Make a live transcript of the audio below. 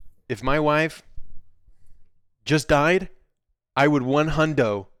if my wife just died, I would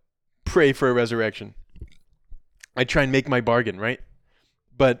 100 pray for a resurrection. I try and make my bargain, right?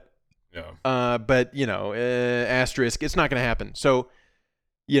 But asterisk, it's not going to happen. So,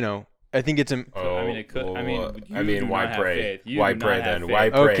 I think it's I mean, it could. Why pray? Why pray then? Faith. Why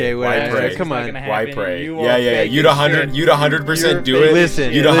pray? Okay, why pray? Come on. Why pray? You Yeah. You'd 100% do it.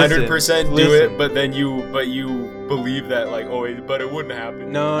 Listen, You'd 100% do listen. it, but then you believe that but it wouldn't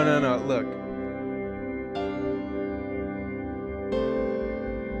happen. No. Look.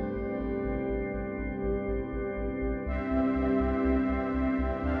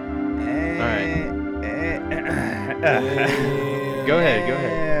 Go ahead.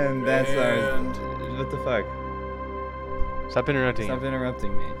 And that's our. What the fuck? Stop interrupting. Stop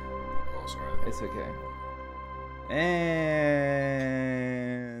interrupting me. Oh, sorry. It's okay.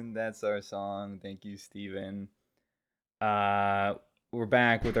 And that's our song. Thank you, Steven. We're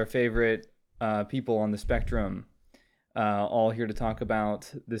back with our favorite people on the spectrum. All here to talk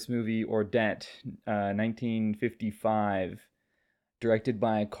about this movie, Ordet, 1955, directed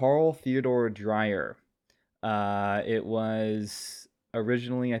by Carl Theodor Dreyer. It was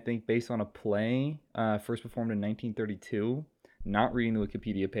originally, I think, based on a play, first performed in 1932. Not reading the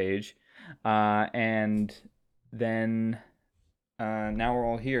Wikipedia page. And then now we're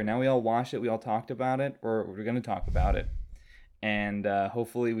all here. Now we all watched it. We all talked about it, or we're going to talk about it. And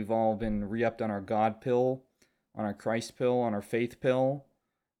hopefully we've all been re-upped on our God pill, on our Christ pill, on our faith pill.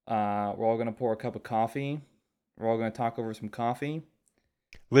 We're all going to pour a cup of coffee. We're all going to talk over some coffee.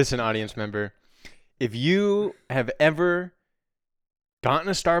 Listen, audience member. If you have ever gotten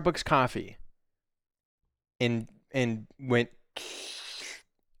a Starbucks coffee and went,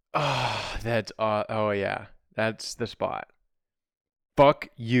 that's the spot. Fuck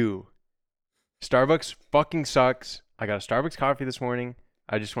you. Starbucks fucking sucks. I got a Starbucks coffee this morning.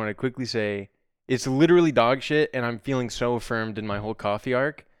 I just want to quickly say it's literally dog shit, and I'm feeling so affirmed in my whole coffee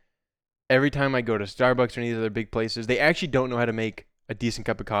arc. Every time I go to Starbucks or any of these other big places, they actually don't know how to make a decent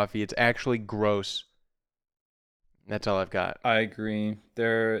cup of coffee. It's actually gross. That's all I've got. I agree.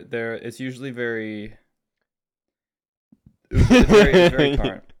 It's usually very. It's very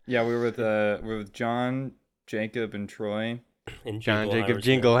current. Yeah, we're with John, Jacob, and Troy. And John, Jacob,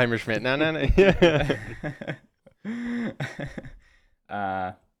 Jingleheimer Jingleheimer Schmidt.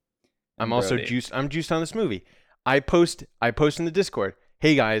 No. I'm also Brody. juiced. I'm juiced on this movie. I post in the Discord.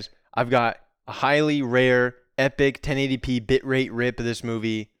 Hey guys, I've got a highly rare, epic 1080p bitrate rip of this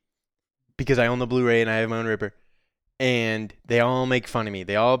movie because I own the Blu-ray and I have my own ripper. And they all make fun of me.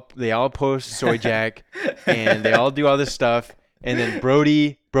 They all post Soy Jack, and they all do all this stuff. And then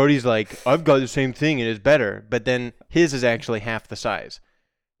Brody's like, I've got the same thing and it's better, but then his is actually half the size.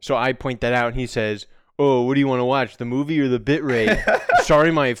 So I point that out, and he says, "Oh, what do you want to watch, the movie or the bitrate?"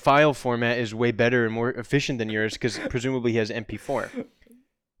 Sorry, my file format is way better and more efficient than yours because presumably he has MP4.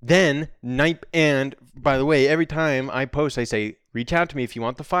 Then and by the way, every time I post, I say, reach out to me if you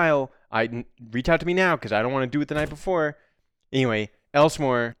want the file. Reach out to me now because I don't want to do it the night before. Anyway,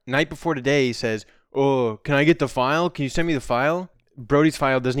 Elsmore, night before today, he says, "Oh, can I get the file? Can you send me the file?" Brody's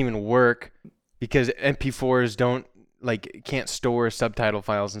file doesn't even work because MP4s can't store subtitle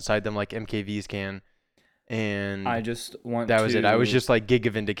files inside them like MKVs can. And I just want that was it. I was just like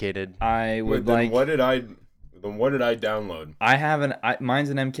giga-vindicated. I would Then like. what did I download? I have mine's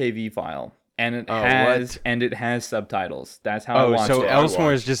an MKV file, and it has subtitles. That's how I watched so it.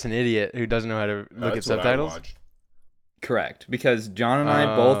 Elsmore is just an idiot who doesn't know how to look at subtitles. Correct, because John and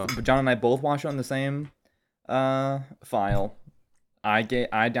I both watched it on the same file. I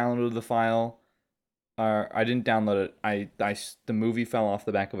downloaded the file. I didn't download it. The movie fell off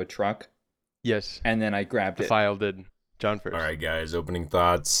the back of a truck. Yes. And then I grabbed the it. file did. John first. All right, guys. Opening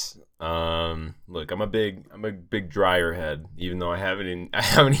thoughts. Look, I'm a big Dreyer head, even though I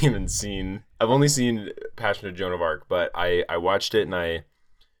haven't even seen. I've only seen Passion of Joan of Arc, but I watched it and I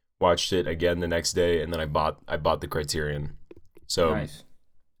watched it again the next day, and then I bought the Criterion. So nice.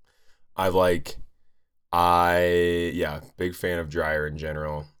 Big fan of Dreyer in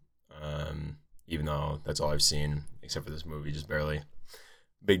general. Even though that's all I've seen except for this movie, just barely.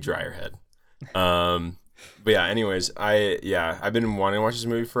 Big Dreyer head. But yeah, anyways, I've been wanting to watch this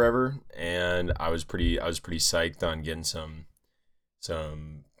movie forever, and I was pretty psyched on getting some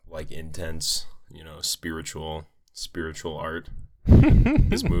like intense, spiritual art.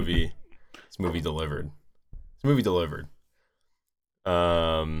 This movie delivered.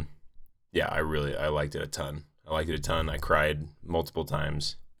 Yeah, I liked it a ton. I cried multiple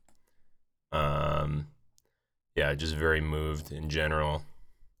times. Just very moved in general.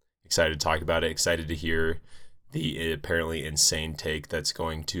 Excited to talk about it. Excited to hear the apparently insane take that's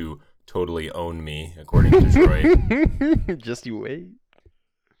going to totally own me, according to Troy. Just you wait.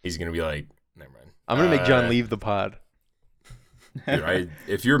 He's gonna be like, never mind. I'm gonna make John leave the pod. Dude,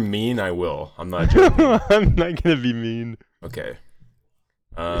 if you're mean, I will. I'm not joking. I'm not gonna be mean. Okay.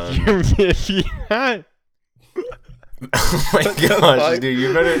 If you Oh my gosh, dude,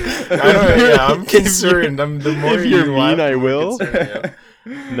 you better. I'm concerned. The more if you're you mean, laugh, I the more will. concerned I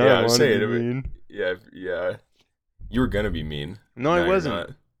am. No, Yeah, I I'm want saying to it. be mean. Yeah. You were gonna be mean. No, Now I you're wasn't. not.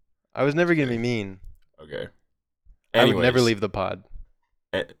 I was never gonna be mean. Okay. I would never Anyways. leave the pod.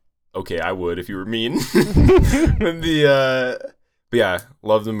 Okay, I would if you were mean. But yeah,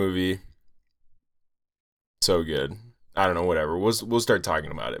 love the movie. So good. I don't know, whatever. We'll start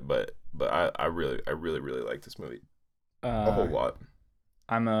talking about it, but I really like this movie a whole lot.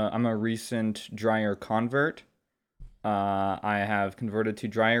 I'm a recent Dreyer convert. I have converted to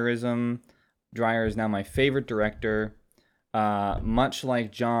Dreyerism. Dreyer is now my favorite director. Much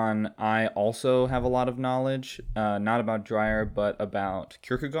like John, I also have a lot of knowledge, not about Dreyer, but about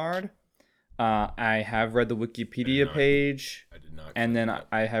Kierkegaard. I have read the Wikipedia page, I did not. and then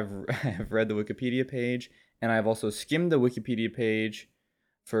I have read the Wikipedia page, and I've also skimmed the Wikipedia page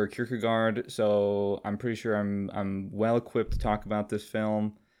for Kierkegaard. So I'm pretty sure I'm well equipped to talk about this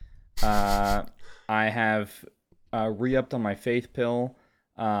film. I have re-upped on my faith pill.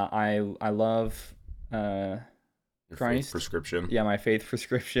 I love Your Christ. faith prescription. Yeah, my faith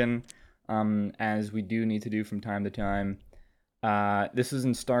prescription, as we do need to do from time to time. This is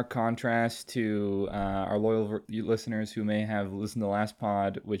in stark contrast to our loyal listeners who may have listened to the last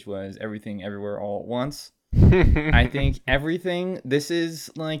pod, which was Everything Everywhere All at Once. I think this is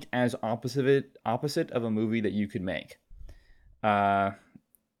like as opposite of a movie that you could make. And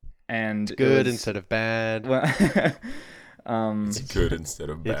It's good instead of bad. Well, It's good instead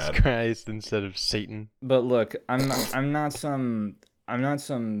of bad. It's Christ instead of Satan. But look, I'm not some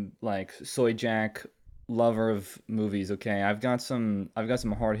like soy jack lover of movies. Okay, I've got some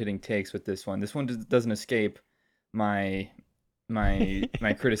hard hitting takes with this one. This one doesn't escape my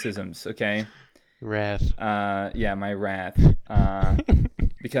criticisms. Okay. Wrath. Yeah, my wrath.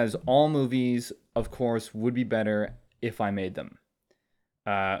 Because all movies, of course, would be better if I made them.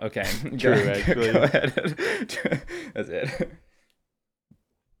 Okay. True, actually. Go ahead. That's it.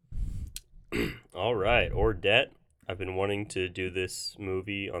 All right, Ordet. I've been wanting to do this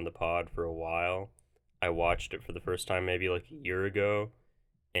movie on the pod for a while. I watched it for the first time maybe like a year ago,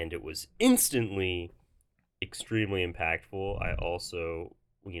 and it was instantly extremely impactful. I also,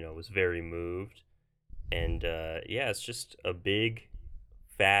 was very moved. And yeah, it's just a big,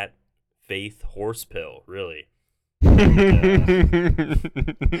 fat faith horse pill, really. And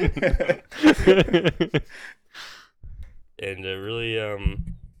it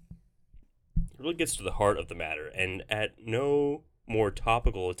really gets to the heart of the matter. And at no more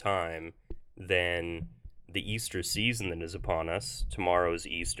topical a time than the Easter season that is upon us. Tomorrow's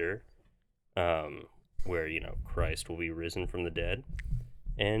Easter, where Christ will be risen from the dead.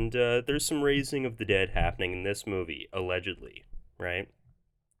 And there's some raising of the dead happening in this movie, allegedly, right?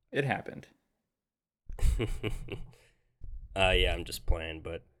 It happened. Yeah, I'm just playing,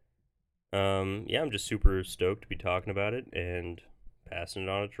 but yeah, I'm just super stoked to be talking about it and passing it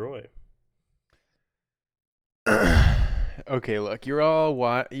on to Troy. Okay, look, you're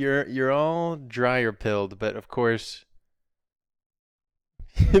all Dreyer pilled, but of course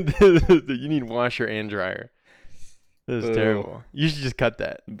you need washer and dryer. This is Boo. terrible. You should just cut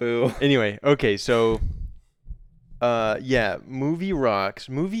that. Boo. Anyway, okay, so yeah, movie rocks.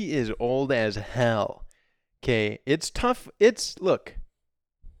 Movie is old as hell. Okay, it's tough. Look.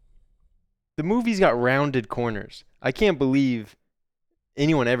 The movie's got rounded corners. I can't believe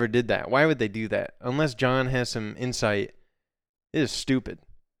anyone ever did that. Why would they do that? Unless John has some insight. It is stupid.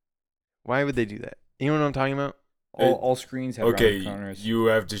 Why would they do that? You know what I'm talking about? All screens have rounded corners. You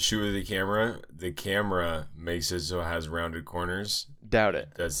have to shoot with the camera. The camera makes it so it has rounded corners. Doubt it.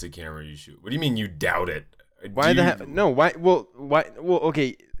 That's the camera you shoot. What do you mean you doubt it? Why no? Why? Well, why? Well,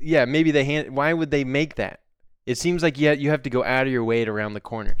 okay. Yeah, maybe why would they make that? It seems like you have to go out of your way to round the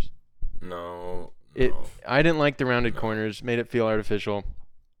corners. No. I didn't like the rounded corners. Made it feel artificial.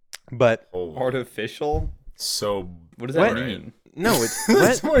 But Artificial? So what does that mean? No,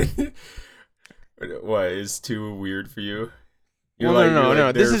 it's what? What is too weird for you?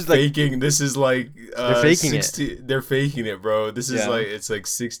 No. This is faking. This is like they're faking it. They're faking it, bro. This is it's like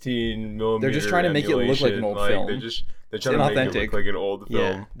 16 millimeter. They're just trying to make it look like an old film. They're trying to make it look like an old film.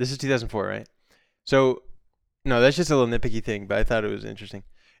 Yeah, this is 2004, right? So, no, that's just a little nitpicky thing, but I thought it was interesting.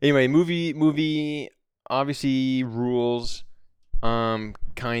 Anyway, movie obviously rules,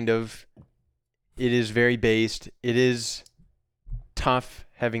 kind of. it is very based. It is tough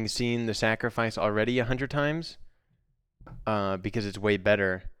having seen The Sacrifice already 100 times, because it's way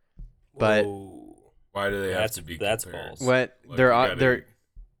better. But Whoa. Why do they have to be That's compared? false. what Like,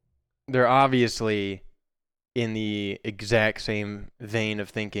 they're obviously in the exact same vein of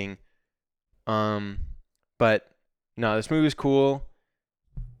thinking. But no, this movie is cool.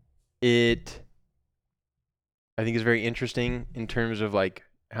 I think is very interesting in terms of like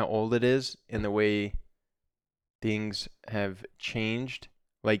how old it is and the way things have changed.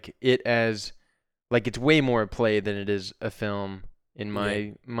 Like it's way more a play than it is a film in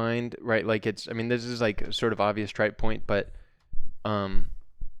my mind, right? Like this is like a sort of obvious tripe point, but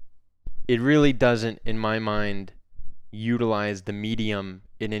it really doesn't, in my mind, utilize the medium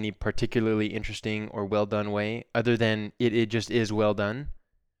in any particularly interesting or well done way, other than it just is well done.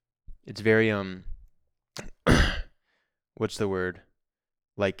 It's very what's the word?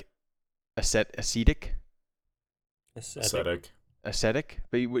 Like ascetic? Ascetic?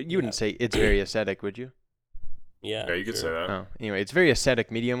 But you wouldn't say it's very ascetic, would you? Yeah, you could say that. Oh, anyway, it's very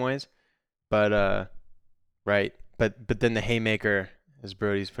ascetic medium-wise, but right. But then the haymaker, as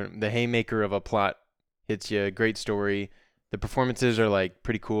Brody's put, the haymaker of a plot hits you. Great story. The performances are like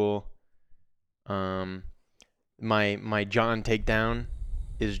pretty cool. My John takedown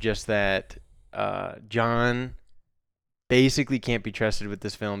is just that John basically can't be trusted with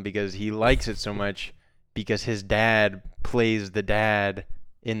this film because he likes it so much because his dad plays the dad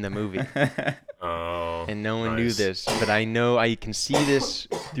in the movie. Oh, And no one knew nice. this, but I know I can see this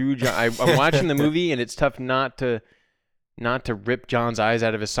through John. I'm watching the movie, and it's tough not to rip John's eyes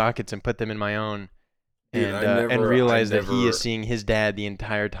out of his sockets and put them in my own, Dude, and realize that he is seeing his dad the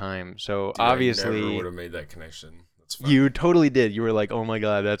entire time. So Dude, I obviously, never would have made that connection. That's fine. you totally did. You were like, "Oh my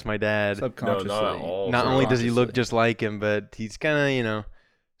God, that's my dad." Subconsciously. No, not at all. Not only does he look Subconsciously. just like him, but he's kind of,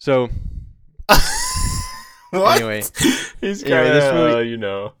 So What? Anyway. He's Anyway, kind this of, movie-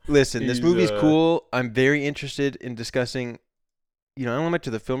 listen, this He's, movie's cool. I'm very interested in discussing. I don't know much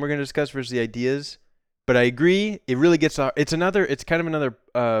of the film we're going to discuss versus the ideas, but I agree. It really gets. It's kind of another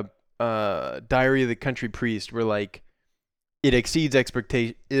Diary of the Country Priest, where like it exceeds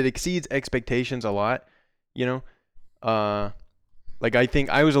expectations a lot. Like I think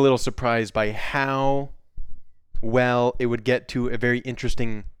I was a little surprised by how well it would get to a very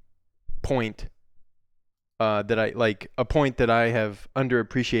interesting point. A point that I have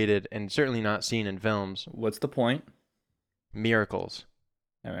underappreciated and certainly not seen in films. What's the point? Miracles.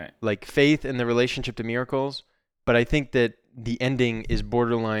 All right. Like faith and the relationship to miracles, but I think that the ending is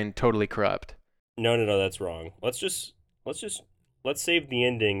borderline totally corrupt. No, that's wrong. Let's save the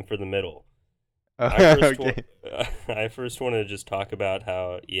ending for the middle. Okay. I first want to just talk about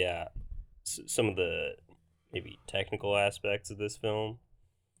how, some of the maybe technical aspects of this film.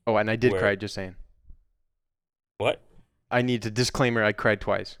 Oh, and I did Where- cry, just saying. What? I need to disclaimer, I cried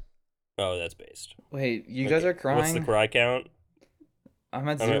twice. Oh, that's based. Wait, you guys are crying? What's the cry count? I'm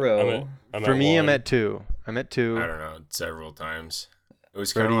at I'm 0. For me, I'm one. at 2. I'm at 2. I don't know, several times. It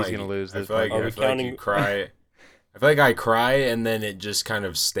was kind of Brody's like gonna lose I this feel like, part. Are we I feel like counting- you cry. I feel like I cry and then it just kind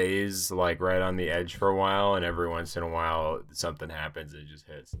of stays like right on the edge for a while, and every once in a while something happens, it just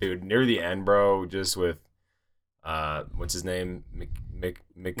hits. Dude, near the end, bro, just with what's his name? Mikael.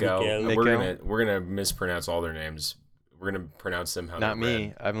 Mikael. We're gonna mispronounce all their names. We're gonna pronounce them how Not they're me.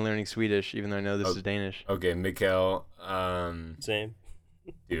 read. I've been learning Swedish, even though I know this is Danish. Okay, Mikael. Same.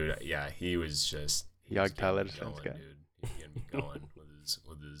 Dude, yeah, he was just Jag talar getting me svenska. going, dude. He's getting me going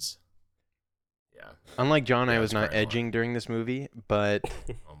with his yeah. Unlike John, Yeah, I I was was not crying a lot. edging during this movie, but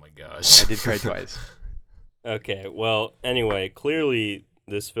Oh my gosh. I did cry twice. Okay, well, anyway, clearly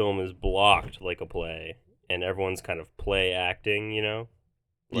this film is blocked like a play, and everyone's kind of play acting,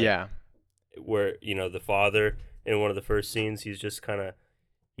 Like, Yeah. Where, the father, in one of the first scenes,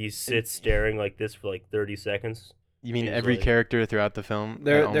 he sits staring like this for like 30 seconds. You mean Seems every like- character throughout the film?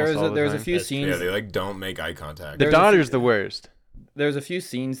 There almost all the was a time? few That's- scenes. Yeah, they like don't make eye contact. The There's a daughter's few- the worst. There's a few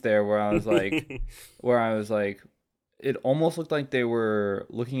scenes there where I was like, it almost looked like they were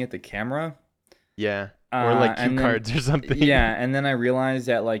looking at the camera. Yeah. Or like cue and then- cards or something. Yeah, and then I realized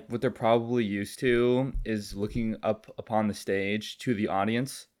that like what they're probably used to is looking up upon the stage to the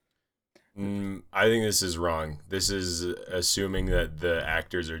audience. I think this is wrong. This is assuming that the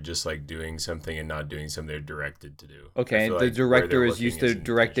actors are just like doing something and not doing something they're directed to do. I Okay, feel the like where director they're is looking used to intentional.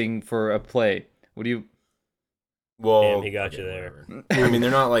 directing for a play. What do you? Well, Damn, he got you there. whatever. I mean,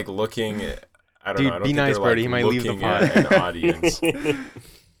 they're not like looking. I don't Dude, know. I don't be think nice, they're, Brody. like, He might leave the looking pod. at an audience.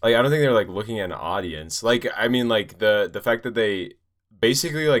 Like, I don't think they're like looking at an audience. Like, I mean, like the fact that they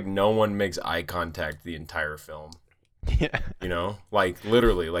basically like no one makes eye contact the entire film. Yeah. You know, like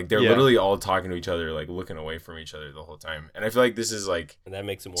literally, like they're Yeah. literally all talking to each other, like looking away from each other the whole time. And I feel like this is like And that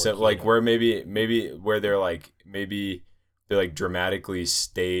makes it more so like keen. where maybe where they're like dramatically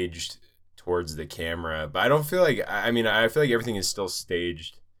staged towards the camera, but I don't feel like I mean I feel like everything is still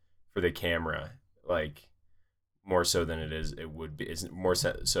staged for the camera, like more so than it would be. It's more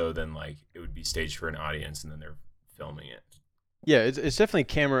so than like it would be staged for an audience and then they're filming it. Yeah, it's definitely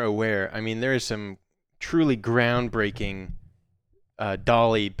camera aware. I mean, there is some truly groundbreaking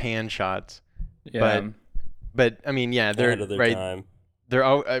dolly pan shots. Yeah. But I mean, yeah, they're Ahead of their right. time. They're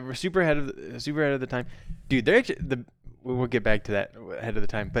all super ahead of the time, dude. They're actually we'll get back to that ahead of the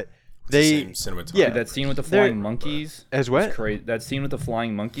time, but It's they the same cinematography. yeah. Dude, that scene with the They're- flying monkeys. as was what? crazy. That scene with the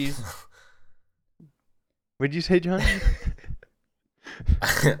flying monkeys. What'd you say, John?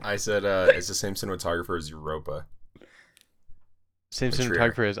 I said it's the same cinematographer as Europa. Same Trier.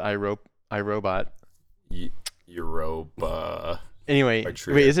 cinematographer as iRobot. Europa. Anyway, By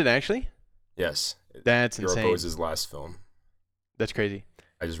Trier. wait, is it actually? Yes. That's Europa insane. was his last film. That's crazy.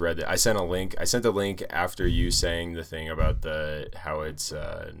 I just read it. I sent a link. I sent the link after you saying the thing about how it's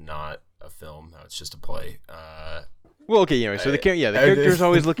not a film, how it's just a play. Well, okay, anyway, so the character's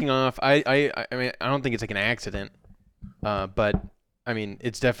always looking off. I mean, I don't think it's like an accident, but I mean,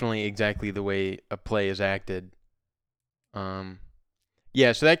 it's definitely exactly the way a play is acted.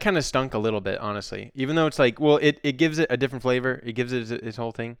 Yeah, so that kind of stunk a little bit, honestly. Even though it's like, well, it gives it a different flavor. It gives it its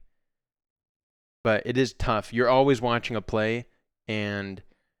whole thing. But it is tough. You're always watching a play, and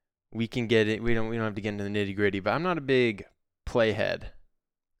we can get it. We don't have to get into the nitty gritty. But I'm not a big play head.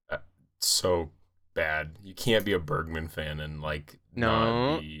 So bad. You can't be a Bergman fan and like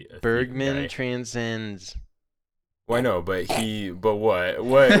No, not be a Bergman theater guy. transcends. Well, I know, but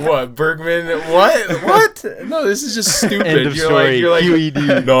what Bergman? What? No, this is just stupid. End of you're story. Like,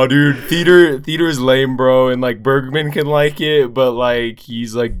 QED. no, dude, theater is lame, bro, and like Bergman can like it, but like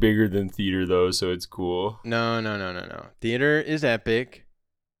he's like bigger than theater though, so it's cool. No. Theater is epic.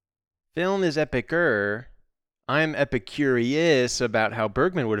 Film is epicer. I'm epicurious about how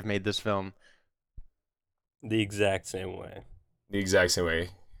Bergman would have made this film. The exact same way. The exact same way.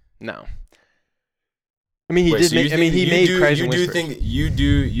 No. I mean, he Wait, did so make. you I mean, think- he made you Cries do and Whispers. think you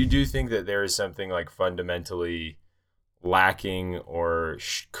do think that there is something like fundamentally lacking or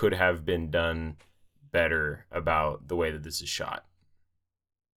could have been done better about the way that this is shot?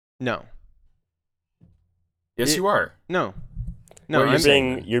 No. Yes, It- you are. No. What are you I'm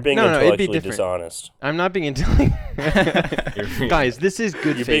saying? You're being No, it'd be intellectually different. dishonest. I'm not being intelligent. You're- Guys, this is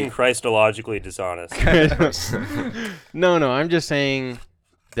good You're being faith. Christologically dishonest. No, I'm just saying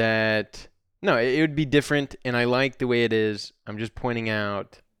that no, it would be different, and I like the way it is. I'm just pointing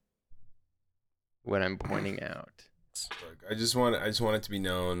out what I'm pointing out. Look, I just want it to be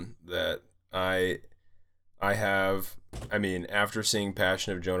known that I have. I mean, after seeing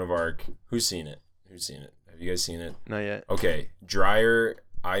Passion of Joan of Arc, who's seen it? Have you guys seen it? Not yet. Okay, Dreyer.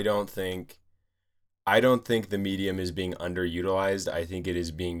 I don't think the medium is being underutilized. I think it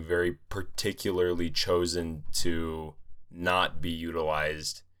is being very particularly chosen to not be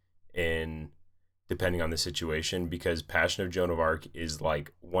utilized in depending on the situation, because Passion of Joan of Arc is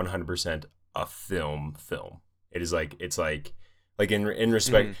like 100% a film. It is like it's like in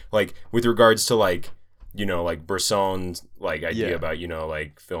respect like with regards to like, you know, like Bresson's like idea about, you know,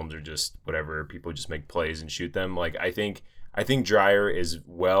 like films are just whatever, people just make plays and shoot them. Like I think Dreyer is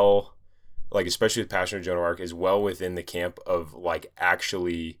well, like especially with Passion of Joan of Arc, is well within the camp of like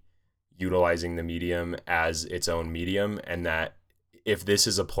actually utilizing the medium as its own medium, and that if this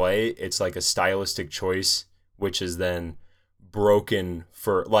is a play, it's like a stylistic choice which is then broken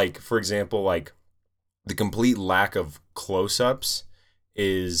for, like, for example, like the complete lack of close-ups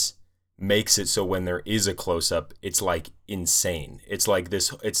makes it so when there is a close-up, it's like insane. It's like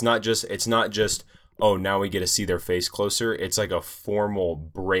this, it's not just oh, now we get to see their face closer. It's like a formal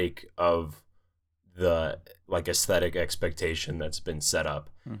break of the like aesthetic expectation that's been set up,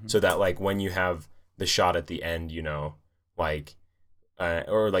 so that like when you have the shot at the end, you know, like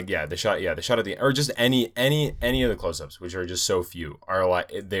or like the shot at the end, or just any of the close-ups, which are just so few, are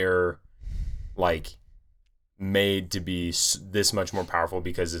like they're like made to be this much more powerful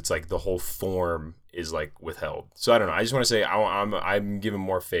because it's like the whole form is like withheld. So I don't know. I just want to say I'm giving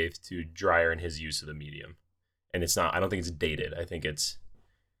more faith to Dreyer and his use of the medium, and it's not. I don't think it's dated. I think it's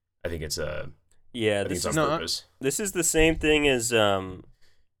Yeah, it's on No, purpose. this is the same thing as oh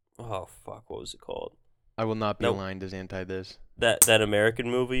fuck, what was it called? I will not be Nope. aligned as anti this. That American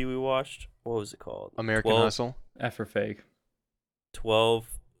movie we watched. What was it called? American 12 Hustle. F for fake. 12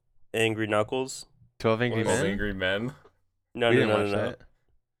 Angry Knuckles. 12 Angry 12 Men. Angry Men. No, We no, didn't no, watch no, no. that.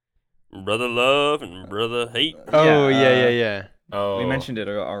 brother love and brother hate. Oh Yeah, yeah. Oh, We mentioned it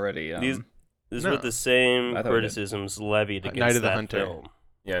already. These No. were the same I thought we did. criticisms levied Night against of the that Hunter. film.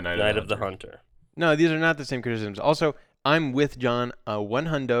 yeah, Night of the Hunter. No, these are not the same criticisms. Also, I'm with John. One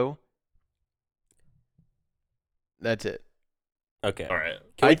hundo. That's it. Okay. All right.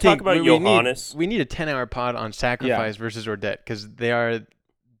 Can we talk about Johannes? We need a 10-hour pod on Sacrifice versus Ordet because they are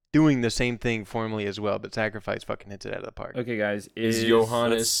doing the same thing formally as well, but Sacrifice fucking hits it out of the park. Okay, guys. Is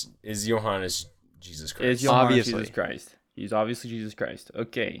Johannes Jesus Christ? Is Johannes Obviously. Jesus Christ? He's obviously Jesus Christ.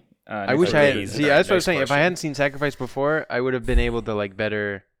 Okay. I wish I Okay, had. he's See, the that's what I was next saying. If I question. hadn't seen Sacrifice before, I would have been able to like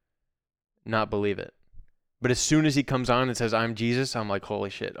better not believe it. But as soon as he comes on and says, "I'm Jesus," I'm like, "Holy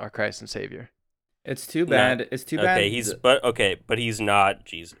shit, our Christ and Savior." It's too bad. It's too bad. Okay, but he's not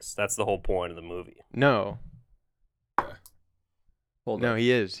Jesus. That's the whole point of the movie. No, Hold no, up.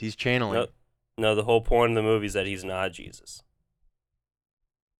 he is. He's channeling. No, the whole point of the movie is that he's not Jesus.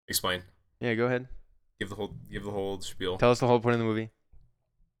 Explain. Yeah, go ahead. Give the whole spiel. Tell us the whole point of the movie.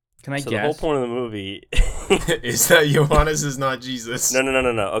 Can I So guess? the whole point of the movie Is that Johannes is not Jesus? No.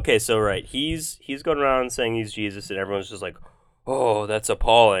 Okay, so right, he's going around saying he's Jesus, and everyone's just like, "Oh, that's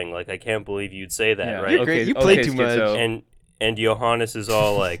appalling! Like, I can't believe you'd say that." Yeah. Right? You're great. You play too much. Schizo. And Johannes is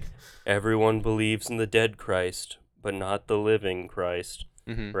all like, "Everyone believes in the dead Christ, but not the living Christ."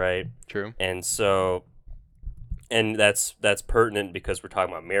 Mm-hmm. Right? True. And so, and that's pertinent because we're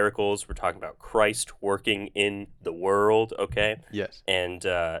talking about miracles. We're talking about Christ working in the world. Okay. Yes. And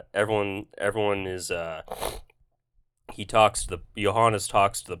everyone is Johannes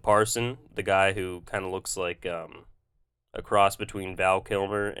talks to the parson, the guy who kind of looks like a cross between Val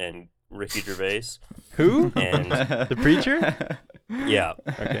Kilmer and Ricky Gervais. Who? And The preacher? yeah,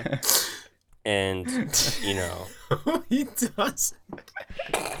 Okay. and you know, He does.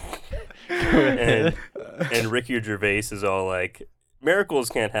 and Ricky Gervais is all like, miracles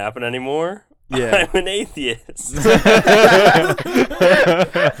can't happen anymore. Yeah. I'm an atheist.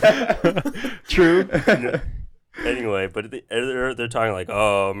 True. Anyway, but they're talking like,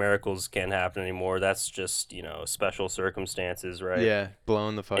 oh, miracles can't happen anymore. That's just, special circumstances, right? Yeah,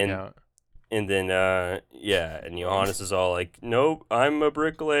 blowing the fuck And- out. And then, and Johannes is all like, nope, I'm a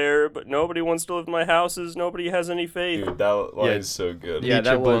bricklayer, but nobody wants to live in my houses. Nobody has any faith. Dude, that line Yeah. is so good. Yeah, Nietzsche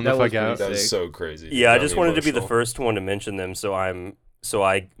that blown was the fuck pretty out. That is sick. so crazy. Yeah, I Got just me wanted to be the emotional. first one to mention them, so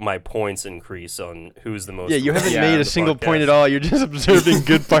my points increase on who's the most. Yeah, you haven't Yeah, made the a single point podcast. at all. You're just observing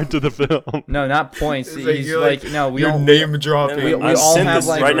good parts of the film. No, not points. It's like He's you're like, no, we You're don't. name dropping. we all have,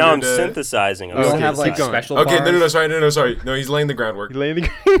 like- right now. I'm We're gonna- synthesizing. We all Okay, have like keep going. special. Okay, bars. no, sorry. No, he's laying the groundwork. You landing?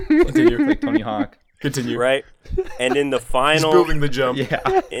 Continue. Like Tony Hawk. Continue. Right, and in the He's final, building the jump.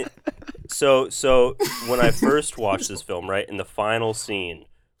 Yeah. So when I first watched this film, right, in the final scene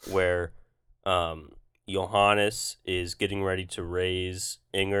where Johannes is getting ready to raise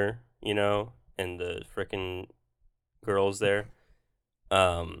Inger, and the frickin' girls there,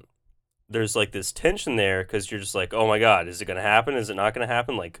 there's like this tension there because you're just like, oh my god, is it gonna happen? Is it not gonna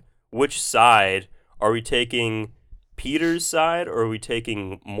happen? Like, which side are we taking? Peter's side, or are we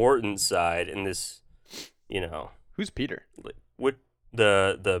taking Morton's side in this? Who's Peter? What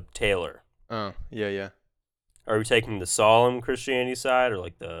the tailor? Oh, yeah. Are we taking the solemn Christianity side or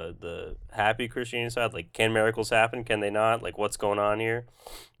like the happy Christianity side? Like, can miracles happen? Can they not? Like, what's going on here?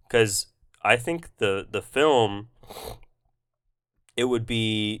 Because I think the film, it would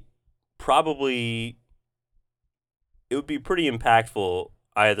be pretty impactful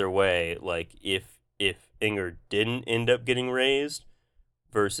either way. Like, if Inger didn't end up getting raised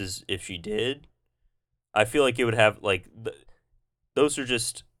versus if she did, I feel like it would have like those are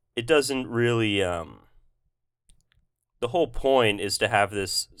just, it doesn't really the whole point is to have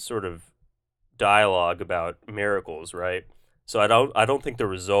this sort of dialogue about miracles, right? So I don't think the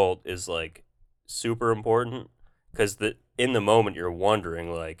result is like super important because in the moment you're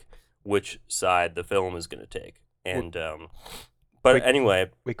wondering like which side the film is going to take. And but Wait. anyway,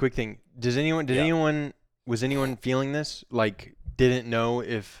 Wait, quick thing. Yeah. Was anyone feeling this? Like, didn't know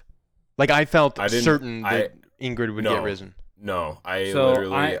if, like, I felt certain that Ingrid would get risen. No, I So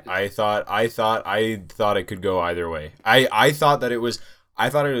literally I thought it could go either way. I thought it was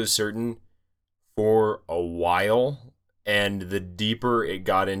certain for a while, and the deeper it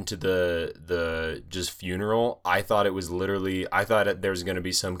got into the just funeral, I thought it was literally, I thought there was going to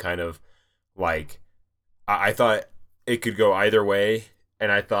be some kind of like, I thought it could go either way,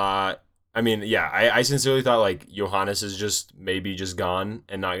 and I sincerely thought like Johannes is just maybe just gone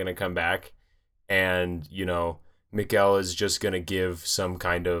and not going to come back, and Mikkel is just going to give some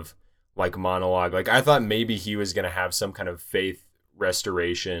kind of like monologue. Like, I thought maybe he was going to have some kind of faith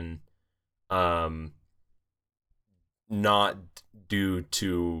restoration, not due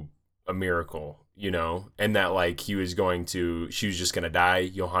to a miracle, and that like she was just going to die.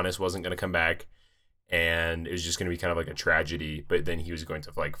 Johannes wasn't going to come back, and it was just going to be kind of like a tragedy, but then he was going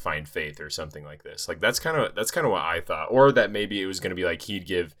to like find faith or something like this. Like that's kind of what I thought. Or that maybe it was going to be like he'd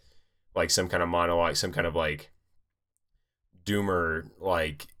give like some kind of monologue, some kind of like doomer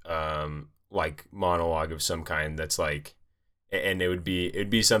like monologue of some kind that's like, and it'd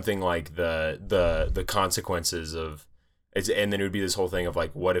be something like the consequences of it's, and then it would be this whole thing of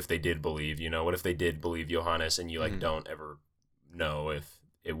like, what if they did believe, what if they did believe Johannes, and you like don't ever know if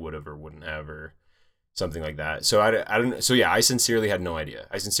it would have or wouldn't have or something like that. So I don't. So yeah, I sincerely had no idea.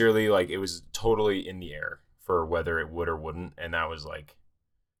 I sincerely like it was totally in the air for whether it would or wouldn't, and that was like.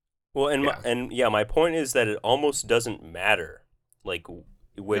 Well, my point is that it almost doesn't matter, like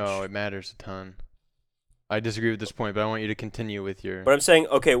which. No, it matters a ton. I disagree with this point, but I want you to continue with your. But I'm saying,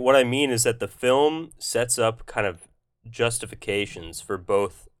 okay, what I mean is that the film sets up kind of justifications for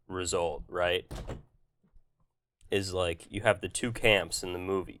both result, right? Is like you have the two camps in the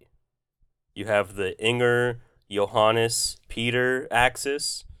movie. You have the Inger, Johannes, Peter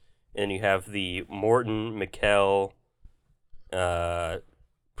axis, and you have the Morton, Mikkel,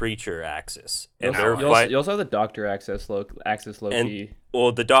 preacher axis. And you also have the doctor axis Loki.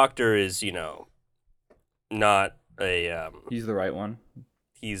 Well, the doctor is, not a he's the right one.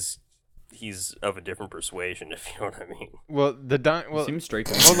 He's of a different persuasion, if you know what I mean. Well, he seems straight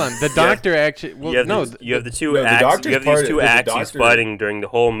to me. Hold on, the doctor actually. Well, you have these two axes fighting during the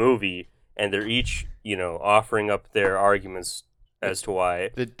whole movie, and they're each, offering up their arguments as to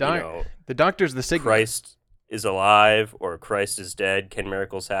why the doctor's the signal. Christ is alive or Christ is dead. Can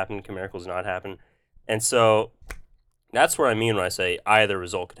miracles happen? Can miracles not happen? And so that's what I mean when I say either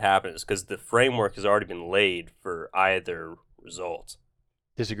result could happen, is because the framework has already been laid for either result.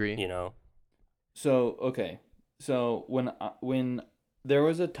 Disagree. So okay, so when there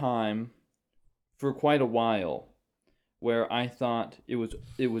was a time for quite a while where I thought it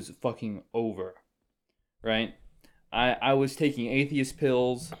was fucking over, right? I was taking atheist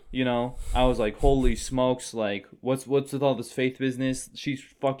pills, I was like, holy smokes, like what's with all this faith business? She's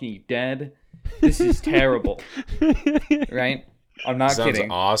fucking dead. This is terrible, right? I'm not kidding.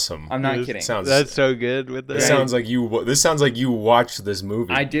 Sounds awesome. I'm not kidding. That's so good with that. This sounds like you watched this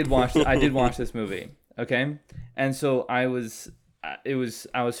movie. I did watch this movie. Okay, and so I was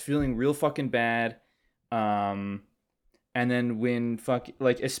feeling real fucking bad. And then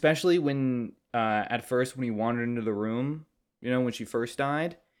especially when at first when he wandered into the room, when she first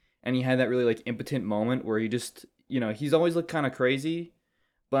died, and he had that really like impotent moment where he just, he's always looked kind of crazy.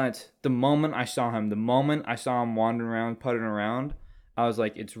 But the moment I saw him wandering around, puttering around, I was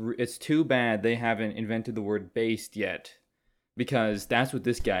like, it's too bad they haven't invented the word based yet, because that's what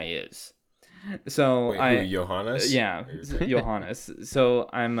this guy is. So Johannes? Yeah, Johannes. So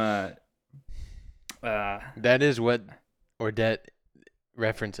I'm that is what Ordet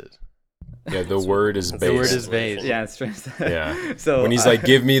references. Yeah, the word is based. The word is based. Yeah, it's true. Yeah. So when he's like,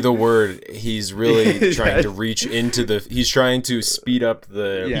 give me the word, he's really trying to reach into he's trying to speed up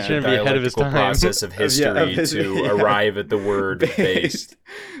the He's trying to be ahead of his time. process of history to arrive at the word based.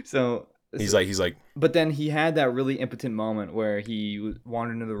 So he's like. But then he had that really impotent moment where he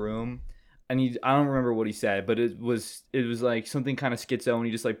wandered into the room, and I don't remember what he said, but it was like something kind of schizo, and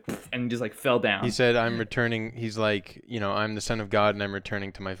he just like fell down. He said, "I'm returning." He's like, I'm the son of God, and I'm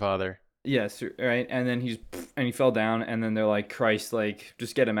returning to my father. Yes, right. And then he fell down, and then they're like, Christ, like,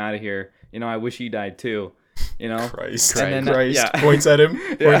 just get him out of here. I wish he died too. Christ. And then, Christ yeah. points at him.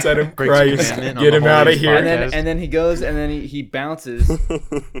 Christ, get him out of here. And then he goes, and then he bounces.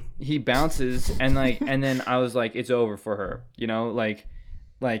 He bounces, and then I was like, it's over for her.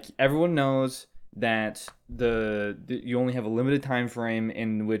 Like everyone knows that you only have a limited time frame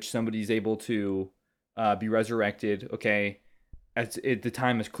in which somebody's able to be resurrected. Okay. The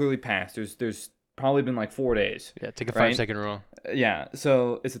time has clearly passed. There's probably been like 4 days. Yeah, take a right? 5-second rule. Yeah,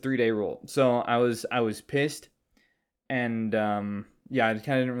 so it's a 3-day rule. So I was pissed, and I kind of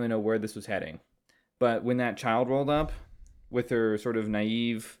didn't really know where this was heading. But when that child rolled up with her sort of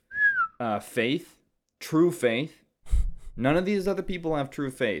naive faith, true faith, none of these other people have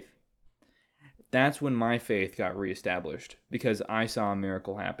true faith. That's when my faith got reestablished, because I saw a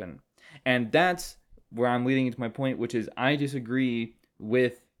miracle happen. And that's where I'm leading into my point, which is I disagree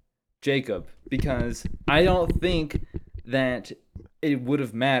with Jacob, because I don't think that it would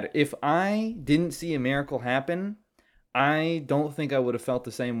have mattered. If I didn't see a miracle happen, I don't think I would have felt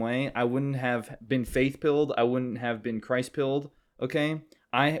the same way. I wouldn't have been faith-pilled. I wouldn't have been Christ-pilled, okay?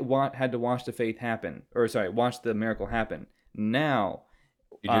 I had to watch the faith happen. Watch the miracle happen. Now...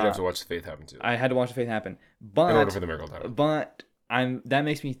 You did have to watch the faith happen too. I had to watch the faith happen. But, in order for the miracle to happen. But that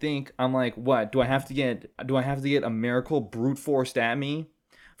makes me think, I'm like, what? Do I have to get a miracle brute forced at me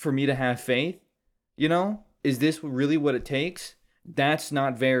for me to have faith? You know? Is this really what it takes? That's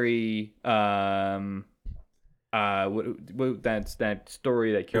not very that's that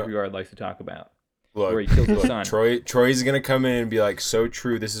story that Kierkegaard likes to talk about. Look, where he kills his son. Troy's gonna come in and be like, so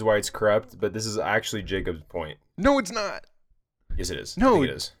true, this is why it's corrupt, but this is actually Jacob's point. No, it's not. Yes, it is. No, I think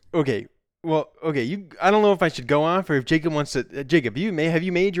it is. Okay. Well, okay. I don't know if I should go off or if Jacob wants to. Jacob, have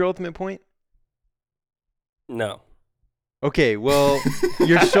you made your ultimate point? No. Okay. Well,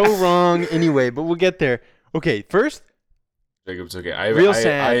 you're so wrong anyway, but we'll get there. Okay. First, Jacob's okay.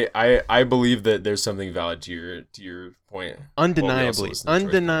 I believe that there's something valid to your point.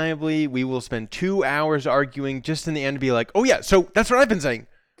 Undeniably, we will spend 2 hours arguing just in the end to be like, oh yeah, so that's what I've been saying.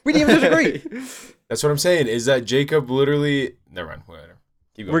 We didn't even disagree. That's what I'm saying. Is that Jacob literally? Never mind. Whatever.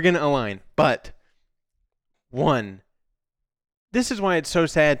 Keep going. We're gonna align, but one. This is why it's so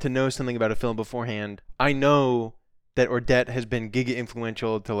sad to know something about a film beforehand. I know that Ordet has been giga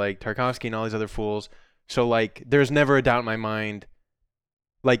influential to like Tarkovsky and all these other fools. So, like, there's never a doubt in my mind.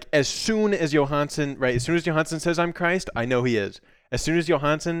 Like, as soon as Johansson says I'm Christ, I know he is. As soon as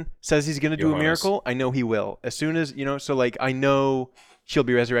Johansson says he's going to do a miracle, I know he will. As soon as, so, like, I know she'll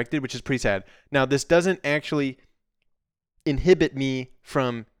be resurrected, which is pretty sad. Now, this doesn't actually inhibit me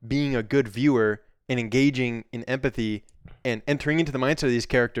from being a good viewer and engaging in empathy and entering into the mindset of these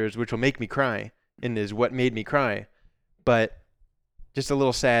characters, which will make me cry and is what made me cry. But just a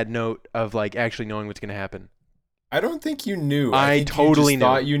little sad note of like actually knowing what's going to happen. I don't think you knew. I think totally you just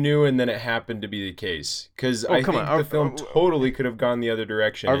thought you knew, and then it happened to be the case. Because I think the film totally could have gone the other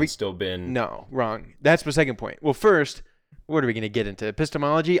direction and still been... No, wrong. That's the second point. Well, first, what are we going to get into?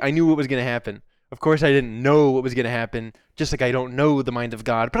 Epistemology? I knew what was going to happen. Of course, I didn't know what was going to happen, just like I don't know the mind of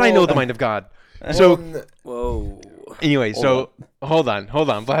God, but I know the mind of God. So, whoa. Anyway, hold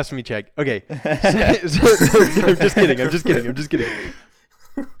on, blasphemy check. Okay, so, I'm just kidding.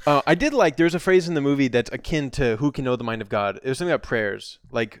 I did like, there's a phrase in the movie that's akin to who can know the mind of God. It was something about prayers,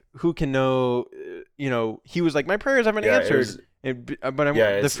 like who can know, he was like, my prayers haven't answered.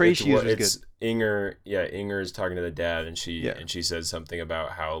 The phrase she used was good. Inger is talking to the dad, and she says something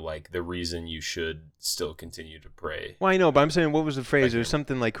about how like the reason you should still continue to pray. Well, I know, but I'm saying, what was the phrase? It was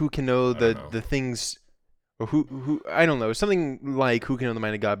something like who can know the things, or who I don't know, something like who can know the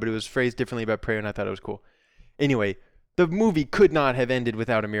mind of God, but it was phrased differently about prayer, and I thought it was cool. Anyway, the movie could not have ended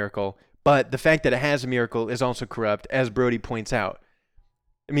without a miracle, but the fact that it has a miracle is also corrupt, as Brody points out.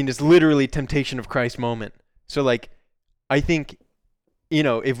 I mean, it's literally temptation of Christ moment. So like, I think,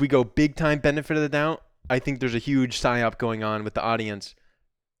 if we go big time benefit of the doubt, I think there's a huge psyop going on with the audience.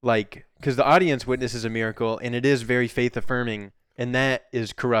 Like, because the audience witnesses a miracle, and it is very faith affirming, and that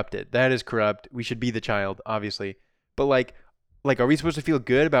is corrupted. That is corrupt. We should be the child, obviously. But like, are we supposed to feel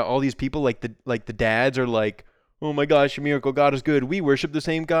good about all these people? Like the dads are like, oh my gosh, a miracle, God is good. We worship the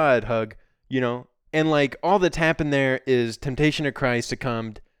same God, hug, And like, all that's happened there is temptation of Christ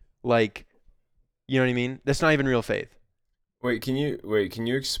succumbed. Like, you know what I mean? That's not even real faith. Wait, can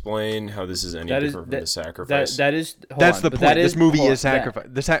you explain how this is any different from the sacrifice? That's the point. This movie is sacrifice.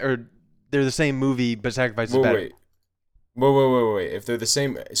 They're the same movie, but sacrifice is better. Wait. If they're the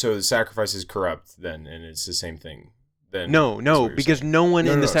same, so the sacrifice is corrupt then, and it's the same thing. Then no, because saying. No one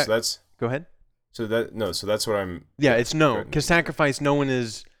in the sacrifice. So go ahead. So that's what I'm. Yeah, it's no, because sacrifice. No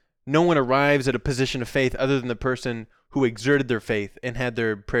one arrives at a position of faith other than the person who exerted their faith and had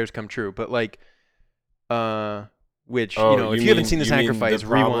their prayers come true. But like, which if you haven't seen the sacrifice,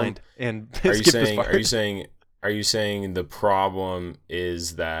 rewind and skip this part. Are you saying the problem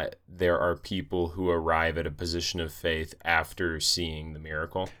is that there are people who arrive at a position of faith after seeing the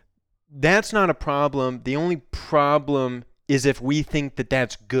miracle? That's not a problem. The only problem is if we think that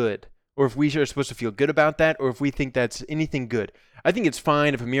that's good, or if we are supposed to feel good about that, or if we think that's anything good. I think it's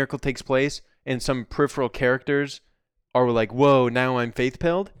fine if a miracle takes place and some peripheral characters are like, whoa, now I'm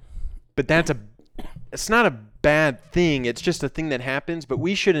faith-pilled. But it's not a bad thing. It's just a thing that happens, but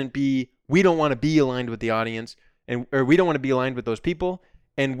we don't want to be aligned with the audience, or we don't want to be aligned with those people,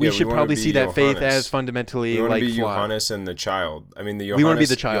 and we should probably see that faith as fundamentally flawed. We want to be flawed. Johannes and the child. I mean, we want to be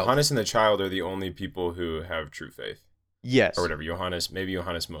the child. Johannes and the child are the only people who have true faith. Yes. Or whatever. Maybe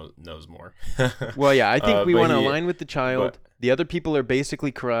Johannes knows more. Well, yeah, I think we want to align with the child. The other people are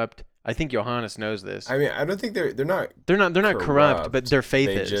basically corrupt. I think Johannes knows this. I mean, I don't think they're not. They're not corrupt, but their faith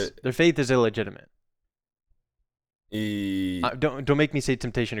is. Their faith is illegitimate. Don't make me say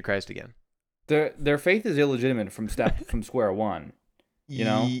temptation of Christ again. Their faith is illegitimate from square one.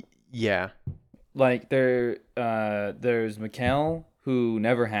 Yeah. Like there's Mikhail, who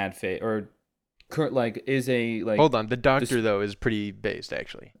never had faith, or is a like. Hold on, the doctor though is pretty based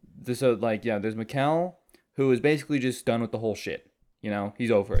actually. So like there's Mikkel, who is basically just done with the whole shit.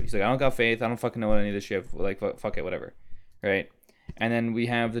 He's over it. He's like, I don't got faith. I don't fucking know any of this shit. Like, fuck it, whatever. Right? And then we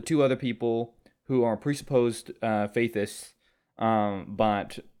have the two other people who are presupposed faithists,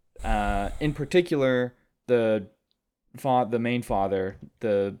 but in particular, the main father,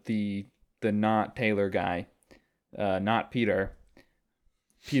 the not Taylor guy, not Peter.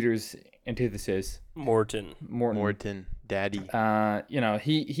 Peter's antithesis. Morton, daddy.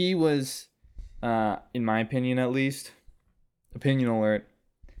 He was, in my opinion at least, opinion alert.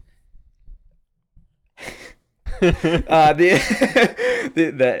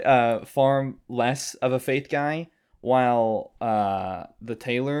 The far less of a faith guy, while the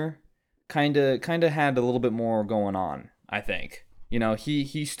Taylor kind of had a little bit more going on. I think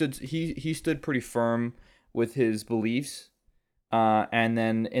he stood pretty firm with his beliefs. And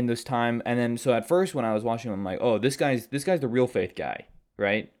then in this time, so at first when I was watching him, I'm like, oh, this guy's the real faith guy,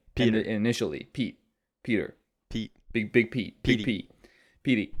 right? Peter. Initially, Peter, Pete, Big Pete,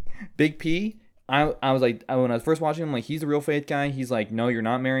 Big P. I was like, when I was first watching him, like, he's the real faith guy. He's like, no, you're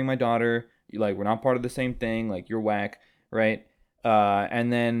not marrying my daughter. We're not part of the same thing. Like, you're whack, right?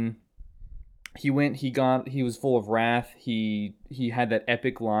 And then he was full of wrath. He had that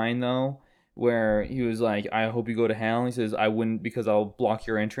epic line though, where he was like, I hope you go to hell. And he says, I wouldn't, because I'll block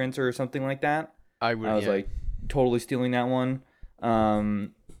your entrance or something like that. I was like totally stealing that one. No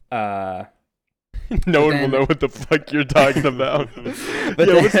one will know what the fuck you're talking about.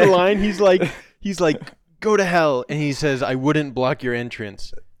 What's the line? He's like, go to hell, and he says, I wouldn't block your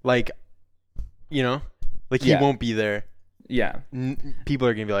entrance. Like, he won't be there. Yeah. People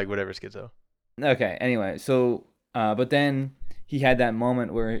are gonna be like, whatever, schizo. Okay. Anyway, so but then he had that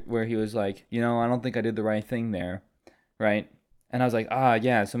moment where he was like, I don't think I did the right thing there, right? And I was like,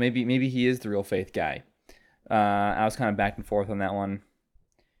 yeah, so maybe he is the real faith guy. I was kind of back and forth on that one.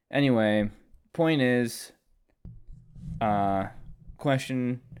 Anyway, point is,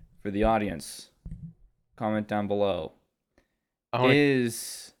 question for the audience. Comment down below.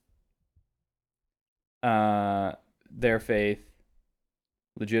 Is their faith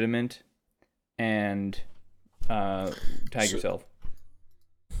legitimate? And tag yourself.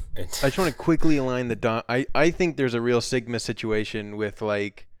 I just want to quickly align the dot. I think there's a real Sigma situation with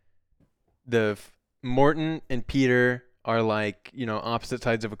like Morton and Peter are like, opposite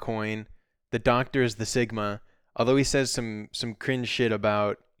sides of a coin. The doctor is the Sigma, although he says some cringe shit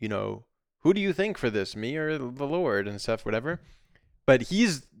about, who do you think for this, me or the Lord and stuff, whatever. But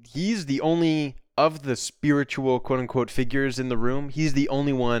he's the only of the spiritual quote unquote figures in the room. He's the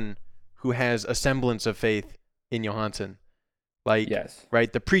only one who has a semblance of faith in Johansson. Like, yes.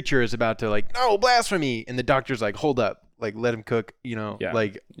 Right? The preacher is about to like, no, blasphemy. And the doctor's like, hold up. Like, let him cook, Yeah.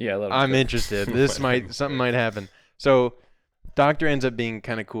 Like, let him I'm cook. interested. Something might happen. So, doctor ends up being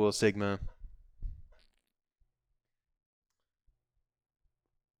kind of cool, Sigma.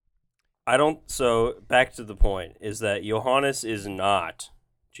 So, back to the point, is that Johannes is not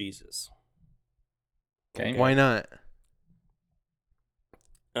Jesus. Okay. Why not?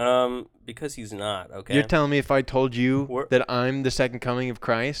 Because he's not, okay? You're telling me if I told you that I'm the second coming of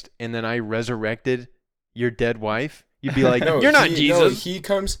Christ and then I resurrected your dead wife, you'd be like, you're not Jesus. He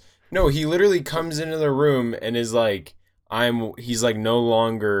literally comes into the room and is like, he's like no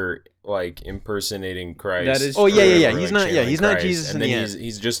longer like impersonating Christ. That is yeah. Or, He's like, not Christ. Jesus and in then the end.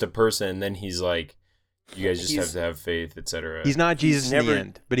 he's just a person, and then he's like, you guys just have to have faith, etc. He's not Jesus in the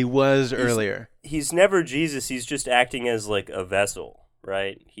end, but he was earlier. He's never Jesus. He's just acting as like a vessel,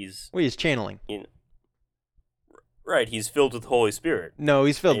 right? He's channeling. Right, he's filled with the Holy Spirit. No,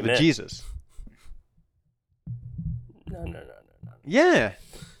 he's filled with Jesus. No. Yeah.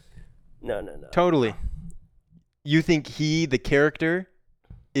 No. Totally. You think he, the character,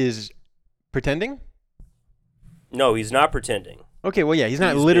 is pretending? No, he's not pretending. Okay, well, yeah, he's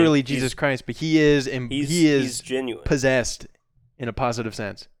not literally Jesus Christ, but he is he's genuine, possessed in a positive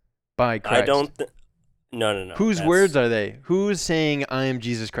sense by Christ. I don't. No. Whose words are they? Who's saying I am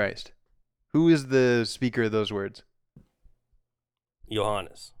Jesus Christ? Who is the speaker of those words?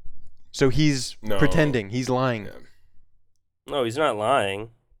 Johannes. So he's pretending. He's lying. Yeah. No, he's not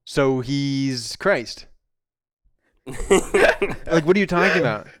lying. So he's Christ. Like, what are you talking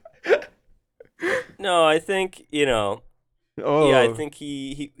about? No, I think, Oh. yeah, I think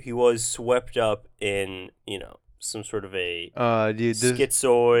he was swept up in, some sort of a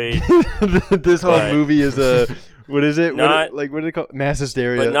schizoid. This whole movie is what is it? Not, what do they call it? Mass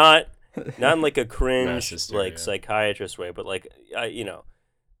hysteria. But not in like a cringe, like psychiatrist way, but like,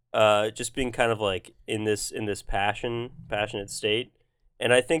 just being kind of like in this passionate state.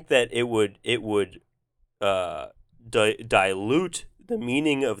 and I think that it would dilute the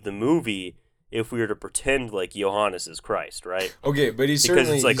meaning of the movie if we were to pretend like Johannes is Christ, right? Okay, but he's Because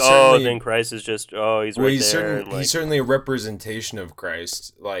certainly it's like, he's certainly, then Christ is just, he's well, right he's there. certain and like, he's certainly a representation of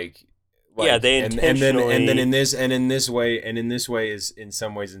Christ, yeah, they and intentionally then in this way is in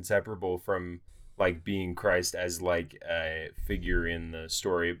some ways inseparable from like being Christ as like a figure in the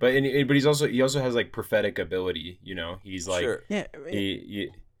story, but he also has like prophetic ability, you know. He's like sure. Yeah. he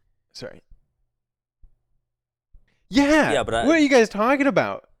Sorry. Yeah. Yeah, but what are you guys talking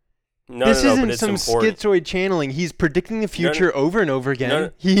about? No, This no, isn't but it's some important. schizoid channeling. He's predicting the future over and over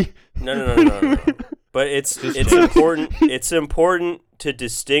again. No. But it's important. It's important to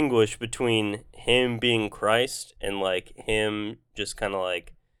distinguish between him being Christ and like him just kind of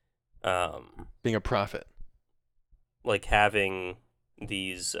being a prophet. like having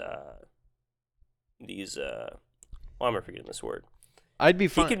these why am I forgetting this word? I'd be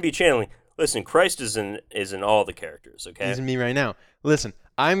fine. He can be channeling. Listen, Christ is in all the characters, okay? He's in me right now. Listen,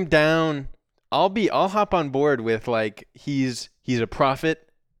 I'm down. I'll hop on board with like he's a prophet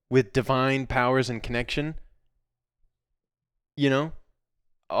with divine powers and connection. You know,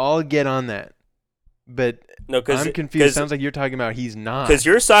 I'll get on that. But No, cause, I'm confused. It sounds like you're talking about he's not. Because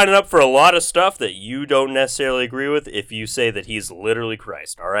you're signing up for a lot of stuff that you don't necessarily agree with if you say that he's literally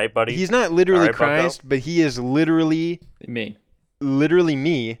Christ. All right, buddy? He's not literally All right, Bucko? Christ, but he is literally Me.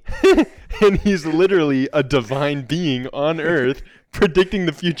 me. And he's literally a divine being on earth predicting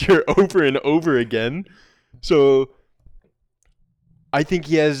the future over and over again. So I think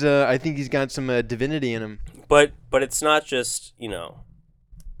he's got some divinity in him. But it's not just,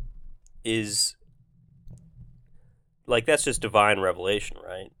 is like that's just divine revelation,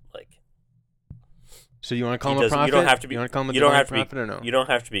 right? Like, so you want to call him a prophet? You don't have to be. You want to call him a you don't divine have to prophet be, or no? You don't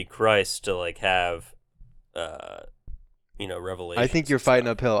have to be Christ to like have, revelation. I think you're fighting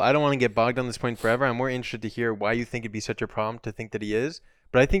uphill. I don't want to get bogged on this point forever. I'm more interested to hear why you think it'd be such a problem to think that he is.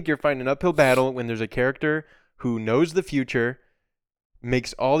 But I think you're fighting an uphill battle when there's a character who knows the future,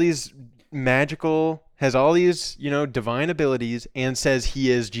 makes all these has all these, divine abilities, and says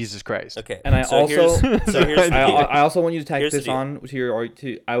he is Jesus Christ. Okay. And I so also- here's the deal. I also want you to tack Here's the this deal. on to your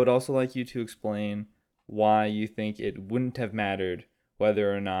I would also like you to explain why you think it wouldn't have mattered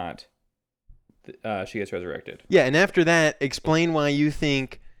whether or not she gets resurrected. Yeah, and after that, explain why you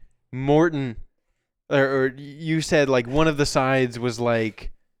think Morton, or you said like one of the sides was like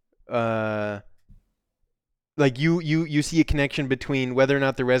you see a connection between whether or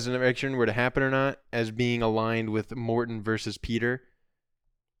not the resurrection were to happen or not as being aligned with Morton versus Peter.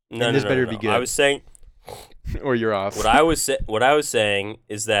 No, this better be good. I was saying Or you're off. what I was saying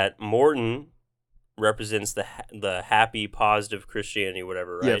is that Morton represents the happy, positive Christianity,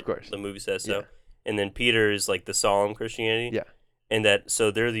 whatever, right? Yeah, of course. The movie says so. Yeah. And then Peter is like the solemn Christianity. Yeah. And so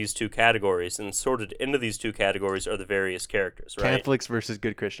there are these two categories, and sorted into these two categories are the various characters, right? Catholics versus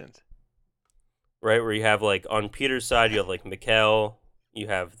good Christians. Right, where you have like on Peter's side, you have like Mikkel, you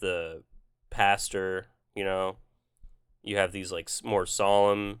have the pastor, you have these like more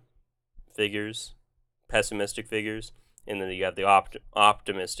solemn figures, pessimistic figures, and then you have the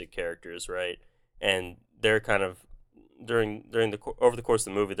optimistic characters, right? And they're kind of over the course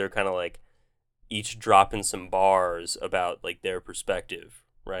of the movie, they're kind of like each dropping some bars about like their perspective,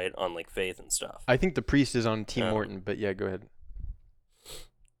 right, on like faith and stuff. I think the priest is on Team Morton, but yeah, go ahead.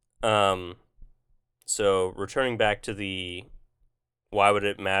 So returning back to the why would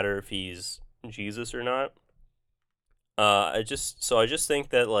it matter if he's Jesus or not? I just think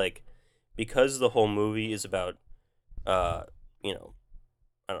that like because the whole movie is about I don't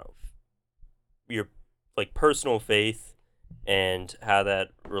know, your like personal faith and how that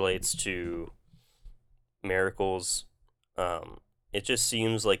relates to miracles, it just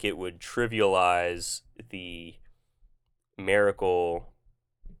seems like it would trivialize the miracle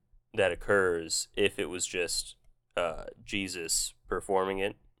that occurs if it was just Jesus performing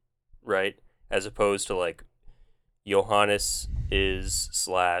it, right? As opposed to like Johannes is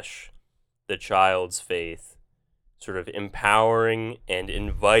 / the child's faith sort of empowering and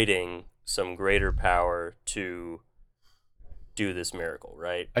inviting some greater power to do this miracle,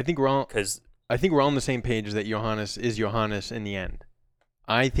 right? I think we're all Because on the same page that Johannes is Johannes in the end.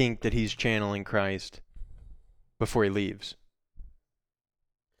 I think that he's channeling Christ before he leaves.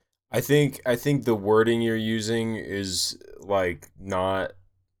 I think the wording you're using is like not.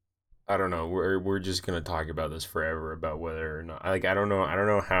 I don't know. We're just gonna talk about this forever about whether or not. Like I don't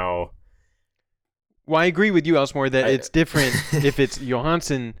know how. Well, I agree with you, Elsmore, that it's different if it's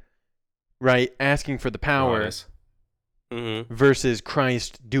Johansson, right, asking for the power Johannes. mm-hmm. versus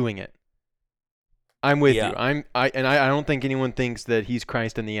Christ doing it. I'm with Yeah. you. I don't think anyone thinks that he's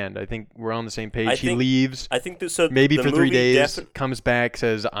Christ in the end. I think we're on the same page. I He think- leaves I think that so. maybe the for 3 movie days, comes back,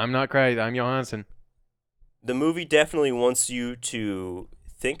 says, "I'm not Christ. I'm Johansson." The movie definitely wants you to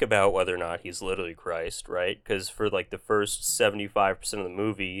think about whether or not he's literally Christ, right? Because for like the first 75% of the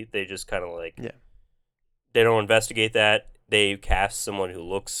movie, they just kind of like they don't investigate that. They cast someone who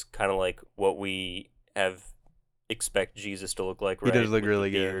looks kind of like what we expect Jesus to look like, right? He does look With really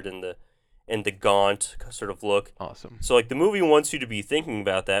the good. beard and the gaunt sort of look. Awesome. So like the movie wants you to be thinking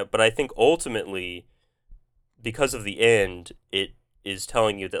about that, but I think ultimately, because of the end, it is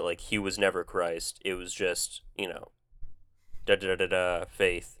telling you that like he was never Christ. It was just,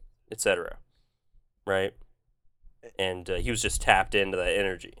 faith, etc. Right? And he was just tapped into that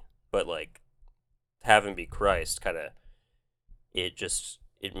energy. But like have him be Christ kind of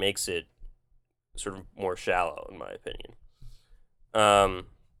it makes it sort of more shallow in my opinion.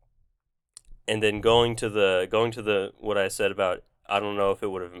 And then going to the what I said about I don't know if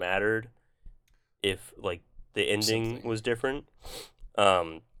it would have mattered if like the ending Something. was different.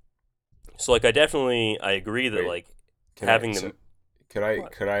 So like I agree that Wait, like Can having I, them. so-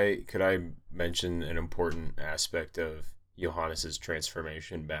 could I mention an important aspect of Johannes's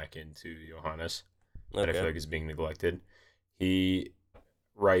transformation back into Johannes that I feel like is being neglected? He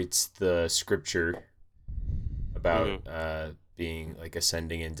writes the scripture about being like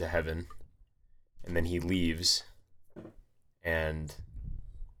ascending into heaven, and then he leaves and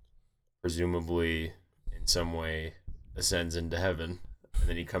presumably in some way ascends into heaven, and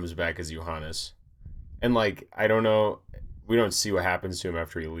then he comes back as Johannes. And like I don't know, we don't see what happens to him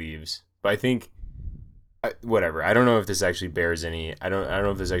after he leaves, but I think whatever. I don't know if this actually bears any. I don't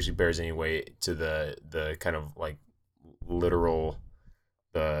know if this actually bears any weight to the kind of like literal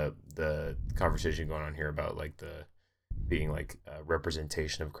the conversation going on here about like the being like a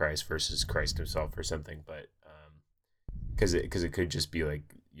representation of Christ versus Christ himself or something, but because it could just be like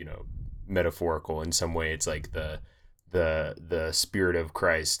metaphorical in some way. It's like the spirit of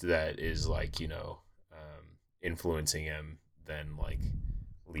Christ that is like influencing him, then like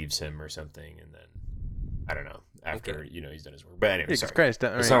leaves him or something, and then I don't know after he's done his work. But anyway, sorry. Christ.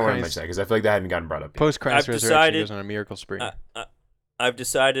 That's not what I mentioned because I feel like that hadn't gotten brought up yet. Post Christ I've resurrection decided- goes on a miracle spree. I've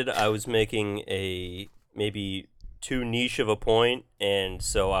decided I was making a maybe too niche of a point, and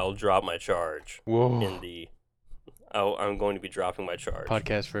so I'll drop my charge Whoa. in the. I'm going to be dropping my charge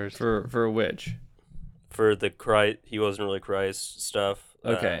Podcast first. For which? for the Christ. He wasn't really Christ stuff.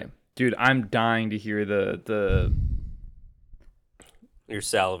 Okay, dude, I'm dying to hear the You're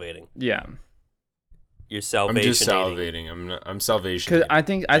salivating. yeah. You're salvation. I'm just salivating. I'm salvation. Because I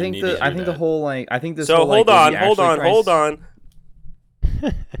think need to hear the that. whole like I think this. So whole, like, hold was he on. actually Christ?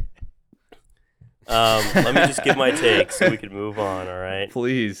 Let me just give my take so we can move on. All right.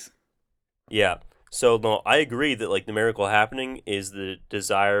 Please. Yeah. So no, I agree that like the miracle happening is the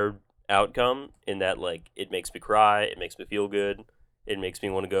desired outcome in that like it makes me cry, it makes me feel good, it makes me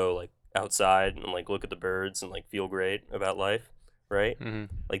want to go like outside and like look at the birds and like feel great about life, right?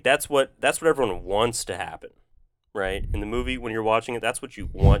 Mm-hmm. Like that's what everyone wants to happen, right? In the movie when you're watching it, that's what you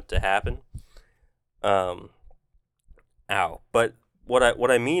want to happen. But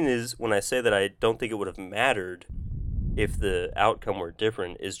what I mean is when I say that I don't think it would have mattered if the outcome were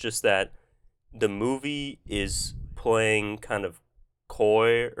different is just that the movie is playing kind of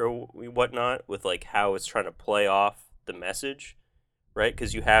coy or whatnot with like how it's trying to play off the message, right?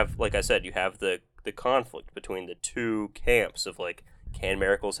 Because you have, like I said, you have the conflict between the two camps of like, can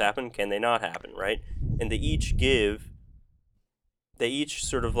miracles happen? Can they not happen? Right? And they each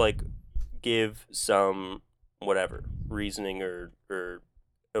sort of like give some whatever reasoning or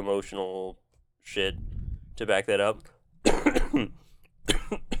emotional shit to back that up.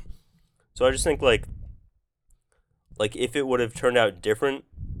 So I just think like if it would have turned out different,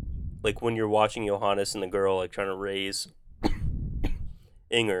 like when you're watching Johannes and the girl like trying to raise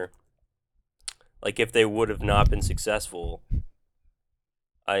Inger, like if they would have not been successful,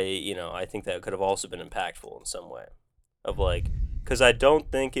 I think that could have also been impactful in some way, of like, because I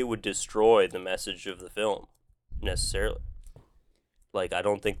don't think it would destroy the message of the film necessarily. Like I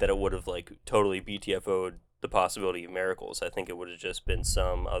don't think that it would have like totally BTFO'd the possibility of miracles. I think it would have just been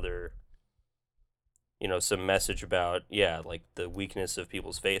some other, some message about, like the weakness of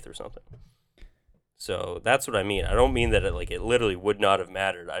people's faith or something. So that's what I mean. I don't mean that it literally would not have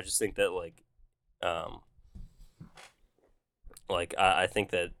mattered. I just think that I think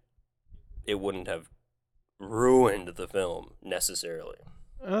that it wouldn't have ruined the film necessarily.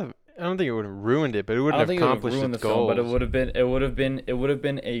 I don't think it would have ruined it, but it I wouldn't don't have think it would have accomplished ruined the its film, goals. but it would have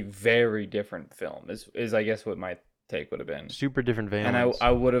been a very different film. Is I guess what my take would have been. Super different And valence.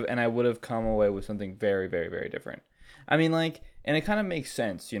 I would have come away with something very, very, very different. I mean, like, and it kind of makes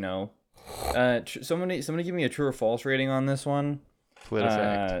sense, you know. Somebody give me a true or false rating on this one.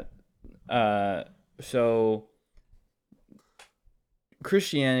 PolitiFact. So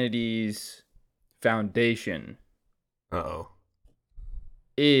Christianity's foundation Uh-oh.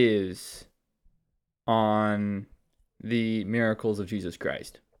 is on the miracles of Jesus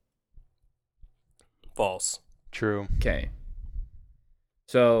Christ. False. True. Okay.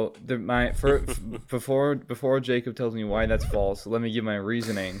 So before Jacob tells me why that's false, let me give my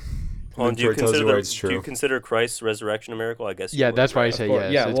reasoning. Hold on, Before it tells you why it's do you true. consider Christ's resurrection a miracle? I guess. You Yeah, would, that's why I right? say Course,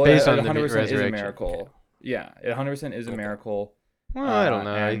 yes. yeah, It's well, based it on the 100% is a resurrection. miracle. Yeah, it 100% is a miracle. Well, I don't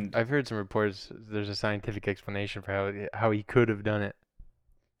know. And- I've heard some reports. There's a scientific explanation for how he could have done it.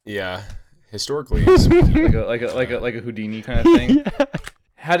 Yeah. Historically. like a Houdini kind of thing. Yeah.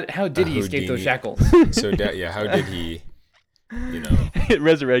 How did he escape those Houdini. shackles? So, how did he, you know,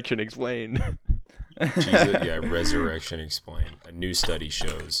 Resurrection explained. Jesus, yeah, resurrection explained. A new study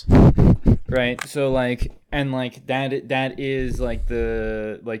shows. Right. So that is like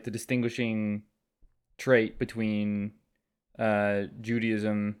the distinguishing trait between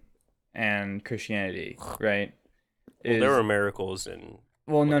Judaism and Christianity, right? Well, there were miracles and.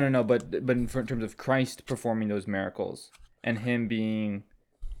 Well, no, but in terms of Christ performing those miracles and him being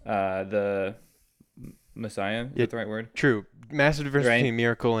the Messiah, is that the right word? True. Massive difference Right. between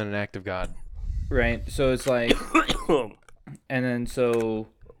miracle and an act of God. Right. So it's like, and then so,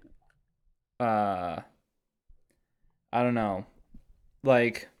 I don't know,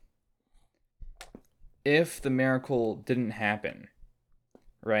 like, if the miracle didn't happen,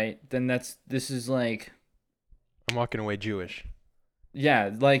 right? Then this is like, I'm walking away Jewish.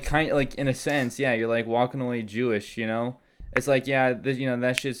 yeah, like like in a sense, yeah, you're like walking away Jewish, you know. It's like, yeah,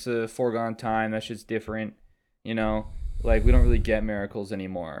 that shit's a foregone time. That shit's different, you know. Like, we don't really get miracles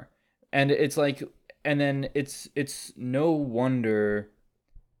anymore, and it's like, and then it's no wonder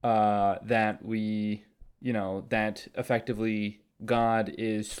that we, you know, that effectively God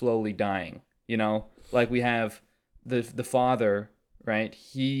is slowly dying, you know. Like, we have the Father, right?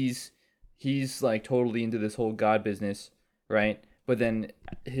 He's like totally into this whole God business, right? But then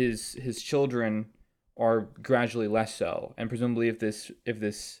his children are gradually less so, and presumably if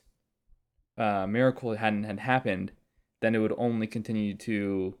this miracle hadn't happened, then it would only continue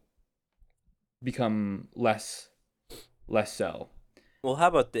to become less so. Well, how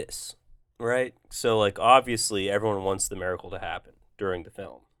about this, right? So, like, obviously, everyone wants the miracle to happen during the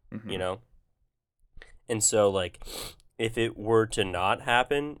film, you know? And so, like, if it were to not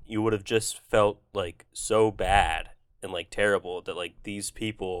happen, you would have just felt, like, so bad and, like, terrible that, like, these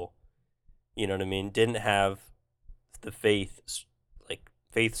people, you know what I mean, didn't have the faith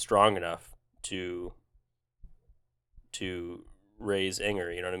strong enough to raise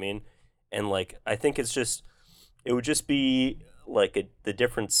Inger, you know what I mean? And, like, I think it would just be like the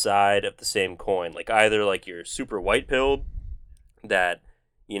different side of the same coin. Like, either like you're super white pilled that,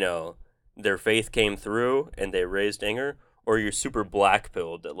 you know, their faith came through and they raised Inger, or you're super black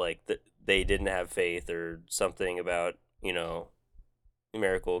pilled that like they didn't have faith or something about, you know, a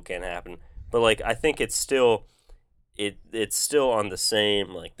miracle can't happen. But like, I think it's still it's still on the same,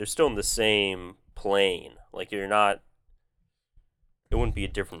 like, they're still in the same plane. Like, you're not. It wouldn't be a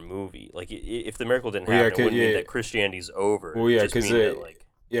different movie. Like, if the miracle didn't happen, it wouldn't mean that Christianity's over. Well, yeah, because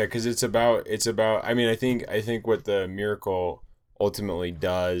because it's about. I mean, I think what the miracle ultimately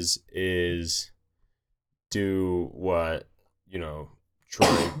does is do what, you know,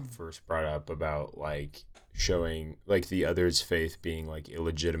 Troy first brought up about, like, showing, like, the other's faith being, like,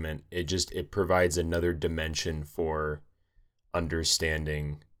 illegitimate. It provides another dimension for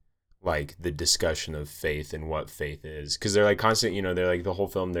understanding, like, the discussion of faith and what faith is, because they're like constant, you know, they're like the whole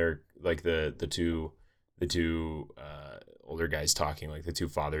film, they're like the two older guys talking, like the two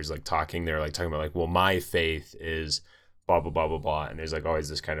fathers, like talking, they're like talking about, like, well, my faith is blah blah blah blah blah, and there's like always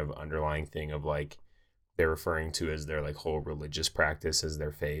this kind of underlying thing of, like, they're referring to as their, like, whole religious practice as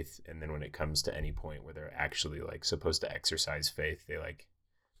their faith, and then when it comes to any point where they're actually, like, supposed to exercise faith, they, like,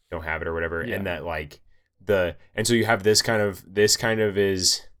 don't have it or whatever. Yeah. And that, like, and so you have this kind of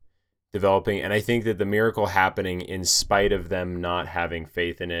is developing, and I think that the miracle happening in spite of them not having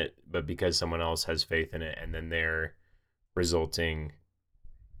faith in it, but because someone else has faith in it, and then their resulting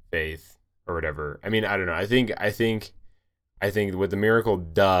faith or whatever. I mean, I don't know. I think what the miracle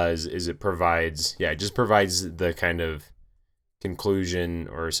does is it just provides the kind of conclusion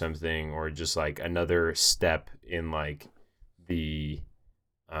or something, or just like another step in, like, the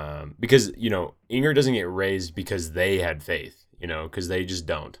because, you know, Inger doesn't get raised because they had faith, you know, because they just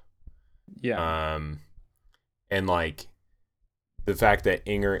don't. Yeah. and like the fact that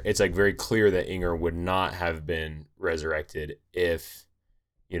Inger, it's like very clear that Inger would not have been resurrected if,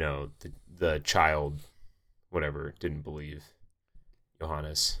 you know, the child, whatever, didn't believe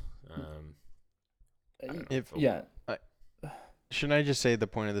Johannes. I don't know. Yeah. Shouldn't I just say the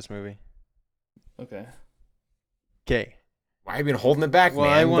point of this movie? Okay. Okay. Why have you been holding it back, Well,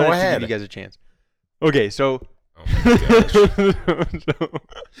 man? I wanted Go to ahead. give you guys a chance. Okay, so. Oh my gosh.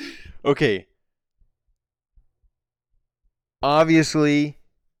 Okay. Obviously,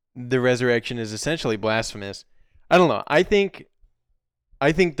 the resurrection is essentially blasphemous. I don't know. I think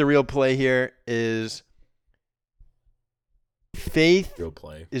the real play here is faith Real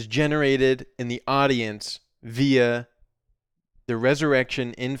play. is generated in the audience via the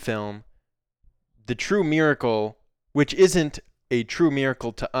resurrection in film. The true miracle, which isn't a true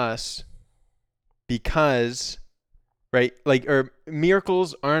miracle to us, because, right, like, or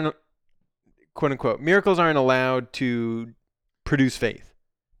miracles aren't, quote unquote, miracles aren't allowed to produce faith,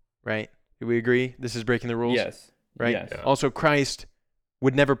 right? Do we agree? This is breaking the rules? Yes. Right? Yes. Yeah. Also, Christ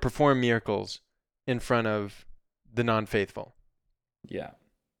would never perform miracles in front of the non-faithful Yeah.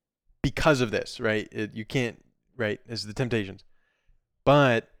 because of this, right? You can't, right? It's the temptations.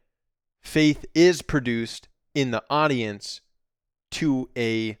 But faith is produced in the audience to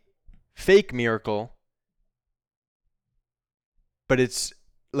a fake miracle, but it's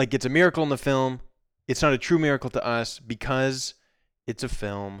like it's a miracle in the film. It's not a true miracle to us because it's a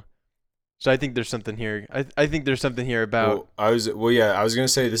film. So I think there's something here. I think there's something here about. I was gonna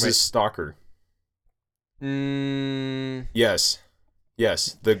say this Right. is Stalker. Mm, Yes,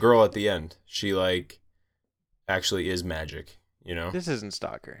 the girl at the end, she like actually is magic, you know. this isn't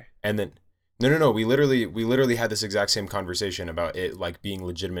Stalker. And then no, we literally had this exact same conversation about it like being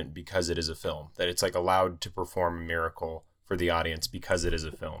legitimate because it is a film, that it's like allowed to perform a miracle for the audience because it is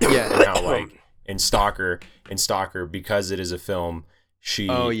a film. Yeah. And how like in Stalker because it is a film, she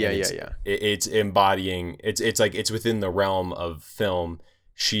Oh, yeah, and it's, yeah. it's embodying it's like it's within the realm of film.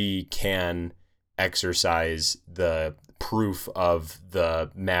 She can exercise the proof of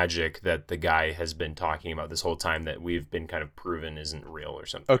the magic that the guy has been talking about this whole time that we've been kind of proven isn't real or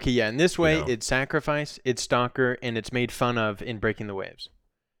something. Okay, yeah. In this way, know. it's sacrifice, it's Stalker, and it's made fun of in Breaking the Waves.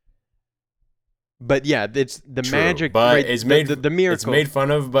 But yeah, it's the True, magic. but right, it's made the miracle. It's made fun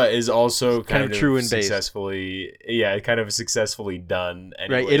of, but is also kind of true and based. successfully. Yeah, kind of successfully done.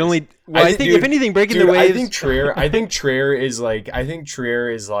 Anyways. Right. It only. Well, I think dude, if anything, Breaking dude, the Waves. I think Trier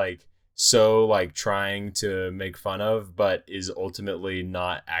is like so like trying to make fun of, but is ultimately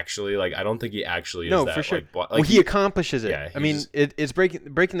not actually like. I don't think he actually is. No, that, for sure. Like, Well, he accomplishes it. yeah, I mean, he's- it's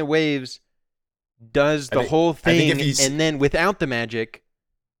Breaking the Waves does I the think- whole I think if thing, he's- and then without the magic,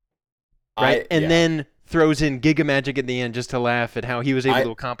 right? And yeah. then throws in Giga Magic at the end just to laugh at how he was able I-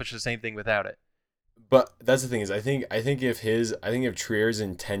 to accomplish the same thing without it. But that's the thing is, I think if Trier's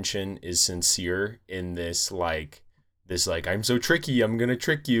intention is sincere in this like I'm so tricky, I'm gonna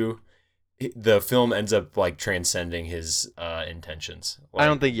trick you, the film ends up like transcending his intentions. I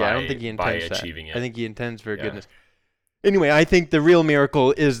don't think. by, I don't think he by intends that. achieving it. I think he intends for Yeah. goodness. Anyway, I think the real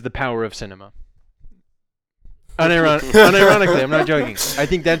miracle is the power of cinema. Unironically, I'm not joking. I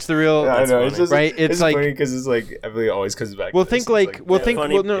think that's the real. Yeah, I know. It's just right. It's like funny because it's like everybody always comes back. Well, to think this. It's like- well, yeah. think-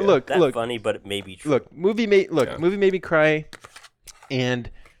 funny, well, no, look, that look. funny, but it may be true. look, movie made Yeah. me cry, and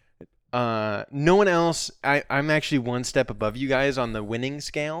no one else. I'm actually one step above you guys on the winning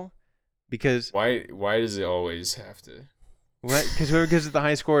scale, because Why does it always have to because whoever gives it the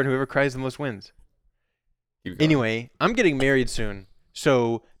high score and whoever cries the most wins. keep going? Anyway, I'm getting married soon,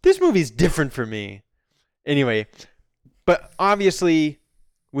 so this movie's different for me. Anyway, but obviously,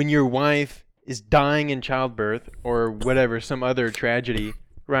 when your wife is dying in childbirth or whatever, some other tragedy,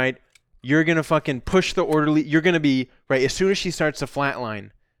 right? You're gonna fucking push the orderly. You're gonna be right as soon as she starts to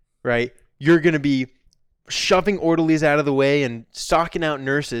flatline, right? You're gonna be shoving orderlies out of the way and stalking out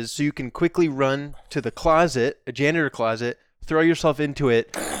nurses so you can quickly run to the closet, a janitor closet, throw yourself into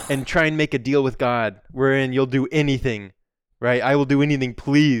it, and try and make a deal with God, wherein you'll do anything, right? I will do anything,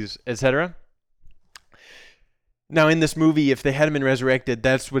 please, etc. Now, in this movie, if they hadn't been resurrected,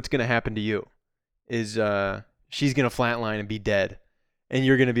 that's what's gonna happen to you. Is she's gonna flatline and be dead, and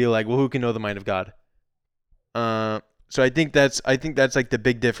you're gonna be like, well, who can know the mind of God? So I think that's like the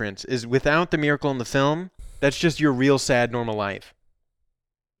big difference is without the miracle in the film, that's just your real sad normal life.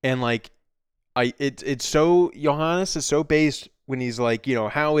 And like, it's so Johannes is so based when he's like, you know,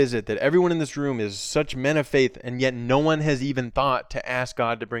 how is it that everyone in this room is such men of faith, and yet no one has even thought to ask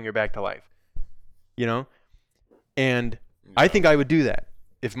God to bring her back to life, you know? And I think I would do that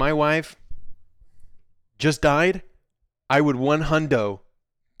if my wife just died. I would 100%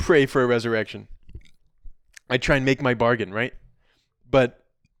 pray for a resurrection. I try and make my bargain, right? But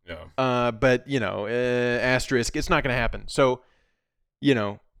Yeah. asterisk, it's not going to happen. So,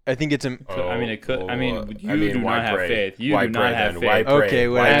 I think it's I mean, it could. I mean, you do why not have pray? faith. You Why do pray not have then? faith. Why pray? Okay,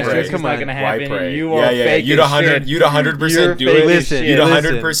 Why whatever. pray? It's Come not on. gonna Why happen. pray? You are fake You'd as 100. shit. You'd 100% You're do fake it. as Listen, shit. You'd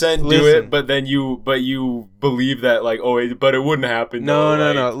 100% do listen. it, but you believe that like, but it wouldn't happen. No.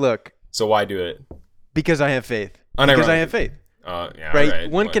 Like, Look, so why do it? because I have faith. Because I have faith. Yeah, Right? alright,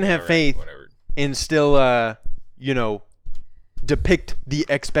 One can have faith. Whatever. And still, depict the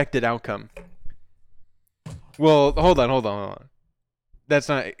expected outcome. Well, hold on. That's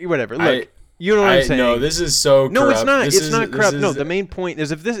not whatever. Look, you know what I'm saying? No, this is so corrupt. No, it's not. This It's is- not this corrupt. is- No, the main point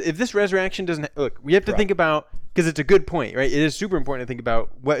is if this resurrection doesn't look, we have to Corrupt. think about, because it's a good point, right? It is super important to think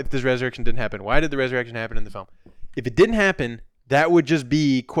about what if this resurrection didn't happen. Why did the resurrection happen in the film? If it didn't happen, that would just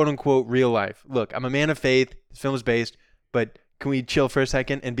be quote unquote real life. Look, I'm a man of faith. This film is based, but can we chill for a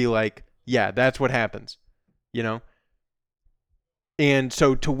second and be like, yeah, that's what happens, And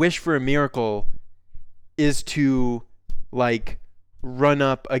so to wish for a miracle is to like run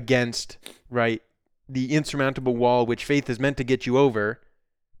up against, right, the insurmountable wall which faith is meant to get you over,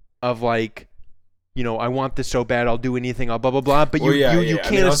 of like, I want this so bad, I'll do anything, I'll blah blah blah, but you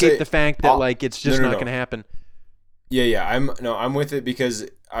can't escape the fact that like it's just not going to happen. Yeah, I'm with it, because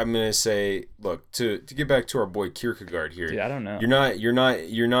I'm gonna say, look, to get back to our boy Kierkegaard here. Dude, I don't know. You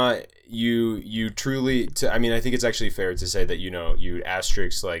truly. I mean, I think it's actually fair to say that you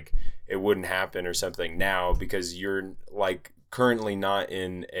asterisk like it wouldn't happen or something now, because you're like currently not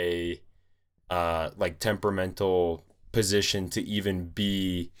in a like temperamental position to even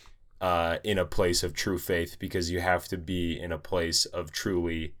be in a place of true faith, because you have to be in a place of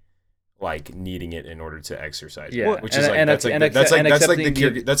truly like needing it in order to exercise. Yeah, Which is like that's like the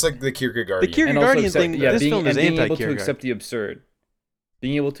Kierkegaardian. The Kierkegaardian thing. Yeah, this film is being able to anti-Kierkegaard. accept the absurd.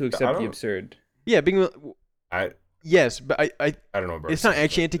 Being able to accept the absurd. Yeah, yes, but I don't know, bro. it's not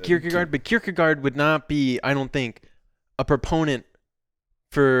actually anti-Kierkegaard, but Kierkegaard would not be, I don't think, a proponent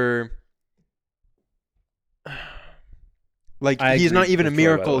for like he's not even a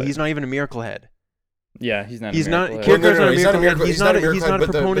miracle. He's not even a miracle head. Yeah, he's not. He's a not. miracle head. Kierkegaard's not a he's not a miracle. miracle. He's not a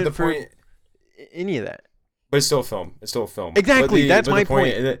proponent for any of that. But it's still a film. It's still a film. Exactly. That's my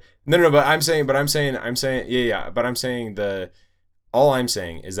point. No. But I'm saying. Yeah. But I'm saying all I'm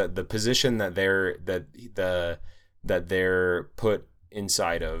saying is that the position that they're put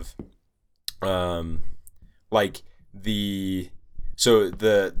inside of, like the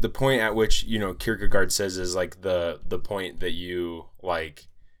point at which Kierkegaard says is like the point that you like,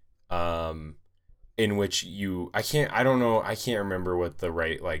 in which I can't remember what the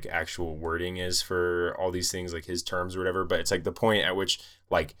right like actual wording is for all these things, like his terms or whatever, but it's like the point at which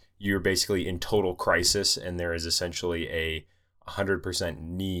like you're basically in total crisis and there is essentially a 100%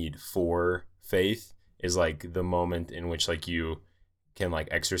 need for faith, is like the moment in which like you can like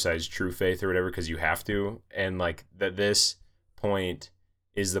exercise true faith or whatever, because you have to. And like that this point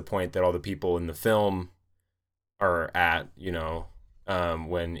is the point that all the people in the film are at,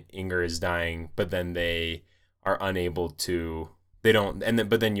 when Inger is dying, but then they are unable to,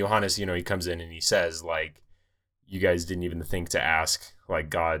 but then Johannes, he comes in and he says like, you guys didn't even think to ask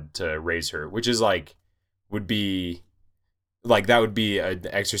like God to raise her, which is like, would be like, that would be an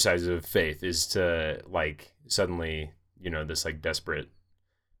exercise of faith, is to like suddenly, this like desperate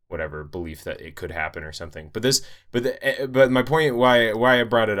whatever belief that it could happen or something. But my point why I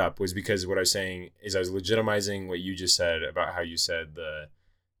brought it up was because what I was saying is I was legitimizing what you just said about how you said that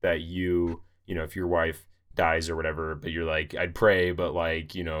if your wife dies or whatever, but you're like, I'd pray, but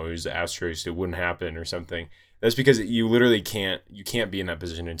like, it was asterisk, it wouldn't happen or something. That's because you literally can't be in that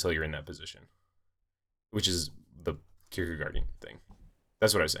position until you're in that position, which is the Kierkegaardian thing.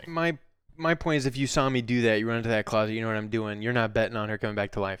 That's what I was saying. My point is, if you saw me do that, you run into that closet, you know what I'm doing. You're not betting on her coming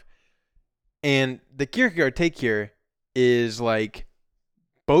back to life. And the Kierkegaard take here is like,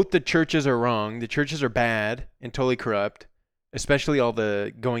 both the churches are wrong. The churches are bad and totally corrupt, especially all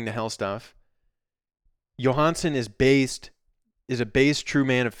the going to hell stuff. Johansson is a based true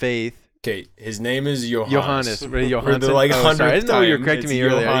man of faith. Okay, his name is Johannes. Right, For the like 100th sorry, I didn't know you were time, correcting it's me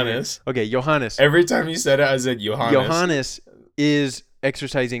earlier. Johannes. Okay, Johannes. Every time you said it, I said Johannes. Johannes is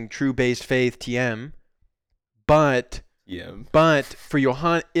exercising true based faith, TM, but for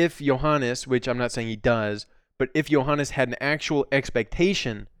if Johannes, which I'm not saying he does, but if Johannes had an actual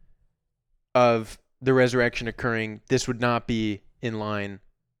expectation of the resurrection occurring, this would not be in line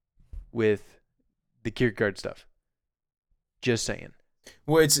with the Kierkegaard stuff. Just saying.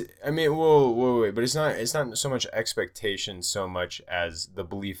 Well, wait, but it's not so much expectation so much as the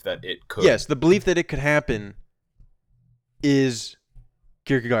belief that it could. Yes, the belief that it could happen is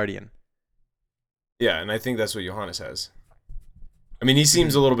Kierkegaardian. Yeah, and I think that's what Johannes has. I mean, he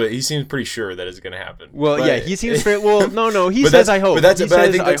seems a little bit. He seems pretty sure that it's gonna happen. Well, but, yeah, he seems fair. Well, no, he But says I hope. But he but I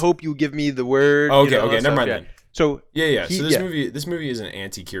says think I that's, hope you give me the word. okay, all okay, that never stuff, mind yeah. then. So Yeah. he- So this movie is an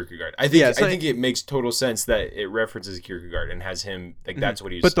anti-Kierkegaard. I think I think it makes total sense that it references Kierkegaard and has him like that's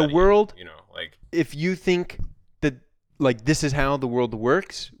what he's. But the studying, world, you know, like if you think that like this is how the world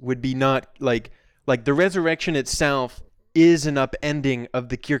works, would be not like the resurrection itself is an upending of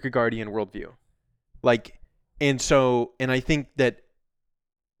the Kierkegaardian worldview, like, and I think that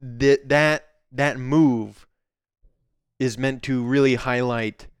that move is meant to really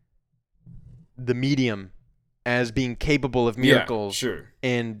highlight the medium as being capable of miracles, sure.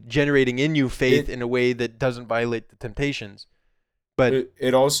 and generating in you faith in a way that doesn't violate the temptations. But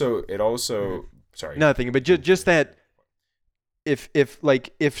it also sorry, nothing. But just that if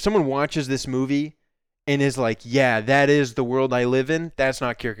someone watches this movie and is like, yeah, that is the world I live in, that's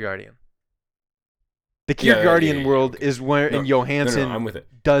not Kierkegaardian. The Kierkegaardian world is where and Johansson I'm with it.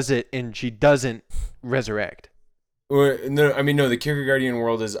 does it, and she doesn't resurrect. No, I mean no. The Kierkegaardian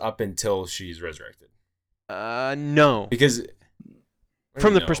world is up until she's resurrected. No. Because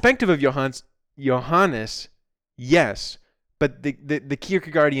From the perspective of Johannes, yes, but the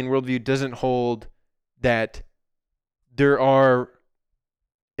Kierkegaardian worldview doesn't hold that there are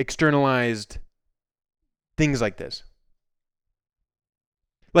externalized things like this.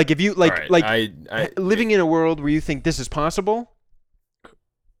 Like if you living in a world where you think this is possible,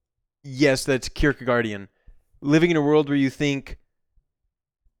 yes, that's Kierkegaardian. Living in a world where you think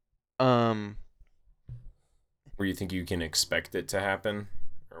where you think you can expect it to happen,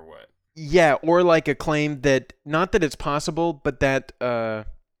 or what? Yeah, or like a claim that not that it's possible, but that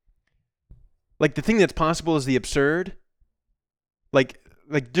like the thing that's possible is the absurd. Like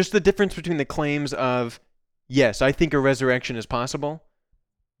just the difference between the claims of yes, I think a resurrection is possible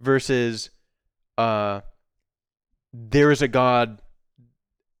versus there is a God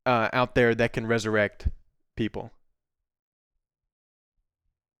out there that can resurrect people.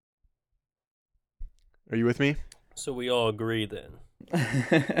 Are you with me? So we all agree then.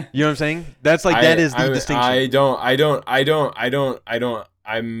 You know what I'm saying? That's like that is the distinction. I don't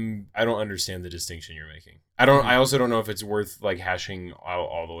understand the distinction you're making. I also don't know if it's worth like hashing out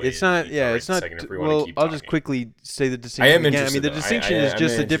all the way. It's not. Yeah, it's not. Well, I'll just quickly say the distinction. I am again. interested. I mean, the distinction is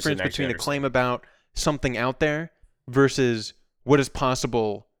just the difference between a claim about something out there versus what is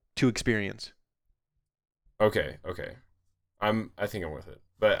possible to experience. Okay. I think I'm with it.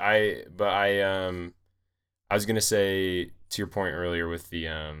 But I was gonna say to your point earlier with the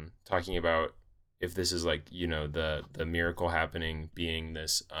talking about if this is like, you know, the miracle happening being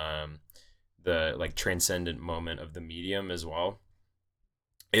this the like transcendent moment of the medium as well.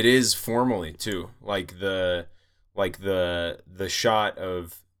 It is formally too, like the shot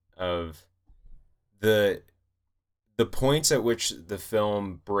of the points at which the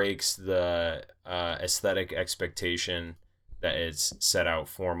film breaks the aesthetic expectation that it's set out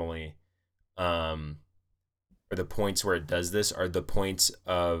formally, or the points where it does this are the points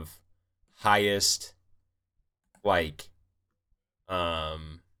of highest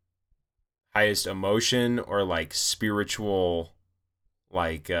highest emotion or like spiritual,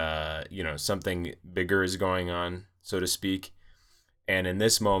 like you know, something bigger is going on, so to speak. And in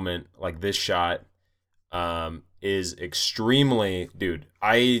this moment, like this shot is extremely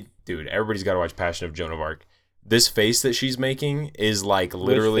everybody's got to watch Passion of Joan of Arc. This face that she's making is like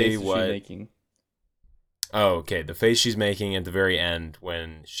literally what making? Oh, okay. The face she's making at the very end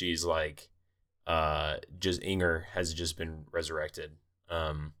when she's like, just Inger has just been resurrected.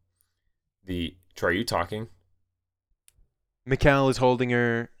 Troy, are you talking? Mikhail is holding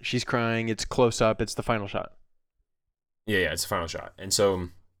her. She's crying. It's close up. It's the final shot. Yeah, it's the final shot. And so,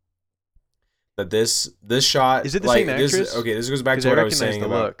 but this shot is it the same actress? This goes back to what I was saying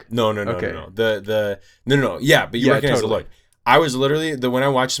about. Look. No. No. Yeah, but you recognize totally. the look. I was literally when I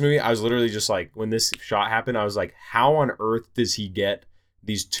watched this movie, I was literally just like, when this shot happened, I was like, how on earth does he get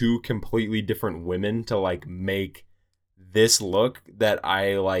these two completely different women to like make this look that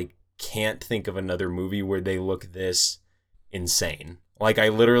I like can't think of another movie where they look this insane. Like I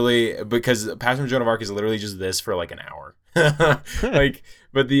literally, because Passion of Joan of Arc is literally just this for like an hour. Like,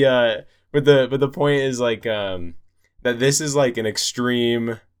 but the point is like that this is like an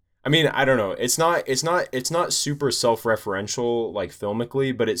extreme. I mean, I don't know. It's not super self-referential like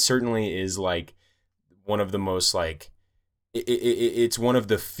filmically, but it certainly is like one of the most like it's one of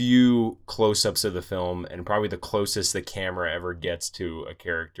the few close-ups of the film, and probably the closest the camera ever gets to a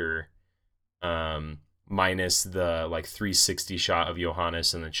character, minus the like 360 shot of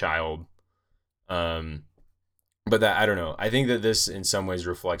Johannes and the child, But that, I don't know. I think that this in some ways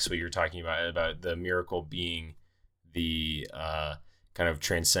reflects what you're talking about the miracle being the kind of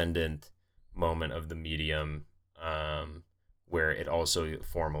transcendent moment of the medium, where it also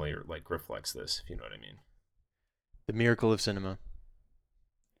formally like reflects this, if you know what I mean. The miracle of cinema.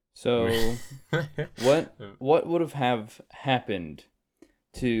 So, what would have happened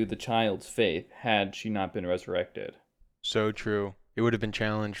to the child's faith had she not been resurrected? So true. It would have been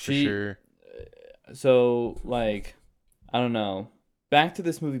challenged for She- sure. So, like, I don't know. Back to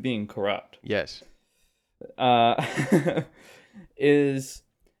this movie being corrupt. Yes. Is,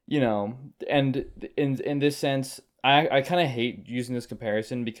 and in this sense, I kind of hate using this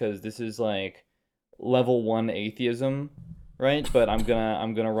comparison because this is like level 1 atheism, right? But I'm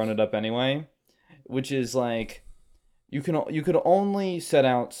gonna run it up anyway, which is like you could only set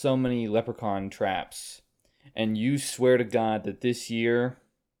out so many leprechaun traps, and you swear to God that this year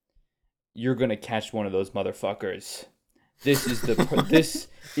you're gonna catch one of those motherfuckers. This is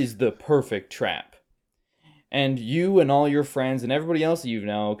the perfect trap. And you and all your friends and everybody else that you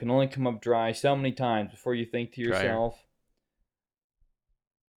know can only come up dry so many times before you think to yourself,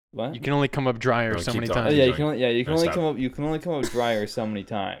 "What?" You can only come up drier No, so keep many talking. times. Yeah, Keep you can. going. You can No, only stop. come up. You can only come up drier so many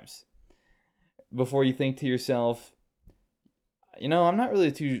times before you think to yourself, I'm not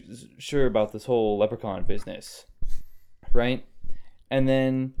really too sure about this whole leprechaun business, right? And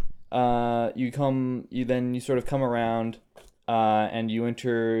then you sort of come around, and you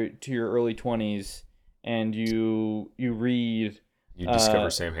enter to your early 20s, and you read. You discover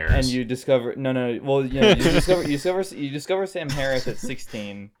Sam Harris. And you discover you discover Sam Harris at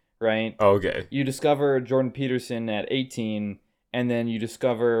 16, right? Oh, okay. You discover Jordan Peterson at 18, and then you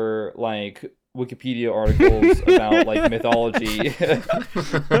discover like Wikipedia articles about like mythology. Then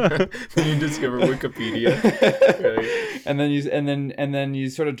you discover Wikipedia. Right. and then you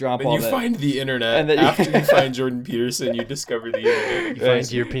sort of drop Then all you that. find the internet. And then- After you find Jordan Peterson, you discover the internet. You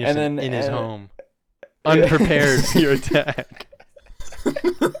find your Peterson And then- in his and- home, unprepared for your attack.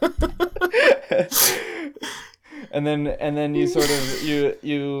 and then you sort of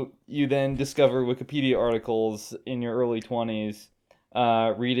you then discover Wikipedia articles in your early 20s,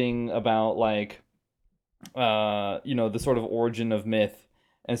 reading about like the sort of origin of myth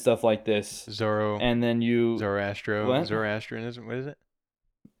and stuff like this. And then you Zoroastrianism. What is it?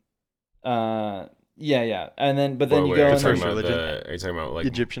 yeah, and then but then Wait, you wait, go are you and talking First about religion. are you talking about like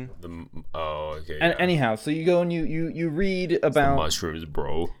Egyptian. okay. and Yeah. anyhow, so you go and you read It's the about mushrooms,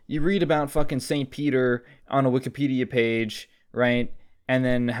 bro. you read about fucking Saint Peter on a Wikipedia page, right? And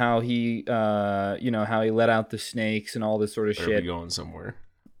then how he how he let out the snakes and all this sort of Better be shit. going somewhere.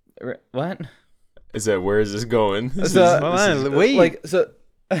 What? Where is this going? This So- is- Hold this on, is- wait. Like so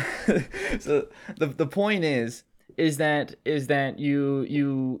so the point is that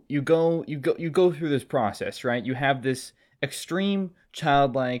you go through this process, right? You have this extreme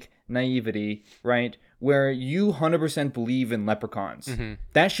childlike naivety, right? Where you 100% believe in leprechauns. Mm-hmm.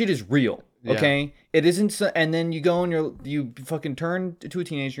 That shit is real. Yeah. Okay, it isn't. And then you go and you fucking turn to a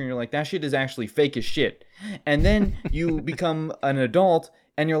teenager and you're like, that shit is actually fake as shit. And then you become an adult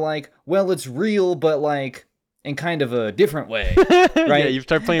and you're like, well, it's real, but like in kind of a different way, right? Yeah, you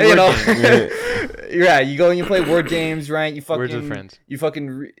start playing You word know? games. Yeah, you go and you play word games, right? You fucking Words with friends. You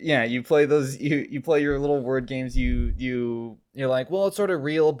fucking you play those. You play your little word games. You're like, well, it's sort of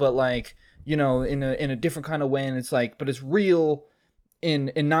real, but like in a different kind of way, and it's like, but it's real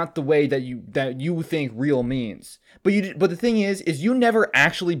in not the way that you think real means. But the thing is you never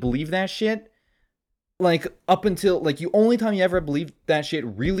actually believe that shit. Like up until like the only time you ever believed that shit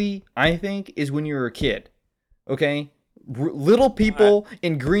really, I think, is when you were a kid. Okay, little people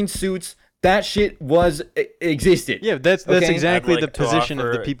in green suits. That shit existed. Yeah, that's Okay? exactly I'd the like to position of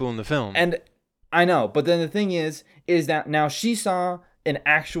the offer- people in the film. And I know, but then the thing is that now she saw an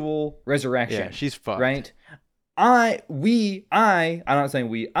actual resurrection. Yeah, she's fucked. Right? I'm not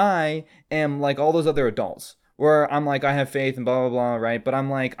saying I am like all those other adults where I'm like, I have faith and blah, blah, blah, right? But I'm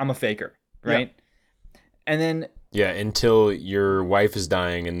like, I'm a faker, right? And then... Yeah, until your wife is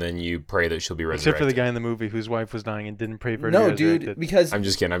dying and then you pray that she'll be resurrected. Except for the guy in the movie whose wife was dying and didn't pray for her to No, be dude, resurrected. because... I'm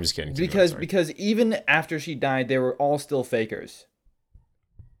just kidding. Keep going, sorry. Because even after she died, they were all still fakers.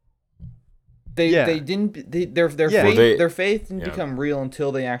 Their Yeah. faith didn't Yeah. become real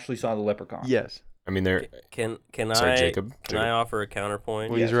until they actually saw the leprechaun. Yes. I mean, they're Can Sorry, I Jacob. can I offer a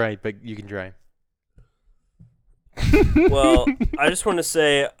counterpoint? Well, he's right, but you can try. Well, I just want to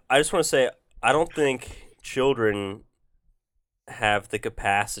say I don't think children have the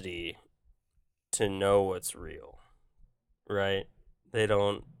capacity to know what's real. Right?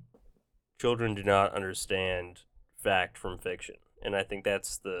 Children do not understand fact from fiction. And I think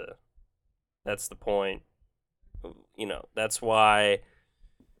that's the point That's why,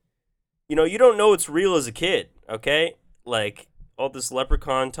 you don't know it's real as a kid, okay? Like, all this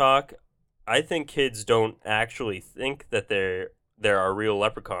leprechaun talk, I think kids don't actually think that there are real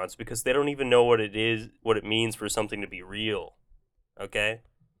leprechauns because they don't even know what it means for something to be real, okay?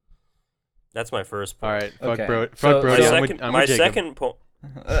 That's my first point. All right, fuck Okay. bro, So- fuck Brody. so- I'm with Jacob.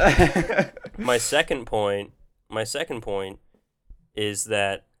 My second point is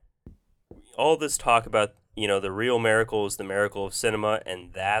that all this talk about, the real miracle is the miracle of cinema,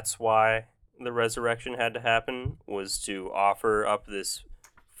 and that's why the resurrection had to happen, was to offer up this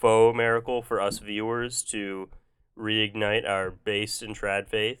faux miracle for us viewers to reignite our base and trad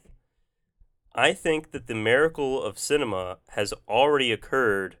faith. I think that the miracle of cinema has already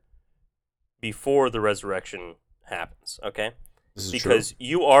occurred before the resurrection happens, okay? This is Because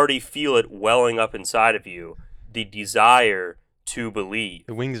you already feel it welling up inside of you, the desire to believe.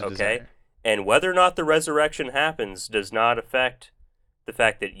 The wings of okay? desire. And whether or not the resurrection happens does not affect the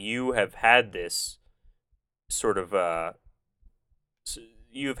fact that you have had this sort of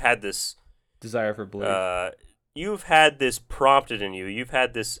you've had this Desire for belief. you've had this prompted in you. You've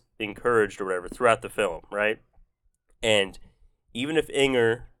had this encouraged or whatever throughout the film, right? And even if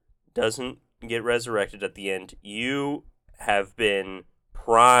Inger doesn't get resurrected at the end, you have been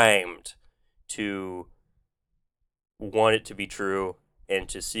primed to want it to be true and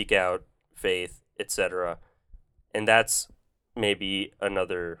to seek out faith, etc. And that's maybe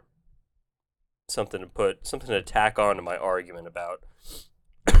another something to tack on to my argument about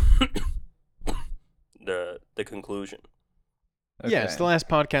the conclusion. Yeah, it's the last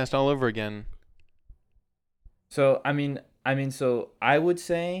podcast all over again. So so I would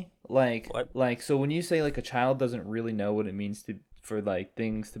say What? so when you say like a child doesn't really know what it means for like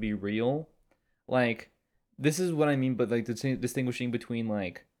things to be real, like this is what I mean, but like distinguishing between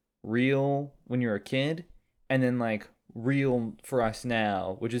like real when you're a kid and then like real for us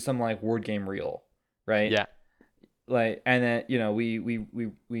now, which is some like word game real, right? Yeah. Like, and then we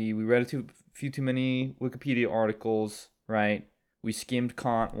read a few too many Wikipedia articles, right? We skimmed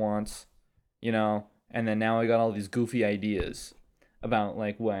Kant once, and then now I got all these goofy ideas about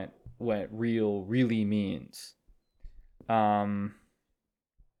like what real really means. But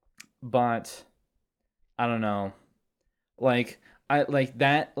I don't know. Like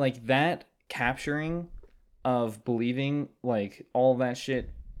that capturing of believing like all that shit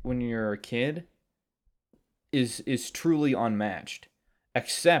when you're a kid is truly unmatched,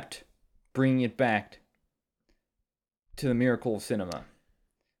 except bringing it back to the miracle of cinema.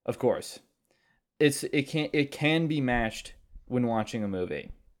 Of course, it can be matched when watching a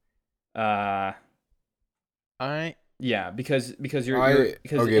movie. Yeah, because you're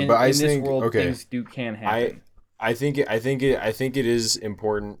because okay, in, but I in this think world okay. things can happen. I think it is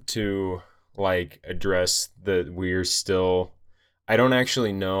important to like address that we're still. I don't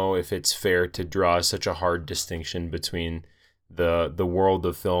actually know if it's fair to draw such a hard distinction between the world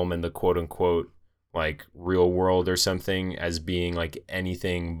of film and the quote unquote like real world or something as being like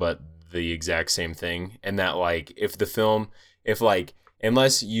anything but the exact same thing, and that like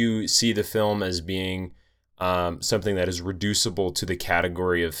unless you see the film as being something that is reducible to the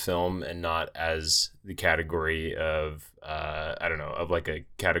category of film and not as the category of I don't know, of like a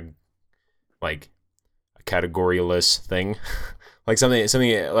categoryless thing. Like something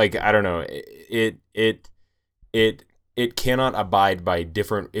like I don't know, it cannot abide by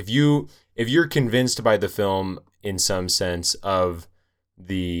different. If you're convinced by the film in some sense of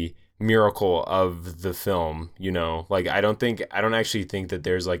the miracle of the film, like I don't actually think that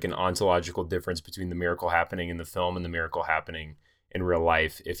there's like an ontological difference between the miracle happening in the film and the miracle happening in real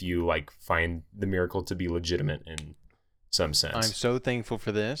life if you like find the miracle to be legitimate in some sense. I'm so thankful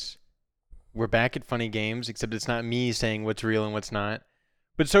for this. We're back at funny games, except it's not me saying what's real and what's not.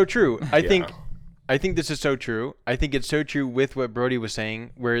 But so true. I think this is so true. I think it's so true with what Brody was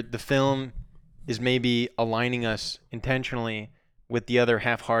saying, where the film is maybe aligning us intentionally with the other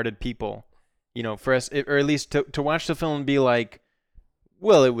half-hearted people. For us, or at least to watch the film and be like,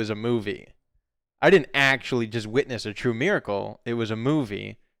 well, it was a movie. I didn't actually just witness a true miracle. It was a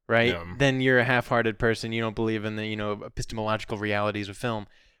movie, right? Yeah. Then you're a half-hearted person. You don't believe in the, epistemological realities of film.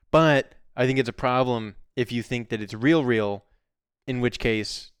 But I think it's a problem if you think that it's real, in which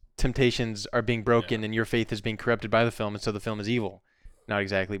case temptations are being broken and your faith is being corrupted by the film, and so the film is evil. Not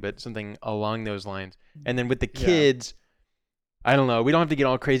exactly, but something along those lines. And then with the kids, I don't know. We don't have to get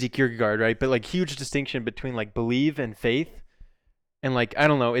all crazy Kierkegaard, right? But like huge distinction between like believe and faith. And like, I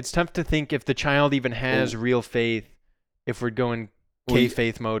don't know. It's tough to think if the child even has real faith if we're going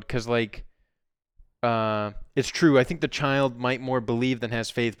K-faith mode. Because like, it's true. I think the child might more believe than has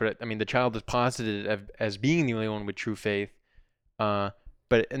faith, but I mean, the child is posited as being the only one with true faith.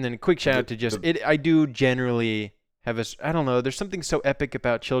 But and then a quick shout out to just it. I do generally have I don't know. There's something so epic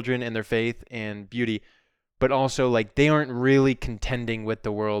about children and their faith and beauty, but also like they aren't really contending with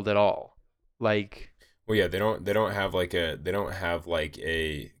the world at all. Like, well, yeah, they don't have like a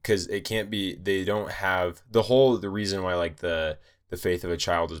because it can't be. They don't have the reason why like the faith of a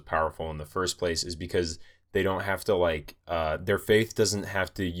child is powerful in the first place is because they don't have to like their faith doesn't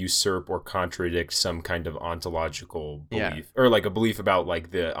have to usurp or contradict some kind of ontological belief or like a belief about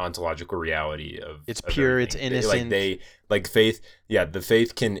like the ontological reality of it's pure, everything. it's innocent. They like faith. Yeah, the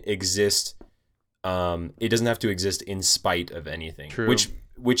faith can exist. It doesn't have to exist in spite of anything. True.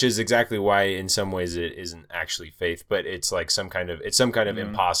 Which is exactly why in some ways it isn't actually faith, but it's like some kind of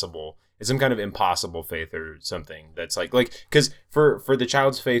impossible. It's some kind of impossible faith or something that's like because for the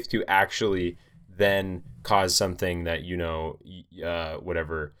child's faith to actually then cause something that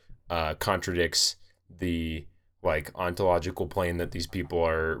contradicts the like ontological plane that these people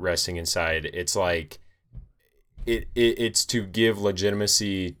are resting inside. It's like it's to give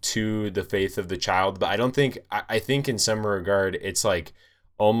legitimacy to the faith of the child, but I think in some regard it's like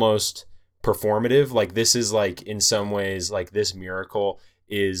almost performative. Like this is like in some ways like this miracle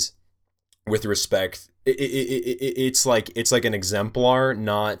is with respect. It's like an exemplar,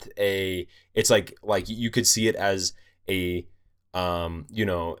 not a. It's like you could see it as a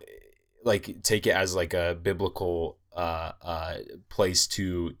like take it as like a biblical place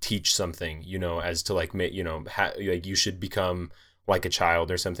to teach something, as to like like you should become like a child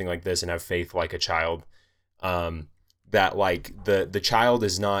or something like this and have faith like a child. That like the child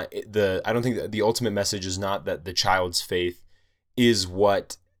is not I don't think that the ultimate message is not that the child's faith is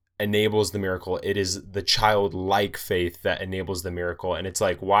what enables the miracle. It is the childlike faith that enables the miracle. And it's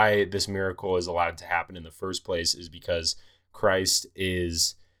like why this miracle is allowed to happen in the first place is because Christ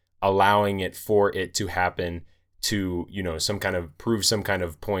is allowing it for it to happen to, prove some kind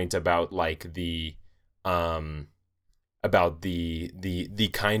of point about like the about the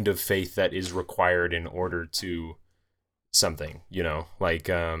kind of faith that is required in order to something, like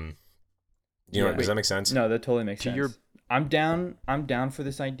does that make sense? No, that totally makes sense. Your I'm down for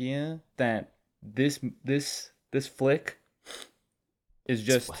this idea that this flick is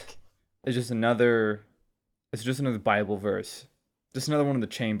just another Bible verse. Just another one in the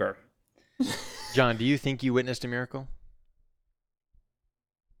chamber. John, do you think you witnessed a miracle?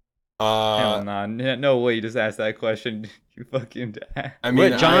 Hell nah. No way you just asked that question. You fucking I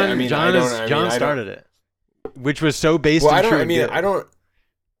mean, John started it. Which was so based well, in true. I don't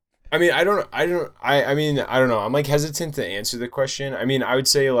know. I'm like hesitant to answer the question. I mean, I would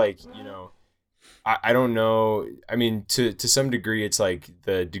say like, I don't know. I mean, to some degree, it's like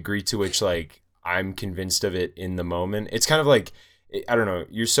the degree to which like I'm convinced of it in the moment. It's kind of like, I don't know.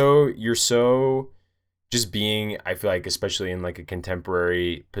 You're so just being, I feel like, especially in like a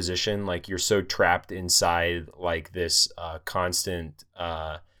contemporary position, like you're so trapped inside like this constant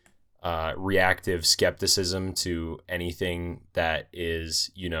reactive skepticism to anything that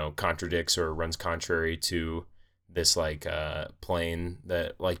is, contradicts or runs contrary to this like plane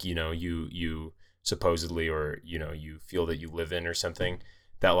that like, you supposedly or, you feel that you live in or something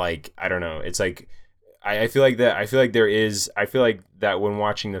that like, I don't know. It's like, I feel like that when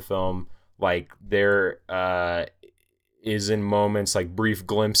watching the film, like there is in moments like brief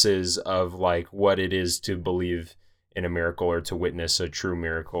glimpses of like what it is to believe in a miracle or to witness a true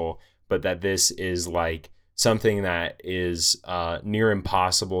miracle, but that this is like something that is near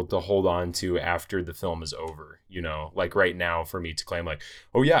impossible to hold on to after the film is over. Like right now for me to claim like,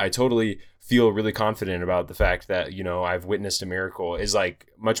 oh yeah, I totally feel really confident about the fact that, I've witnessed a miracle is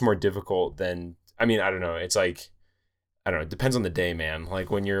like much more difficult than, I mean, I don't know. It's like, I don't know. It depends on the day, man. Like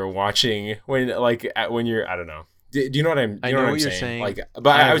when you're watching, when you're, I don't know. Do you know what I'm? I know what you're saying. Like,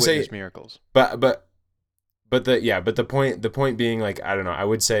 but I would say miracles. But the point being like, I don't know. I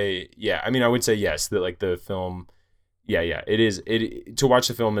would say, yeah. I mean, I would say yes. That like the film, yeah. It is to watch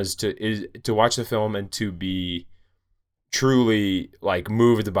the film is to watch the film and to be truly like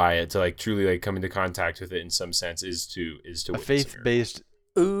moved by it, to like truly like come into contact with it in some sense is to a faith-based.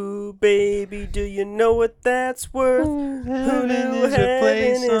 Ooh, baby, do you know what that's worth? Who knew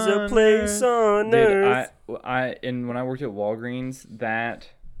heaven is a place on earth? And when I worked at Walgreens, that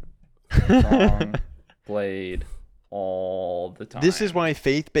song played all the time. This is why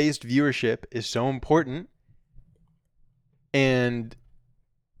faith-based viewership is so important. And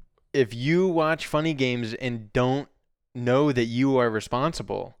if you watch funny games and don't know that you are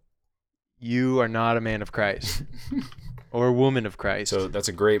responsible, you are not a man of Christ. or woman of Christ. So that's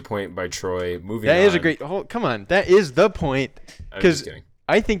a great point by Troy. Moving That on. is a great. Oh, come on, that is the point. I'm just kidding.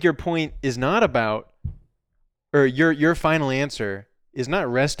 I think your point is not about, or your final answer is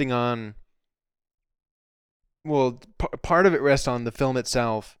not resting on. Well, part of it rests on the film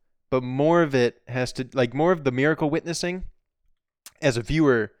itself, but more of it has to, like, more of the miracle witnessing as a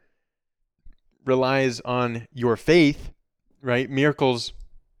viewer relies on your faith, right? Miracles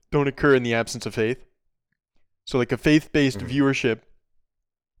don't occur in the absence of faith. So like a faith-based viewership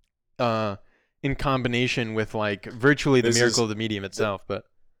in combination with like virtually the miracle of the medium itself, but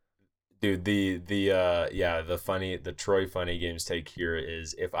dude, the Troy funny games take here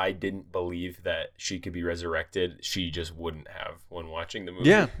is, if I didn't believe that she could be resurrected, she just wouldn't have when watching the movie.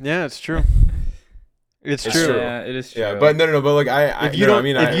 yeah, it's true. It's true. Yeah, it is true. Yeah, but no, but like If you don't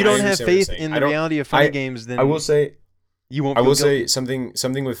have faith in the reality of funny games, then I will say you won't. I will say something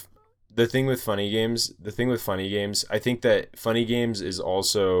with the thing with funny games. The thing with funny games, I think that funny games is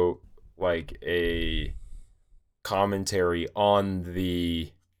also like a commentary on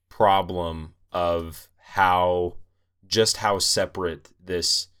the problem of how separate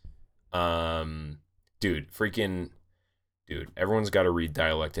this dude, everyone's got to read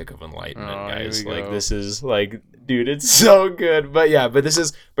Dialectic of Enlightenment, guys. Like, this is like, dude, it's so good. But yeah,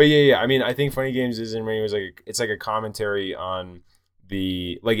 I mean, I think funny games is in many ways like it's like a commentary on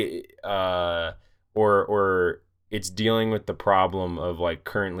the or it's dealing with the problem of like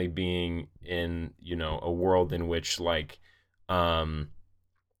currently being in, you know, a world in which like of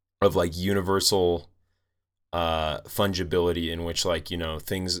like universal fungibility, in which like, you know,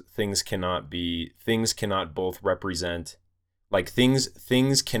 things cannot both represent, like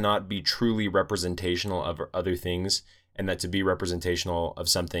things cannot be truly representational of other things, and that to be representational of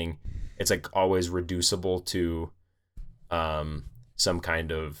something, it's like always reducible to some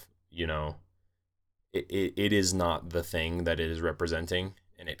kind of, you know, it is not the thing that it is representing,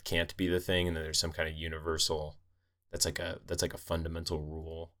 and it can't be the thing, and then there's some kind of universal that's like a fundamental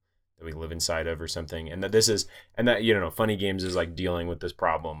rule that we live inside of or something. And that you know, funny games is like dealing with this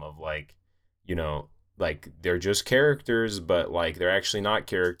problem of like, you know, like they're just characters, but like they're actually not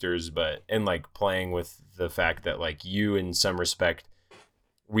characters, but, and like playing with the fact that like you, in some respect,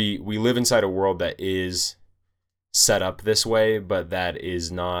 we live inside a world that is set up this way, but that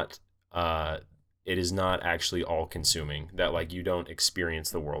is not it is not actually all consuming, that like you don't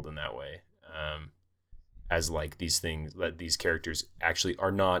experience the world in that way, as like these things, that these characters actually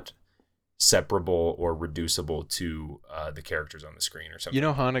are not separable or reducible to the characters on the screen or something. You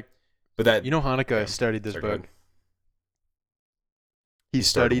know, Hanukkah studied this book. He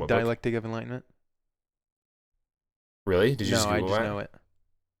studied Dialectic of Enlightenment. Really? Did you just Google I just that? know it.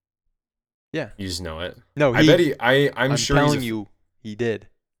 Yeah. You just know it? No, I bet I'm sure telling you, he did.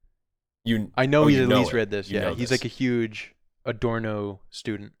 I know he's at least read this. Yeah, he's like a huge Adorno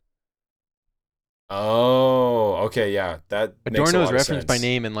student. Oh, okay, yeah. That Adorno is referenced by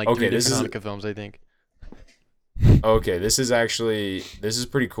name in like 3 different Hanukkah films, I think. Okay, this is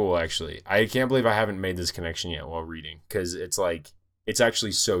pretty cool, actually. I can't believe I haven't made this connection yet while reading, because it's like, it's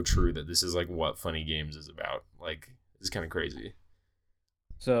actually so true that this is like what funny games is about. Like, this is kind of crazy.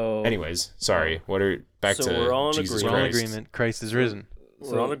 So, anyways, sorry. Back to we're all in Jesus agreement. We're all in Christ. agreement. Christ is risen.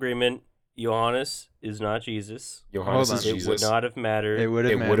 We're all in agreement. Johannes is not Jesus. Johannes is Jesus. It would not have mattered. It would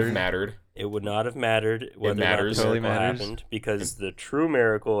have mattered. It would not have mattered whether matters. or not the Totally miracle matters. happened, because the true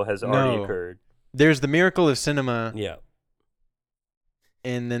miracle has already occurred. There's the miracle of cinema. Yeah.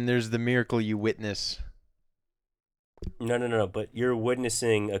 And then there's the miracle you witness. No. But you're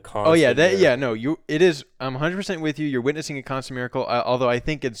witnessing a constant. Oh yeah, miracle. it is. I'm 100% with you. You're witnessing a constant miracle. Although I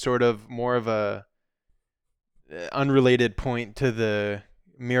think it's sort of more of a unrelated point to the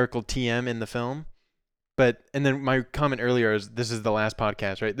miracle TM in the film. And then my comment earlier is, this is the last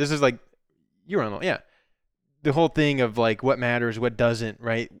podcast, right? This is like, you're on, the whole thing of like what matters, what doesn't,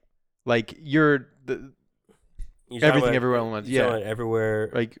 right? Like everything everywhere all at once. Yeah,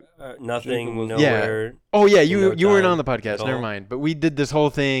 everywhere. Like nothing, nowhere. Yeah. Oh yeah, you weren't on the at podcast. all. Never mind. But we did this whole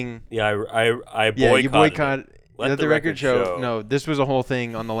thing. Yeah, I boycotted. Yeah, you boycotted. Let the record show. No, this was a whole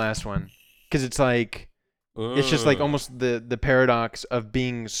thing on the last one, because it's like. It's just like almost the paradox of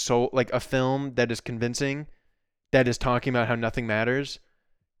being so like a film that is convincing, that is talking about how nothing matters,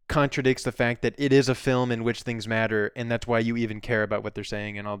 contradicts the fact that it is a film in which things matter, and that's why you even care about what they're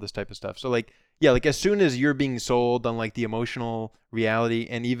saying and all this type of stuff. So like, yeah, like as soon as you're being sold on like the emotional reality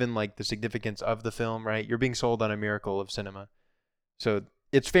and even like the significance of the film, right? You're being sold on a miracle of cinema. So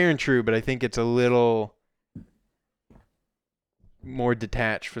it's fair and true, but I think it's a little more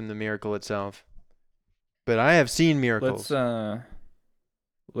detached from the miracle itself. But I have seen miracles.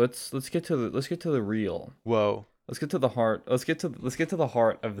 let's get to the real. Whoa. let's get to the heart. Let's get to the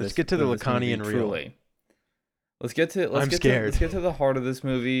heart of this. Let's get to the of this movie, Lacanian real. truly. Let's get to scared. let's get to the heart of this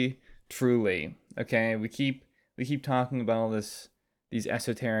movie truly. Okay, we keep talking about all these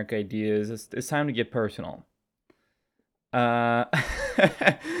esoteric ideas. It's time to get personal.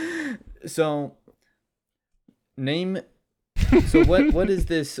 So name. So what is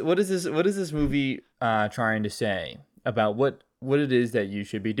this movie trying to say about what it is that you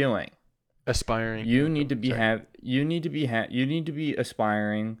should be doing? Aspiring. You need to be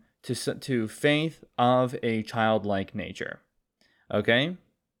aspiring to faith of a childlike nature. Okay?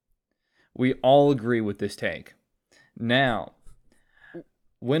 We all agree with this take. Now,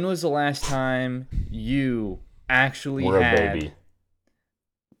 when was the last time you actually We're had a baby.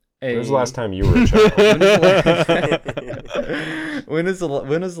 When was the last time you were a child? when was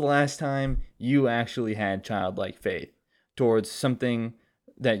the last time you actually had childlike faith towards something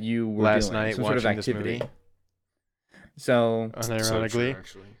that you were Last doing, night some sort of watching this activity? movie. So Unironically. So true,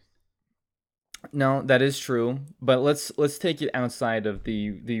 actually. no, that is true. But let's take it outside of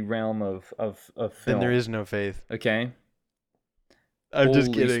the realm of film. Then there is no faith. Okay. I'm just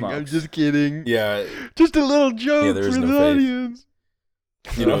Holy kidding. I'm smokes. just kidding. Yeah, Just a little joke there for is the no faith. audience.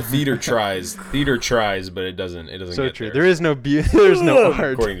 theater tries, but it doesn't So get true. there. There is no beauty. There's no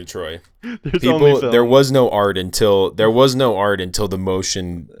art. According to Troy. There's only film. There was no art until the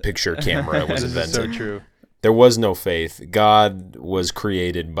motion picture camera was This is so invented. true. There was no faith. God was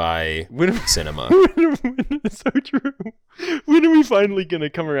created by cinema. It's so true. When are we finally gonna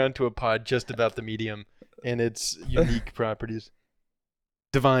come around to a pod just about the medium and its unique properties,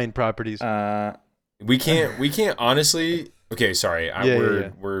 divine properties? We can't honestly. Okay, sorry.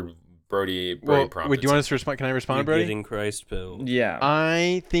 We're Brody prompted. Wait, do you want us to respond? Can I respond, You're Brody? getting Christ pilled. Yeah.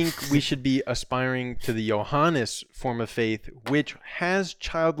 I think we should be aspiring to the Johannes form of faith, which has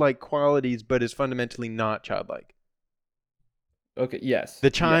childlike qualities, but is fundamentally not childlike. Okay. Yes. The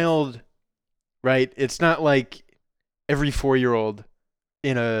child, right? It's not like every 4-year-old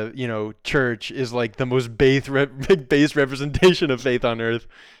in a church is like the most base representation of faith on earth.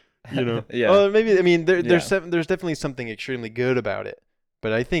 Yeah. Well, maybe. I mean, there's Yeah. there's definitely something extremely good about it,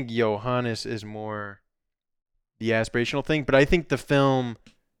 but I think Johannes is more the aspirational thing. But I think the film.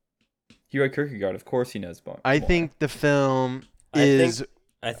 You read Kierkegaard. Of course, he knows more. I think the film I is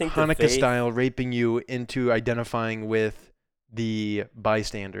think the Hanukkah faith, style raping you into identifying with the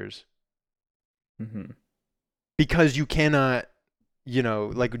bystanders Mm-hmm. because you cannot,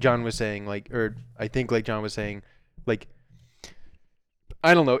 like John was saying, like John was saying, like,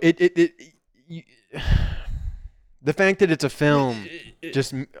 I don't know, the fact that it's a film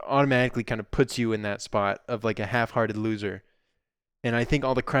just automatically kind of puts you in that spot of like a half-hearted loser, and I think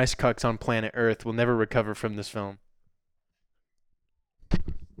all the Christ cucks on planet Earth will never recover from this film.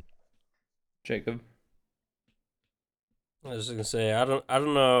 Jacob. I was just gonna say I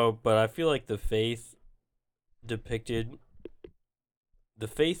don't know, but I feel like the faith that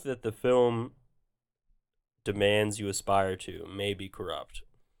the film demands you aspire to may be corrupt.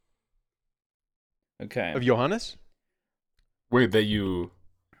 Okay. Of Johannes? Wait, that you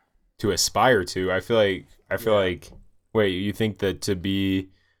to aspire to. I feel like. Wait, you think that to be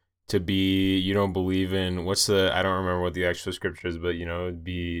you don't believe in what's the I don't remember what the actual scripture is, but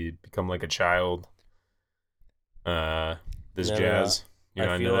become like a child. This No, jazz. You're I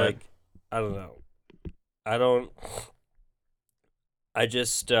not feel into that? like I don't know. I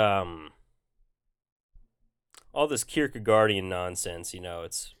just all this Kierkegaardian nonsense,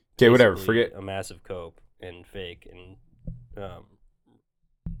 it's Okay, whatever. basically Forget. a massive cope and fake and dumb.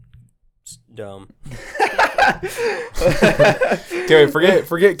 Okay,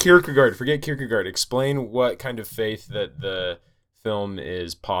 forget Kierkegaard. Forget Kierkegaard. Explain what kind of faith that the film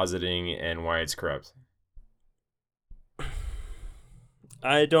is positing and why it's corrupt.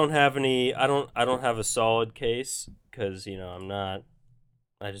 I don't have any. I don't have a solid case because I'm not.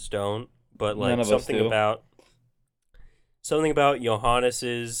 I just don't. But None like of us something do. about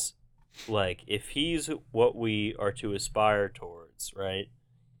Johannes's, like if he's what we are to aspire towards, right?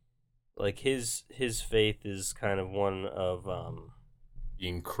 Like his faith is kind of one of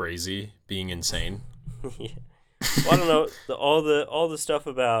Being crazy, being insane. yeah. Well, I don't know all the stuff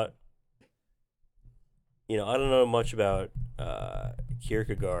about. I don't know much about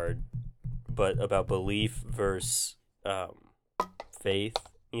Kierkegaard, but about belief versus faith,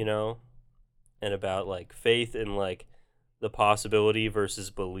 and about like faith in like the possibility versus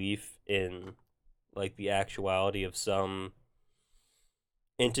belief in like the actuality of some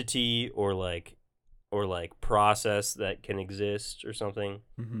entity or like process that can exist or something.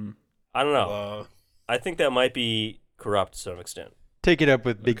 Mm-hmm. I don't know. I think that might be corrupt to some extent. Take it up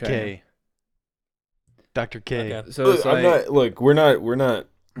with Big Okay. K. Dr. K. Okay. So it's I'm like, not. Look, we're not.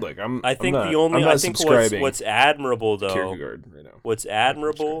 Look, I'm. I think I'm not, the only I'm not I think subscribing what's admirable to though, Kierkegaard right now. what's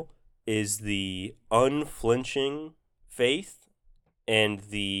admirable is the unflinching faith and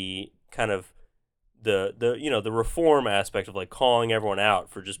the kind of the you know the reform aspect of like calling everyone out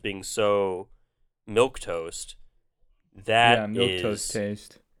for just being so milquetoast. That milk is toast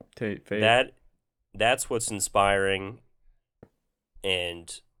taste. Faith. that's what's inspiring,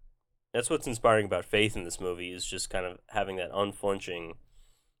 and that's what's inspiring about faith in this movie is just kind of having that unflinching,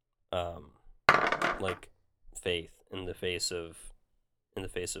 like faith in the face of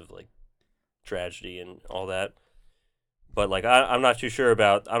like tragedy and all that. But like I'm not too sure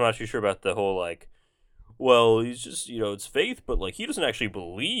about the whole like, well, he's just it's faith, but like he doesn't actually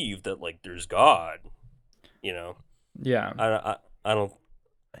believe that like there's God, you know. Yeah. I don't.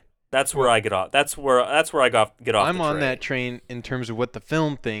 That's where I get off. That's where I get off. I'm the on train. that train in terms of what the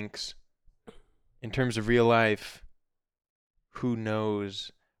film thinks. In terms of real life, who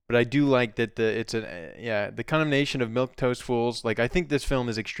knows? But I do like that the condemnation of milquetoast fools. Like I think this film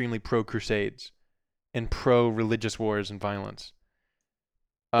is extremely pro Crusades and pro religious wars and violence.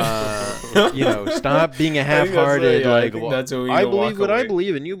 Stop being a half-hearted. I believe what I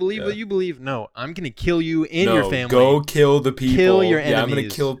believe and you believe what you believe. No, I'm gonna kill you and your family. Go kill the people. Kill your Yeah, I'm gonna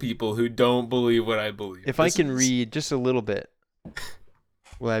enemies. kill people who don't believe what I believe. If I can read just a little bit,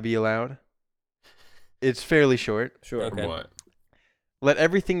 will I be allowed? It's fairly short. Sure. Okay. What? Let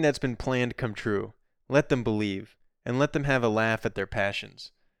everything that's been planned come true. Let them believe, and let them have a laugh at their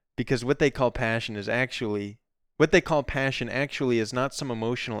passions. Because what they call passion actually is not some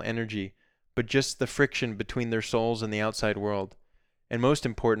emotional energy, but just the friction between their souls and the outside world. And most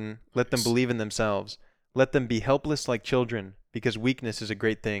important, let them believe in themselves. Let them be helpless like children, because weakness is a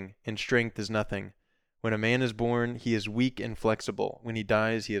great thing, and strength is nothing. When a man is born, he is weak and flexible. When he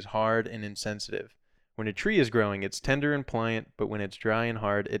dies, he is hard and insensitive. When a tree is growing, it's tender and pliant, but when it's dry and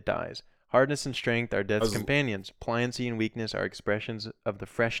hard, it dies. Hardness and strength are death's companions. Pliancy and weakness are expressions of the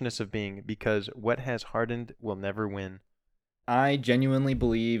freshness of being, because what has hardened will never win. I genuinely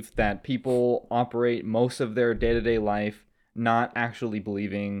believe that people operate most of their day-to-day life not actually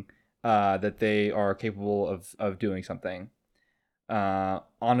believing that they are capable of doing something.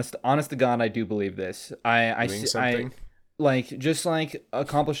 Honest to God, I do believe this. I just like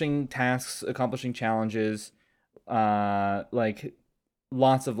accomplishing tasks, accomplishing challenges, like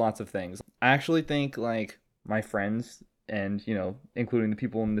lots of things. I actually think like my friends and including the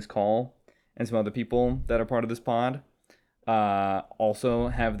people in this call and some other people that are part of this pod also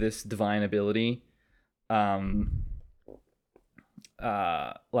have this divine ability. Like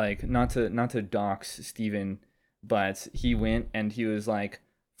not to dox Steven, but he went and he was like,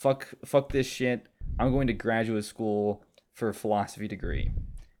 fuck this shit, I'm going to graduate school for a philosophy degree,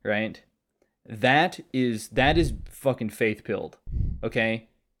 right? That is fucking faith pilled, okay?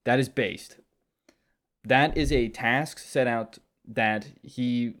 That is based. That is a task set out that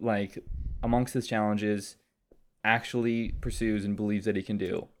he, like, amongst his challenges, actually pursues and believes that he can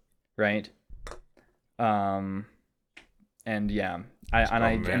do, right? And yeah,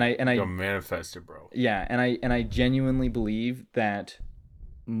 I manifest it, bro. Yeah, and I genuinely believe that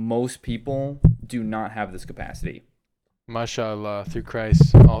most people do not have this capacity. Mashallah, through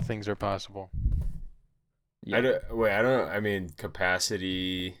Christ, all things are possible. Yeah. I mean,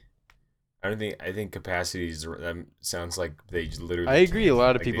 capacity. I think capacity is. That sounds like they just literally. I agree. A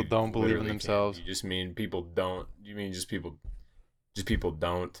lot of like people they don't believe in literally themselves. can't. You just mean people don't. You mean just people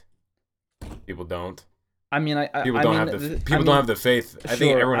don't. People don't. I mean, People don't have the faith. I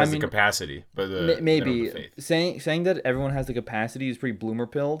think everyone has the capacity, but maybe they don't have the faith. saying that everyone has the capacity is pretty bloomer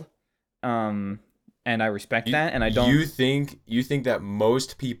pilled. And I respect that, and I don't. You think that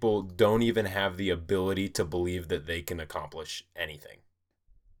most people don't even have the ability to believe that they can accomplish anything?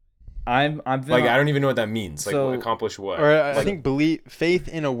 I'm like, I don't even know what that means. Like, So, accomplish what? Or I think faith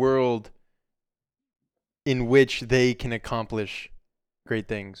in a world in which they can accomplish great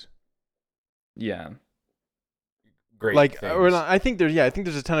things. Yeah. Great like, things. or I think there's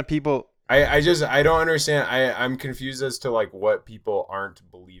a ton of people. I don't understand. I'm confused as to like what people aren't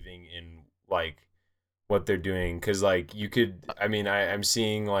believing in, like what they're doing, because like you could. I mean, I'm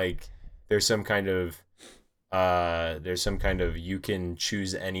seeing like there's some kind of you can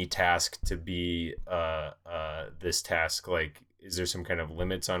choose any task to be this task. Like, is there some kind of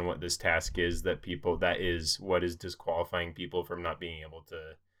limits on what this task is that is what is disqualifying people from not being able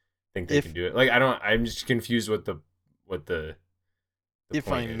to think they can do it? Like, I'm just confused what the if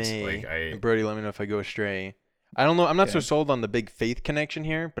I point is. may, Like, and Brody, let me know if I go astray. I don't know. I'm not so sold on the big faith connection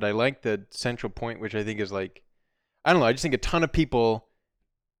here, but I like the central point, which I think is like, I don't know. I just think a ton of people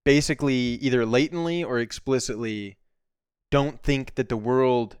basically either latently or explicitly don't think that the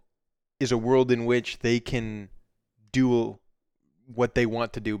world is a world in which they can do what they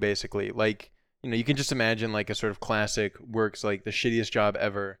want to do, basically. Like, you can just imagine like a sort of classic works like the shittiest job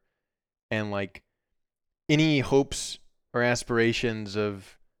ever, and like any hopes or aspirations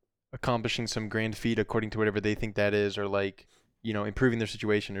of accomplishing some grand feat according to whatever they think that is, or like, improving their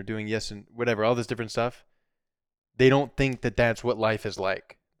situation or doing yes and whatever, all this different stuff. They don't think that that's what life is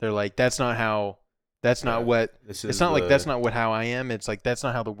like. They're like, that's not what, it's not like, that's not what how I am. It's like, that's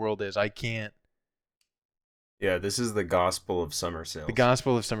not how the world is. I can't. Yeah, this is the gospel of summer sales. The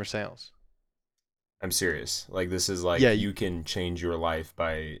gospel of summer sales. I'm serious. Like, this is like, you can change your life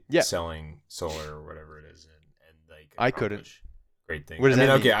by selling solar or whatever it is, and like I couldn't. Great thing. What does that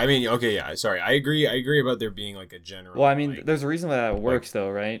mean? Okay. I mean, okay. Yeah. Sorry. I agree about there being like a general. Well, I mean, like, there's a reason why that works,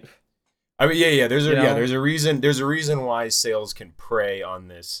 though, right? I mean, yeah. There's a reason. There's a reason why sales can prey on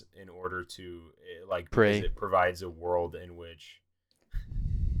this in order to because it provides a world in which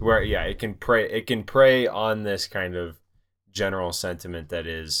where it can prey on this kind of general sentiment that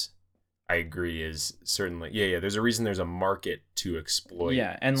is. I agree is certainly there's a reason there's a market to exploit.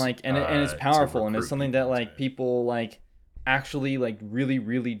 Yeah, and it's powerful, and it's something that like people like actually like really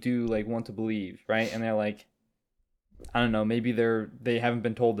really do like want to believe, right? And they're like, I don't know, maybe they haven't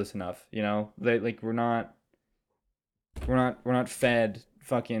been told this enough, they like we're not fed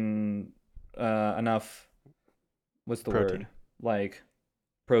fucking enough, what's the protein. word, like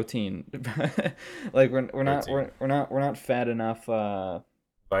protein. Like we're not fed enough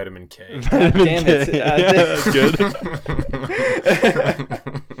Vitamin K. Damn it. That's good.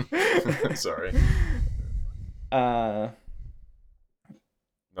 Sorry. Not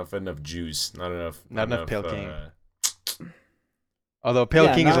enough juice. Not enough Pale King. Although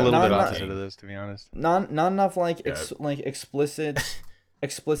Pale King is a little bit opposite of this, to be honest. Not enough like explicit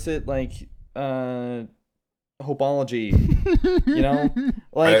like hopeology.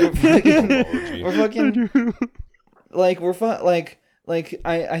 Like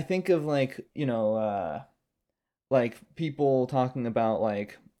I think of like like people talking about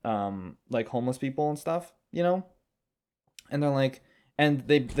like homeless people and stuff, and they're like, and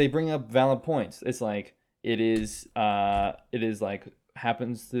they bring up valid points. It's like it is like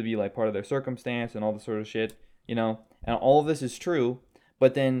happens to be like part of their circumstance and all this sort of shit, and all of this is true.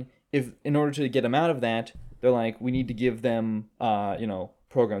 But then if in order to get them out of that, they're like, we need to give them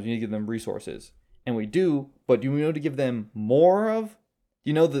programs, we need to give them resources. And we do, but do we know to give them more of?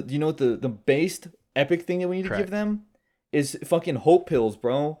 The based epic thing that we need to give them is fucking hope pills,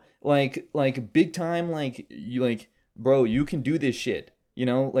 bro. Like big time, bro, you can do this shit.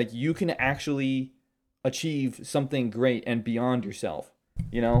 Like you can actually achieve something great and beyond yourself.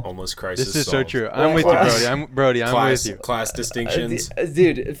 Almost crisis. This is solved. so true. I'm with you, Brody. I'm with you. Class distinctions,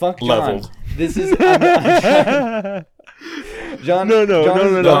 dude. Fuck John. Leveled. This is. John, no.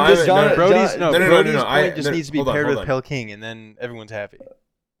 Brody's Brody's point just needs to be paired with Pale King, and then everyone's happy.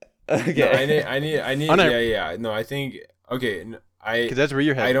 Okay. I need. No, I think okay. Because that's where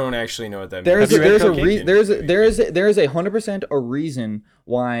you're headed. I don't actually know what that There's means. there is 100% a reason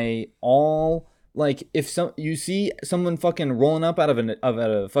why all like if you see someone fucking rolling up out of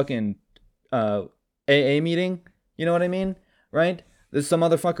a fucking AA meeting, you know what I mean, right? There's some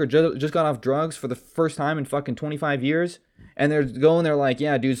motherfucker just got off drugs for the first time in fucking 25 years. And they're like,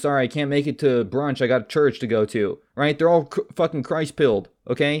 yeah, dude, sorry, I can't make it to brunch. I got church to go to, right? They're all fucking Christ-pilled,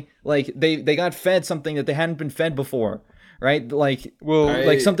 okay? Like, they got fed something that they hadn't been fed before, right? Like,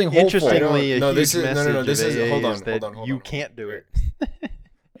 something hopeful. Interestingly, this is hold on. You can't do it.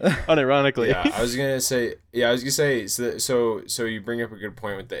 Unironically. Yeah, I was gonna say. So you bring up a good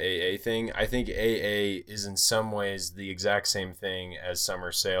point with the AA thing. I think AA is in some ways the exact same thing as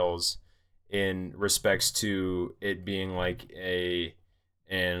summer sales, in respects to it being like an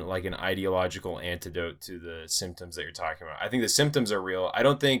ideological antidote to the symptoms that you're talking about. I think the symptoms are real. I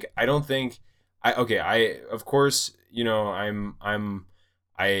of course, I'm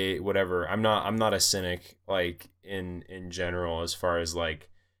not a cynic like in general, as far as like,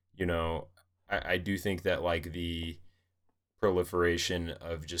 I do think that like the proliferation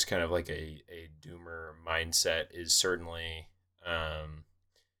of just kind of like a doomer mindset is certainly a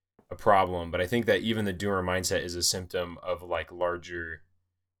problem, but I think that even the doomer mindset is a symptom of like larger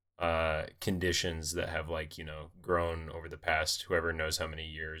conditions that have like, grown over the past whoever knows how many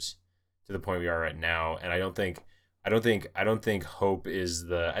years to the point we are right now. And I don't think hope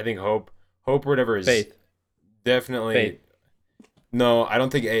is I think hope or whatever is faith. Definitely faith. No, I don't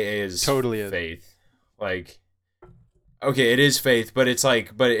think AA is totally faith. Like, okay, it is faith, but it's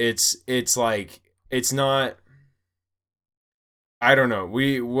like it's not. I don't know.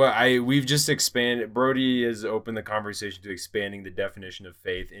 We've just expanded. Brody has opened the conversation to expanding the definition of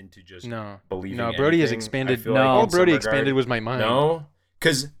faith into just believing. No, Brody has anything. expanded. I feel No. like All in some Brody regard- expanded was my mind. No,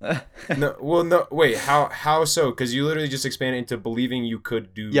 because no. Wait, how so? Because you literally just expanded into believing you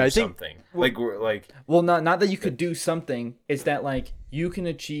could do Yeah, I think- something. well- like Well, not that you could do something. It's that like you can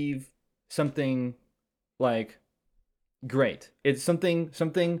achieve something like great. It's something.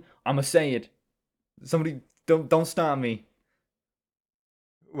 I'm gonna say it. Somebody don't stop me.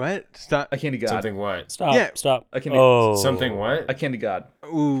 What? Stop. Akin to God. something what? Stop. Yeah. Stop. Akin Oh. Something what? Akin to God.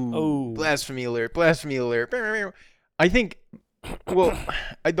 Ooh. Oh. Blasphemy alert. Blasphemy alert. I think. Well,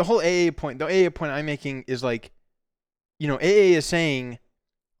 the whole AA point. The AA point I'm making is like, AA is saying,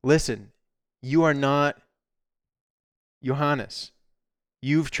 listen, you are not Johannes.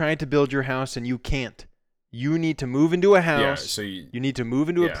 You've tried to build your house and you can't. You need to move into a house. Yeah. So You need to move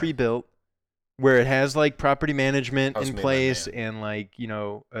into a Yeah. pre-built where it has like property management House in made by place man. and like,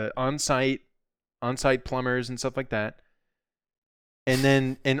 on-site plumbers and stuff like that. And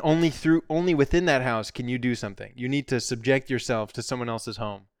then only within that house can you do something. You need to subject yourself to someone else's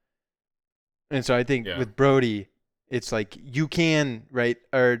home. And so I think Yeah. with Brody, it's like you can, right?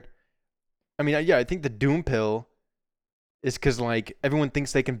 Or I mean, yeah, I think the doom pill is cuz like everyone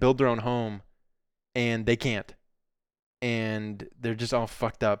thinks they can build their own home and they can't. And they're just all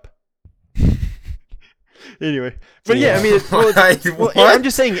fucked up. Anyway, but yeah, I mean, What? I'm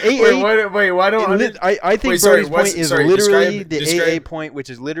just saying AA. Wait, why don't I think Wait, sorry, Brody's what's- point is sorry, literally describe- the AA point, which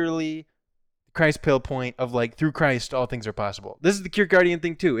is literally Christ pill point of like through Christ all things are possible. This is the Kierkegaardian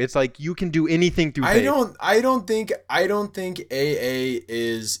thing too. It's like you can do anything through faith. I don't think AA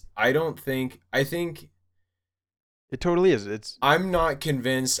is I think It totally is. It's I'm not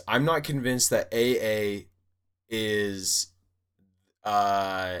convinced that AA is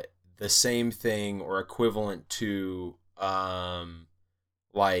the same thing or equivalent to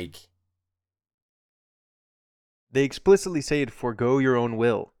like they explicitly say to forego your own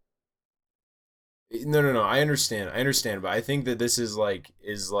will. no, I understand, but I think that this is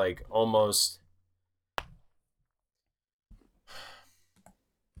like almost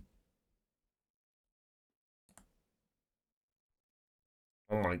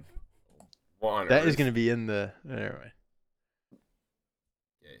oh my what on That is earth? going to be in the anyway.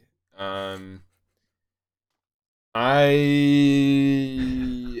 Okay.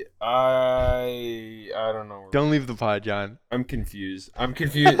 I don't know. Don't leave the pod, John. I'm confused. No, I'm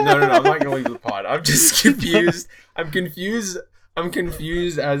not gonna leave the pod. I'm just confused. I'm confused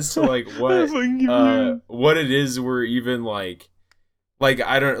as to like what it is we're even like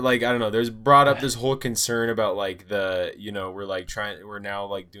I don't know. There's brought up this whole concern about like we're now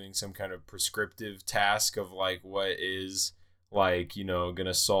like doing some kind of prescriptive task of like what is like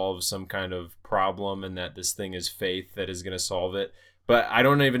gonna solve some kind of problem, and that this thing is faith that is gonna solve it. But I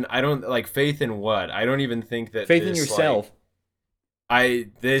don't like faith in what? I don't even think that Faith in yourself.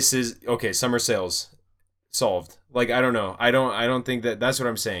 This is okay. Summer sales solved. Like I don't know. I don't think that's what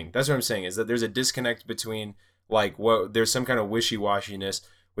I'm saying. That's what I'm saying is that there's a disconnect between like what there's some kind of wishy-washiness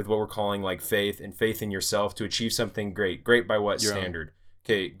with what we're calling like faith and faith in yourself to achieve something great. Great by what Your own. standard?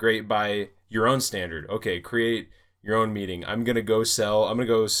 Okay, great by your own standard. Okay, create your own meeting. I'm gonna go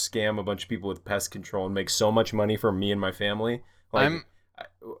scam a bunch of people with pest control and make so much money for me and my family. Like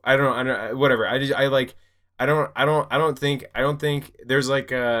I don't think there's like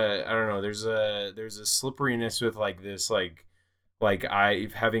there's a slipperiness with like this like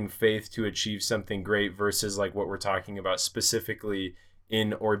having faith to achieve something great versus like what we're talking about specifically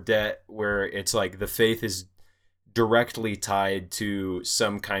in Ordet, where it's like the faith is directly tied to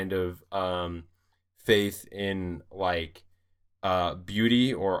some kind of faith in like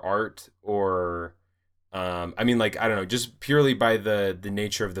beauty or art or I mean like I don't know, just purely by the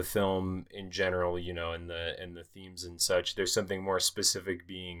nature of the film in general, and the themes and such. There's something more specific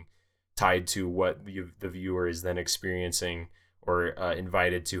being tied to what the viewer is then experiencing or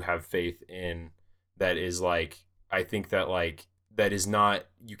invited to have faith in. That is like I think that like that is not,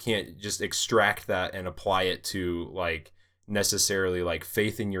 you can't just extract that and apply it to like necessarily like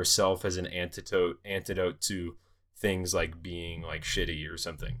faith in yourself as an antidote to things like being like shitty or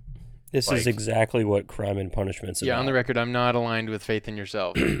something. This is exactly what Crime and Punishment's about. Yeah, on the record, I'm not aligned with faith in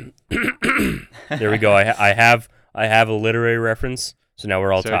yourself. There we go. I have a literary reference, so now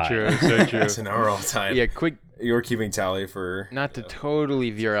we're all So tied. true, so true. So now we're all tied. Yeah, quick, You're keeping tally for not to totally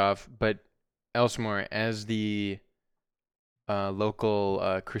veer off, but Elsmore, as the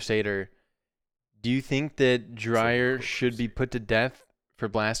local crusader, do you think that Dreyer should be put to death for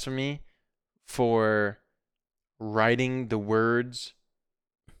blasphemy for writing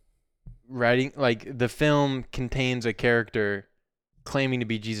like the film contains a character claiming to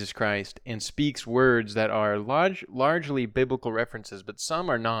be Jesus Christ and speaks words that are largely biblical references, but some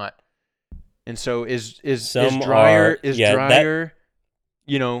are not. And so is Some Dreyer are- yeah, that- Dreyer,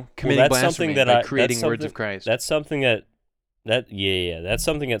 committing that's something blasphemy that by creating words of Christ? That's something that that's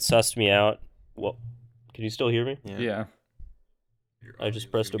something that sussed me out. Well, can you still hear me? Yeah. I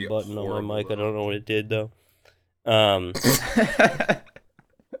just pressed a button on my mic. I don't know what it did though.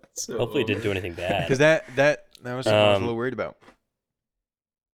 So, Hopefully it didn't do anything bad. Because that was something I was a little worried about.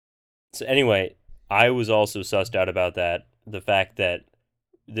 So anyway, I was also sussed out about that. The fact that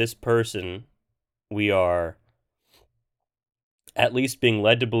this person, we are at least being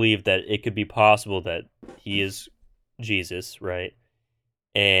led to believe that it could be possible that he is Jesus, right?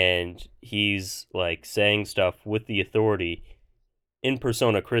 And he's like saying stuff with the authority in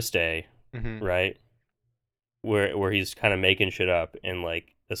persona Christi, Mm-hmm. right? Where he's kind of making shit up and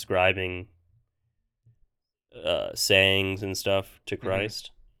like ascribing sayings and stuff to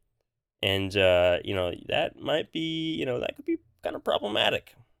Christ. And that might be, that could be kind of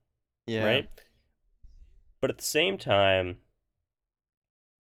problematic, Yeah. right? But at the same time,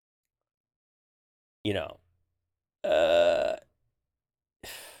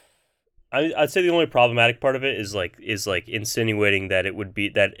 I'd say the only problematic part of it is like insinuating that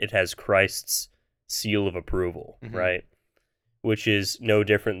it has Christ's seal of approval, Mhm. right? Which is no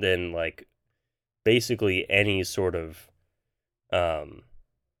different than like basically any sort of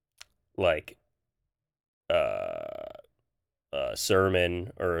like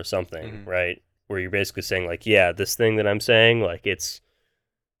sermon or something, Mhm. right? Where you're basically saying like, yeah, this thing that I'm saying, like this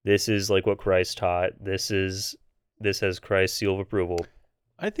is like what Christ taught. This has Christ's seal of approval.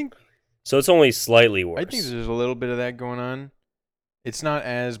 I think So it's only slightly worse. I think there's a little bit of that going on. It's not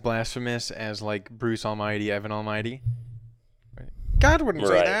as blasphemous as like Bruce Almighty, Evan Almighty. God wouldn't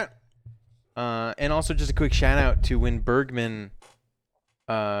say Right. that. And also just a quick shout out to when Bergman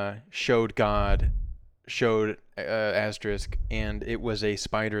showed asterisk, and it was a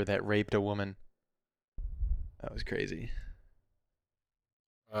spider that raped a woman. That was crazy.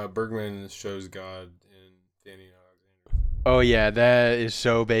 Bergman shows God in Danny and Alexander. Oh yeah, that is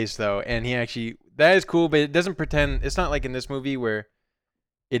so base though, and that is cool, but it doesn't pretend. It's not like in this movie where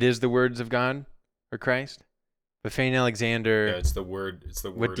it is the words of God or Christ. But Fane Alexander, Yeah, it's the word. It's the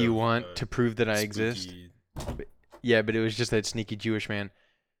word. what do you of, want to prove that I exist? spooky- Yeah, but it was just that sneaky Jewish man.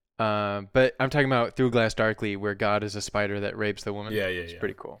 But I'm talking about Through Glass Darkly, where God is a spider that rapes the woman. Yeah, It's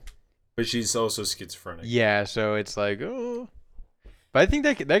pretty cool. But she's also schizophrenic. Yeah, so it's like, oh. But I think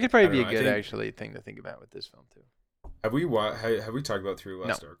that could probably be a I good think- actually thing to think about with this film too. Have we talked about Through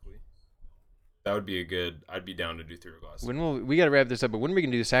Glass No. Darkly? That would be a good. I'd be down to do Through Glass. We got to wrap this up, but when are we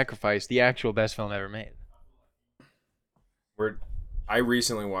gonna do Sacrifice, the actual best film ever made? I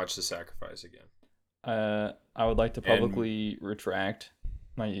recently watched The Sacrifice again. I would like to publicly retract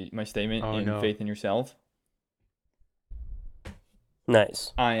my statement Oh, in no. Faith in Yourself.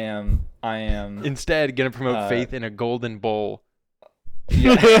 Nice. I am Instead, gonna promote Faith in a golden bowl.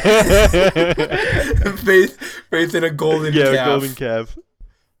 faith in a golden calf. golden calf,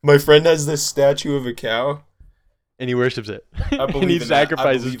 My friend has this statue of a cow. and he worships it. I believe and he in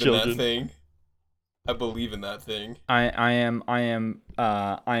sacrifices that. children. I believe in that thing. I am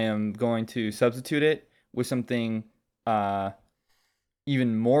going to substitute it with something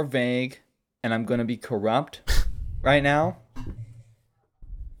even more vague, and I'm going to be corrupt right now,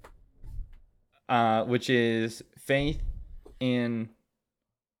 which is faith in,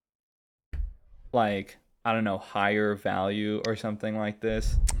 like, I don't know, higher value or something like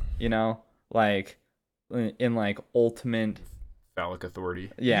this, like in like ultimate Phallic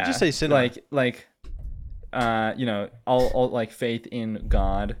authority. yeah, just say cinema. I'll like faith in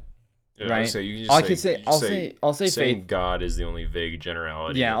God. Yeah, Right. So you I can could just say I'll say saying faith. God is the only vague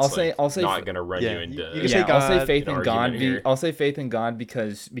generality. Yeah, that's, I'll say not gonna run Yeah, you into. you can say I'll say God, faith an in God. argument here. I'll say faith in God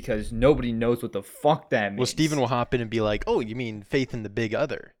because nobody knows what the fuck that means. Well, Steven will hop in and be like, "Oh, you mean faith in the big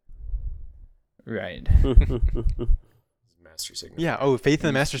other?" Right. Master signifier. Yeah. Oh, faith in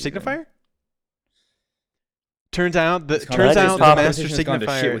the master Steven. signifier. Turns out the This master conversation has gone to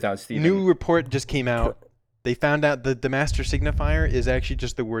shit signifier. without Steven. New report just came out. They found out that the master signifier is actually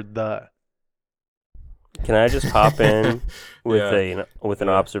just the word "the." Can I just hop in with Yeah. an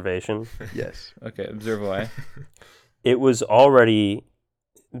observation? Yes. Okay, observe away. It was already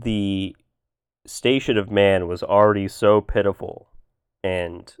the station of man was already so pitiful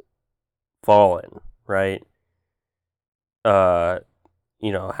and fallen, right? How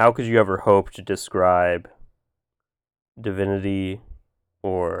could you ever hope to describe divinity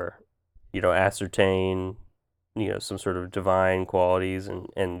or, ascertain, some sort of divine qualities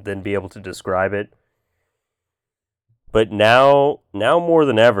and then be able to describe it But now more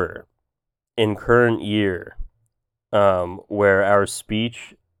than ever, in current year, where our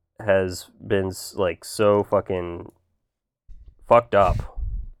speech has been like so fucking fucked up,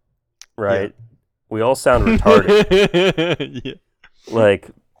 right? We all sound retarded. Yeah. Like,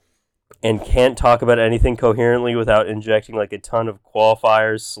 and can't talk about anything coherently without injecting like a ton of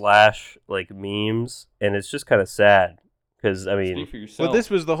qualifiers / like memes, and it's just kind of sad because I mean, Speak for yourself. Well, this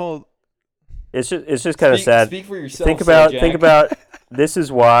was the whole. it's just kind of sad. Speak for yourself. Think about Jack. this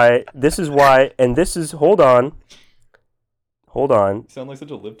is why, and this is hold on. You sound like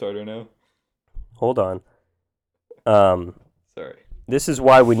such a libtarder now. Hold on. Sorry. This is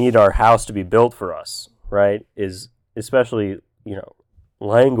why we need our house to be built for us, right? Is especially,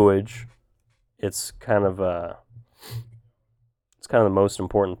 language. It's kind of the most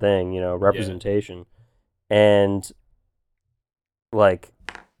important thing, representation. And like,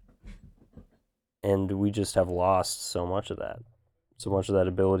 and we just have lost so much of that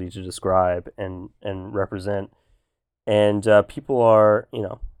ability to describe and represent. And people are,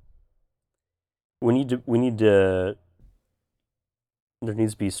 we need to. There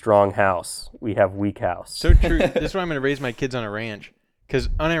needs to be strong house. We have weak house. So true. This is why I'm gonna raise my kids on a ranch. Because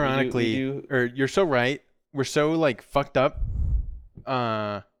unironically, or you're so right. We're so like fucked up.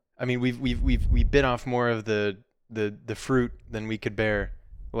 I mean, we bit off more of the fruit than we could bear.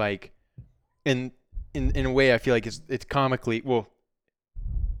 Like, in a way, I feel like it's comically, well,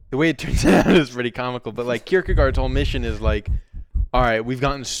 the way it turns out is pretty comical. But like Kierkegaard's whole mission is like, all right, we've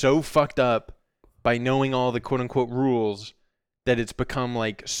gotten so fucked up by knowing all the quote unquote rules that it's become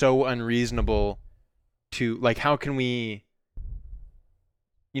like so unreasonable to like, how can we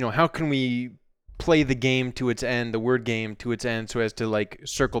play the game to its end, the word game to its end, so as to like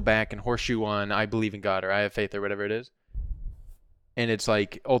circle back and horseshoe on I believe in God or I have faith or whatever it is. And it's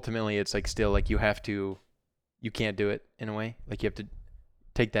like ultimately it's like still like you can't do it in a way. Like you have to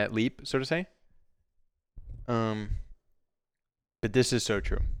take that leap, so to say. But this is so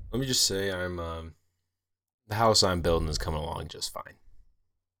true. Let me just say the house I'm building is coming along just fine.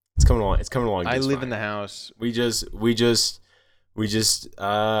 It's coming along just I live fine. in the house. We just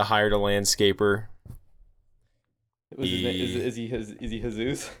hired a landscaper. Is he Jesus?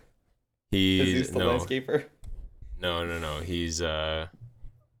 He's Jesus the landscaper? No. He's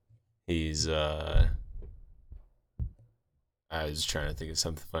I was trying to think of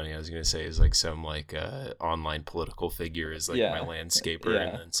something funny. I was gonna say is like some like online political figure is like my landscaper,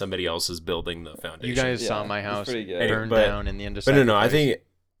 and then somebody else is building the foundation. You guys saw my house burn down in the end of But no, I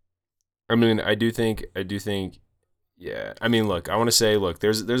do think. Yeah, I mean, look, I want to say, look,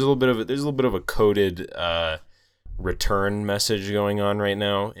 there's a little bit of a coded return message going on right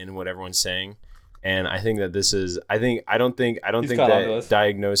now in what everyone's saying, and I think that this is. I don't think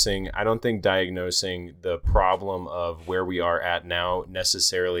diagnosing the problem of where we are at now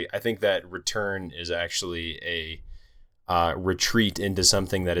necessarily. I think that return is actually a retreat into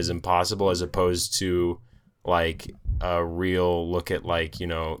something that is impossible, as opposed to like a real look at like you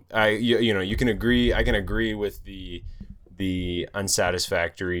can agree. I can agree with the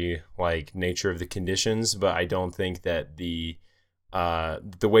unsatisfactory like nature of the conditions, but I don't think that the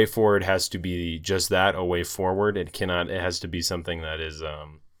way forward has to be just that, a way forward. It has to be something that is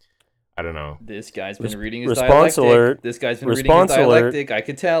I don't know. This guy's been reading his response dialectic. alert. This guy's been Response reading his alert. dialectic. I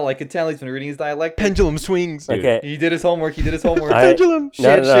could tell he's been reading his dialectic. Pendulum swings. Okay. He did his homework. Pendulum.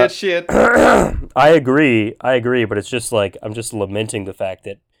 Shit. I agree, but it's just like I'm just lamenting the fact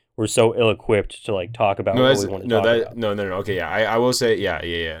that we're so ill-equipped to like talk about what we want to talk about. No. Okay, yeah, I will say, yeah.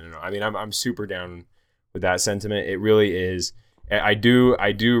 No. I mean, I'm super down with that sentiment. It really is. I do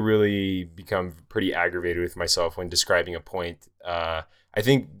really become pretty aggravated with myself when describing a point. I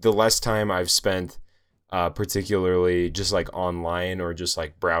think the less time I've spent, particularly just like online or just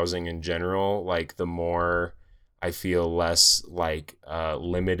like browsing in general, like the more I feel less like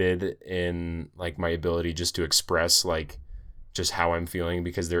limited in like my ability just to express like just how I'm feeling,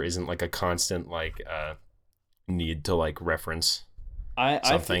 because there isn't like a constant like need to like reference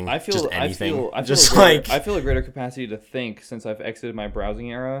something. I feel just anything. I feel a greater capacity to think since I've exited my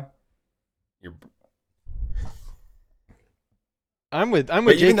browsing era. I'm with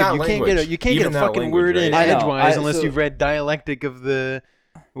Jacob. You can't get a fucking word in edgewise unless you've read dialectic of the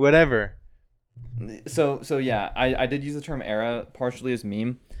whatever. So yeah, I did use the term era partially as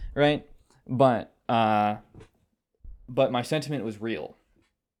meme, right? But my sentiment was real.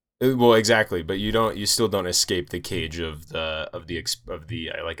 Well, exactly, but you still don't escape the cage of the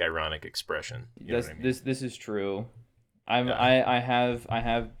like ironic expression. You know what I mean? This is true. I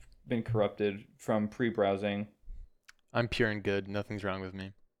have been corrupted from pre-browsing. I'm pure and good. Nothing's wrong with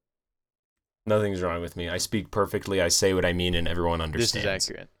me. Nothing's wrong with me. I speak perfectly. I say what I mean, and everyone This understands. is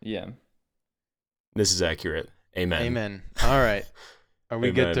accurate. Yeah. This is accurate. Amen. Amen. All right. Are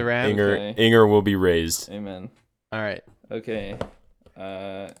we good to wrap? Okay. Inger will be raised. Amen. All right. Okay.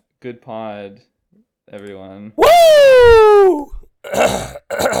 Good pod, everyone. Woo!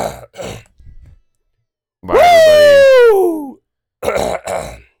 Bye,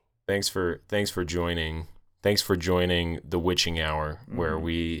 everybody. Thanks for joining. Thanks for joining the Witching Hour, where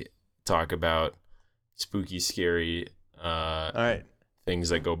we talk about spooky, scary All right. things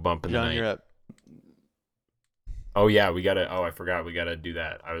that go bump in the John, night. you're up. Oh yeah, we gotta. Oh, I forgot. We gotta do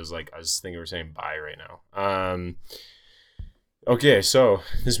that. I was thinking we're saying bye right now. Okay, so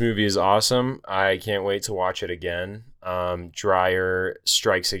this movie is awesome. I can't wait to watch it again. Dryer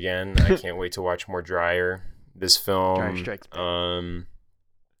strikes again. I can't wait to watch more Dryer. This film. Dryer strikes back. I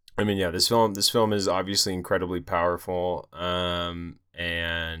mean, yeah, this film is obviously incredibly powerful.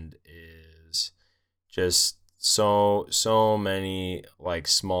 And is just so many like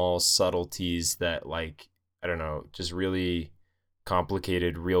small subtleties that, like, I don't know, just really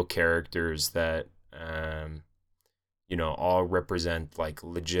complicated real characters that all represent like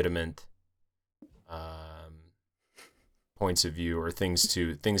legitimate points of view, or things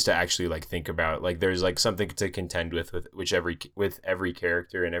to actually like think about. Like there's like something to contend with every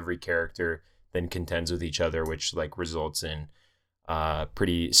character, and every character then contends with each other, which like results in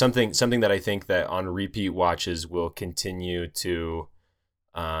something that I think that on repeat watches will continue to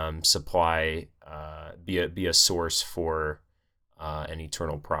supply be a source for an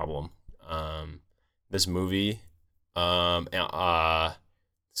eternal problem. This movie, I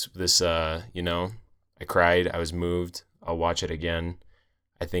cried, I was moved. I'll watch it again.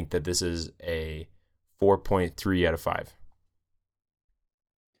 I think that this is a 4.3 out of 5.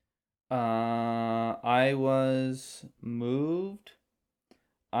 I was moved.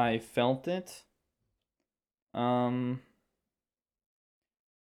 I felt it. I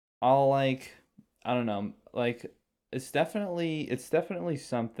don't know, like it's definitely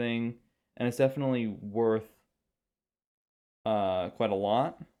something, and it's definitely worth quite a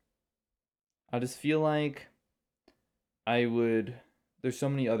lot. I just feel like there's so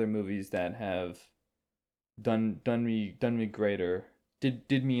many other movies that have done me greater,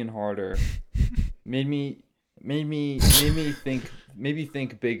 did me in harder, made me think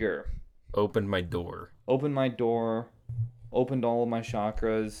bigger, Opened my door. opened all of my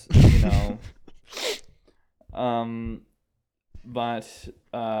chakras, but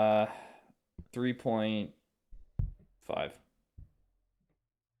 3.5.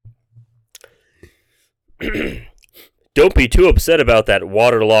 Don't be too upset about that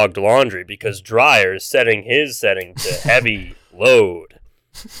waterlogged laundry, because Dryer is setting his setting to heavy load.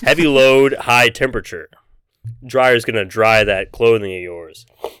 Heavy load, high temperature. Dryer's going to dry that clothing of yours.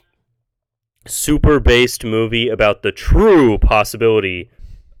 Super based movie about the true possibility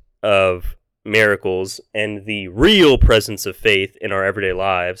of miracles and the real presence of faith in our everyday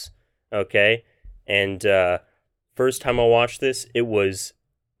lives. Okay? And first time I watched this, it was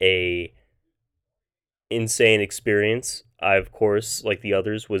a insane experience. I, of course, like the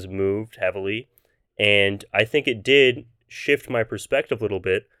others, was moved heavily, and I think it did shift my perspective a little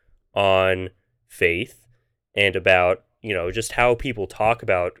bit on faith and about, just how people talk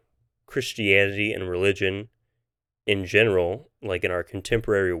about Christianity and religion in general, like in our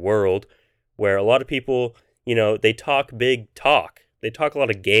contemporary world, where a lot of people, they talk big talk. They talk a lot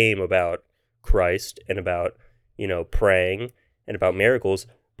of game about Christ and about, praying and about miracles.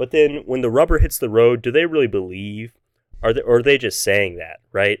 But then when the rubber hits the road, do they really believe? Or are they just saying that,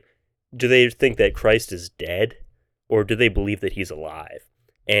 right? Do they think that Christ is dead? Or do they believe that he's alive?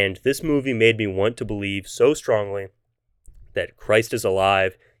 And this movie made me want to believe so strongly that Christ is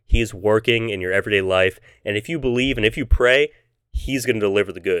alive. He is working in your everyday life. And if you believe and if you pray, he's going to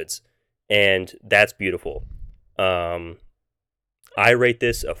deliver the goods. And that's beautiful. I rate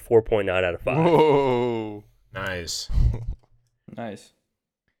this a 4.9 out of 5. Whoa. Nice. Nice.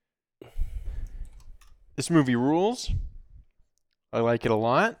 This movie rules. I like it a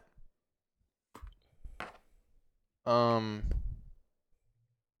lot.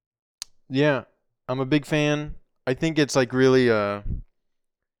 Yeah, I'm a big fan. I think it's like really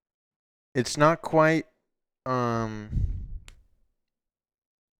it's not quite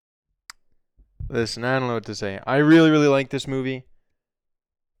listen, I don't know what to say. I really like this movie.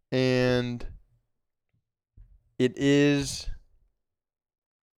 And it is,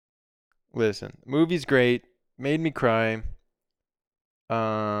 listen, the movie's great, made me cry.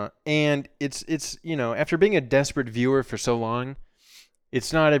 And it's after being a desperate viewer for so long,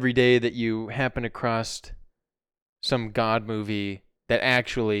 it's not every day that you happen across some God movie that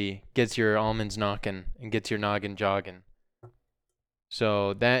actually gets your almonds knocking and gets your noggin jogging.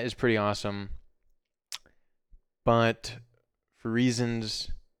 So that is pretty awesome. But for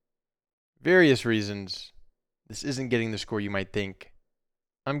various reasons, this isn't getting the score you might think.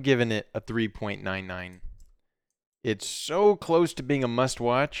 I'm giving it a 3.99. It's so close to being a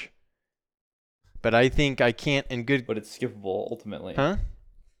must-watch, but I think I can't in good... But it's skippable ultimately. Huh?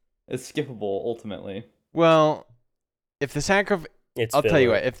 It's skippable ultimately. Well, if the sacrifice... I'll tell you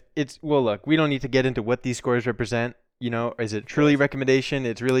filler. what, if it's... Well, look, we don't need to get into what these scores represent. You know, is it truly recommendation?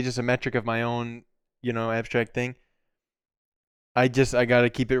 It's really just a metric of my own, abstract thing. I got to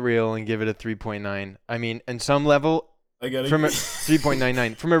keep it real and give it a 3.9. I mean, in some level, from a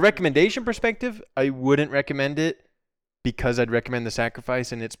 3.99. From a recommendation perspective, I wouldn't recommend it because I'd recommend the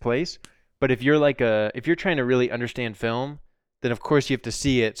sacrifice in its place. But if you're if you're trying to really understand film, then of course you have to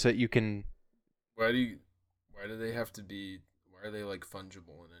see it so that you can... Why do they have to be? Why are they like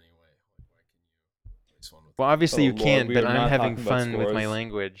fungible in any way? Why can you place one with? Well, obviously you Lord, can't, we but are I'm not having talking about fun with my scores.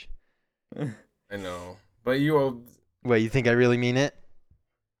 language. I know, but you all. What, you think I really mean it?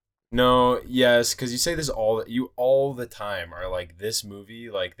 No, yes, because you say this all the time are like, this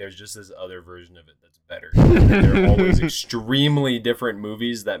movie, like there's just this other version of it that's better. They're always extremely different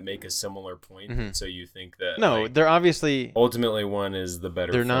movies that make a similar point, and so you think that No, like, they're obviously... ultimately one is the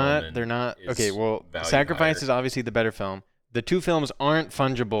better. They're film not. and They're not. is Okay, well, valued Sacrifice higher. is obviously the better film. The two films aren't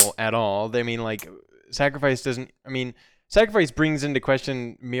fungible at all. I mean, like, Sacrifice doesn't... I mean, Sacrifice brings into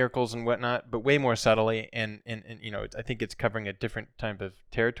question miracles and whatnot, but way more subtly, and I think it's covering a different type of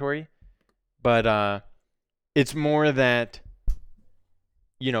territory. But it's more that,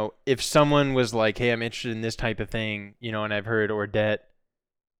 if someone was like, hey, I'm interested in this type of thing, and I've heard Ordet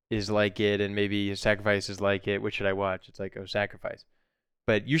is like it, and maybe Sacrifice is like it, what should I watch? It's like, oh, Sacrifice.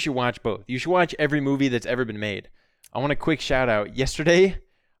 But you should watch both. You should watch every movie that's ever been made. I want a quick shout out. Yesterday,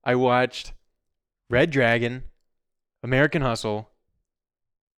 I watched Red Dragon, American Hustle.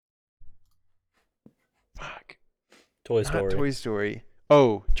 Fuck. Toy Not Story. Toy Story.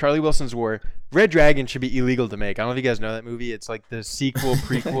 Oh, Charlie Wilson's War. Red Dragon should be illegal to make. I don't know if you guys know that movie. It's like the sequel,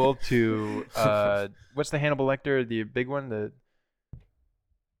 prequel to what's the Hannibal Lecter, the big one, the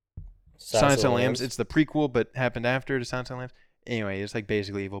Silence of the Lambs. It's the prequel, but happened after to Silence of the Lambs. Anyway, it's like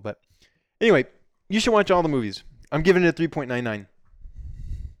basically evil. But anyway, you should watch all the movies. I'm giving it a 3.99.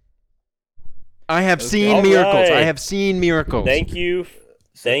 I have seen All miracles. right. I have seen miracles. Thank you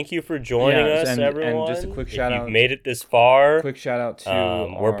for joining us, and everyone. just a quick if shout you've out. made it this far, Quick shout out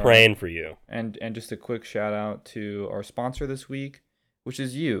to we're praying for you. and just a quick shout out to our sponsor this week, which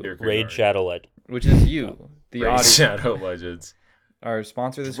is you, Raid Shadow Legend. which is you, the Raid audience. Shadow Legends. Our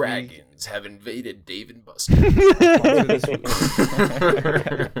sponsor this week. Dragons have invaded Dave and Buster.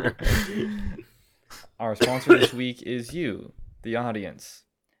 Our sponsor this week is you, the audience.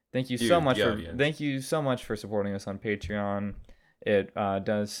 Thank you so You, much the for audience. thank you so much for supporting us on Patreon. It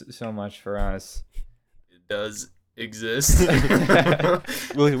does so much for us. It does exist.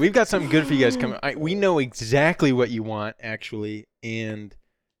 Well, we've got something good for you guys coming. We know exactly what you want, actually, and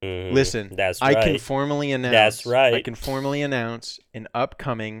listen. That's I right. can formally announce. That's right. I can formally announce an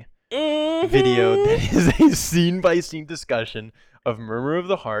upcoming video that is a scene-by-scene discussion of Murmur of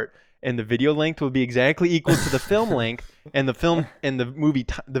the Heart, and the video length will be exactly equal to the film length, and the film and the movie,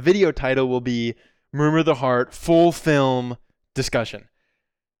 the video title will be Murmur of the Heart full film discussion.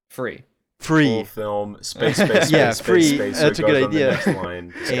 Free. Full film, space, Yeah, space, free. space. That's So a it good goes on the idea. next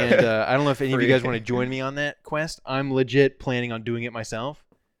line. And I don't know if any of you Free. guys want to join me on that quest. I'm legit planning on doing it myself.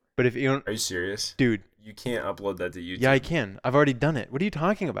 But if you don't, Are you serious? dude, You can't upload that to YouTube. yeah, I can. I've already done it. What are you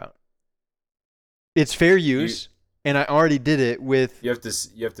talking about? It's fair use, and I already did it with. You have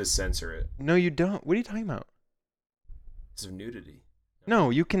to censor it. No, you don't. What are you talking about? Because of nudity. No,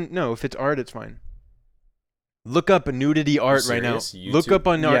 you can. No, if it's art, it's fine. Look up nudity art right now. serious? Look YouTube? up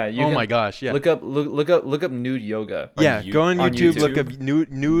on art. Yeah, you Oh can my gosh, yeah. Look up nude yoga. Yeah, on go on on YouTube, look YouTube? up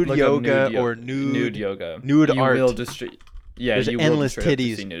nude Look up yoga nude yo- or nude yoga. nude you art. Will just yeah, There's you will endless just straight up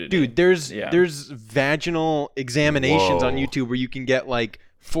titties. see nudity. Dude, there's Yeah. vaginal examinations on Whoa. YouTube where you can get like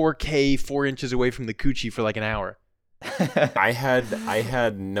 4K 4 inches away from the coochie for like an hour. I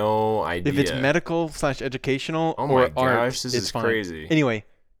had no idea. If it's medical / educational Oh or my art, gosh, this it's is fine. crazy. Anyway,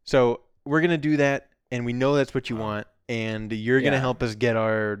 so we're gonna do that, and we know that's what you want, and you're gonna Yeah. help us get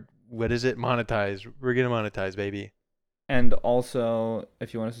our monetize. We're gonna monetize, baby. And also,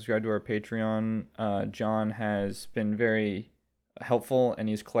 if you want to subscribe to our Patreon, John has been very helpful, and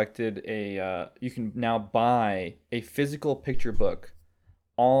he's collected you can now buy a physical picture book,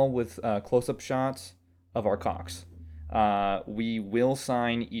 all with close-up shots of our cocks. We will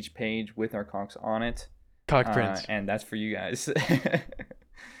sign each page with our cocks on it. Cock prints. And that's for you guys.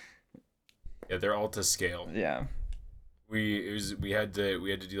 Yeah, they're all to scale. Yeah. We had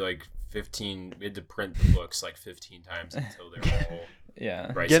to do like 15. We had to print the books like 15 times until they were all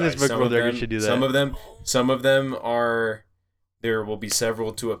Yeah. right Guinness size. Book Some World of Record them- should do that. Some of them are. There will be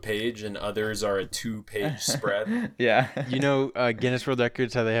several to a page, and others are a 2-page spread. Yeah. You know, Guinness World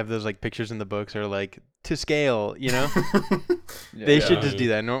Records, how they have those like pictures in the books are like to scale. You know, they Yeah. should just do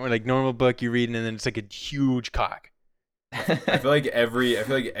that. Normal book you read, and then it's like a huge cock. I feel like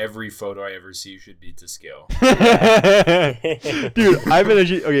every photo I ever see should be to scale. Dude, I've been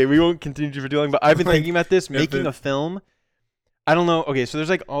actually okay. We won't continue for too long, but I've been Like, thinking about this, if making it- a film. I don't know. Okay, so there's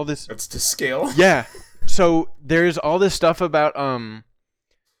like all this. That's to scale. Yeah. So there's all this stuff about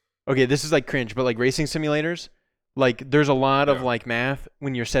okay, this is like cringe, but like racing simulators, like there's a lot of Yeah. like math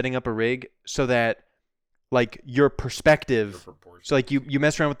when you're setting up a rig so that like your perspective, so like you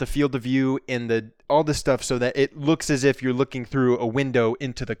mess around with the field of view and all this stuff so that it looks as if you're looking through a window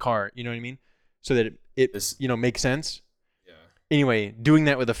into the car, you know what I mean? So that it This- makes sense. Yeah. Anyway, doing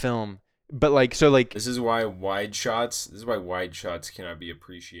that with a film. But like so like This is why wide shots cannot be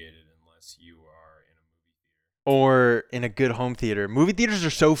appreciated unless you are in a movie theater. or in a good home theater. Movie theaters are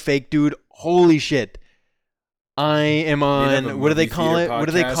so fake, dude. Holy shit. I am We need to have a on what do they movie call it? theater What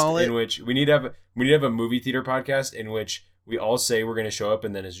do they podcast call it? In which we need to have a movie theater podcast in which we all say we're going to show up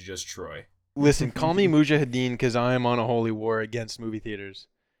and then it's just Troy. Listen, call me Mujahideen because I am on a holy war against movie theaters.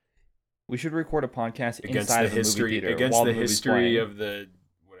 We should record a podcast Against inside the of a movie history theater against while the movie's history playing. of the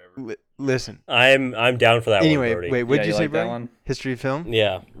whatever. Listen. I'm down for that Anyway, one, Brody. wait, what'd Yeah, you say, like that bro? one? History of film?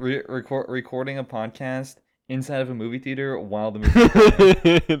 Yeah. Recording a podcast inside of a movie theater while the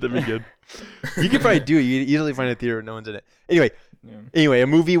movie. That'd be good. You could probably do it. You could easily find a theater where no one's in it. Yeah. Anyway, a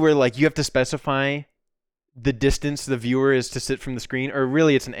movie where like you have to specify the distance the viewer is to sit from the screen, or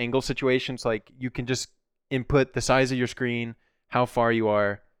really it's an angle situation. It's like you can just input the size of your screen, how far you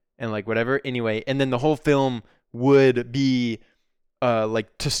are, and like whatever. Anyway, and then the whole film would be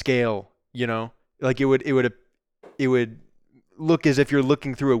like to scale, you know? Like it would look as if you're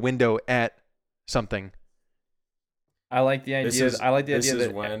looking through a window at something. I like the idea. This is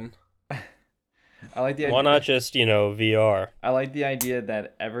that when I like the idea. Why not just, VR? I like the idea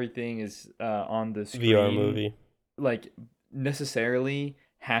that everything is on the screen. VR movie. Like necessarily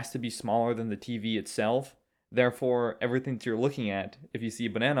has to be smaller than the TV itself. Therefore, everything that you're looking at, if you see a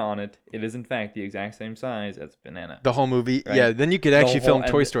banana on it, it is in fact the exact same size as banana. The whole movie, Right. yeah. Then you could The actually whole- film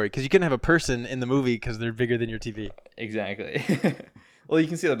Toy and- Story because you couldn't have a person in the movie because they're bigger than your TV. Exactly. Well, you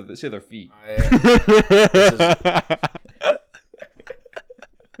can see their feet.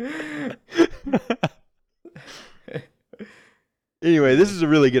 Anyway, this is a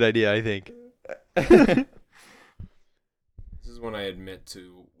really good idea, I think. This is when I admit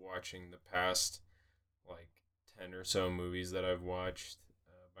to watching the past like 10 or so movies that I've watched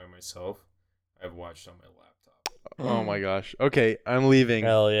by myself. I've watched on my laptop. Oh my gosh. Okay, I'm leaving.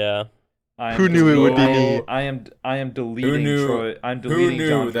 Hell yeah. Who knew it would be me? I am deleting Who knew? Troy. I'm Who deleting knew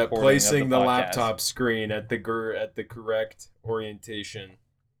John's that recording placing of the podcast. laptop screen at the correct orientation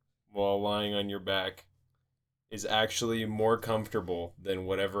while lying on your back is actually more comfortable than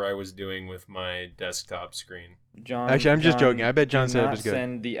whatever I was doing with my desktop screen? John, Actually, I'm just John, joking. I bet John do said it not was good.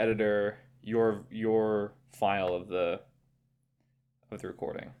 Send the editor your file of the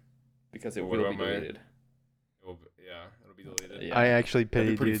recording because it What will be about my- deleted. It'll be deleted. Yeah. I actually That'd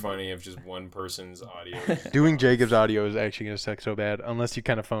pity be pretty dude. funny if just one person's audio. Doing Jacob's audio is actually gonna suck so bad unless you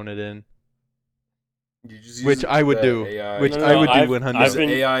kind of phone it in, You just which use I would the do. AI. Which No, I no, would do I've- 100. Use I've been-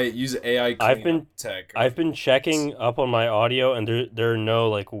 AI cleanup tech. I've been checking up on my audio, and there are no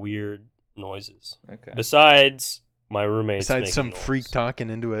like weird noises. Okay. Besides my roommates. Besides making some noise. freak talking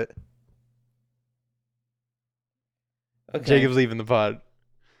into it. Okay. Jacob's leaving the pod.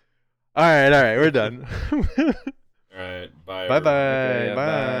 All right, we're done. All right, bye. Bye everyone. bye. Okay, yeah,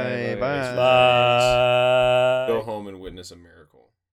 Bye bye. bye. Bye. Go home and witness a miracle.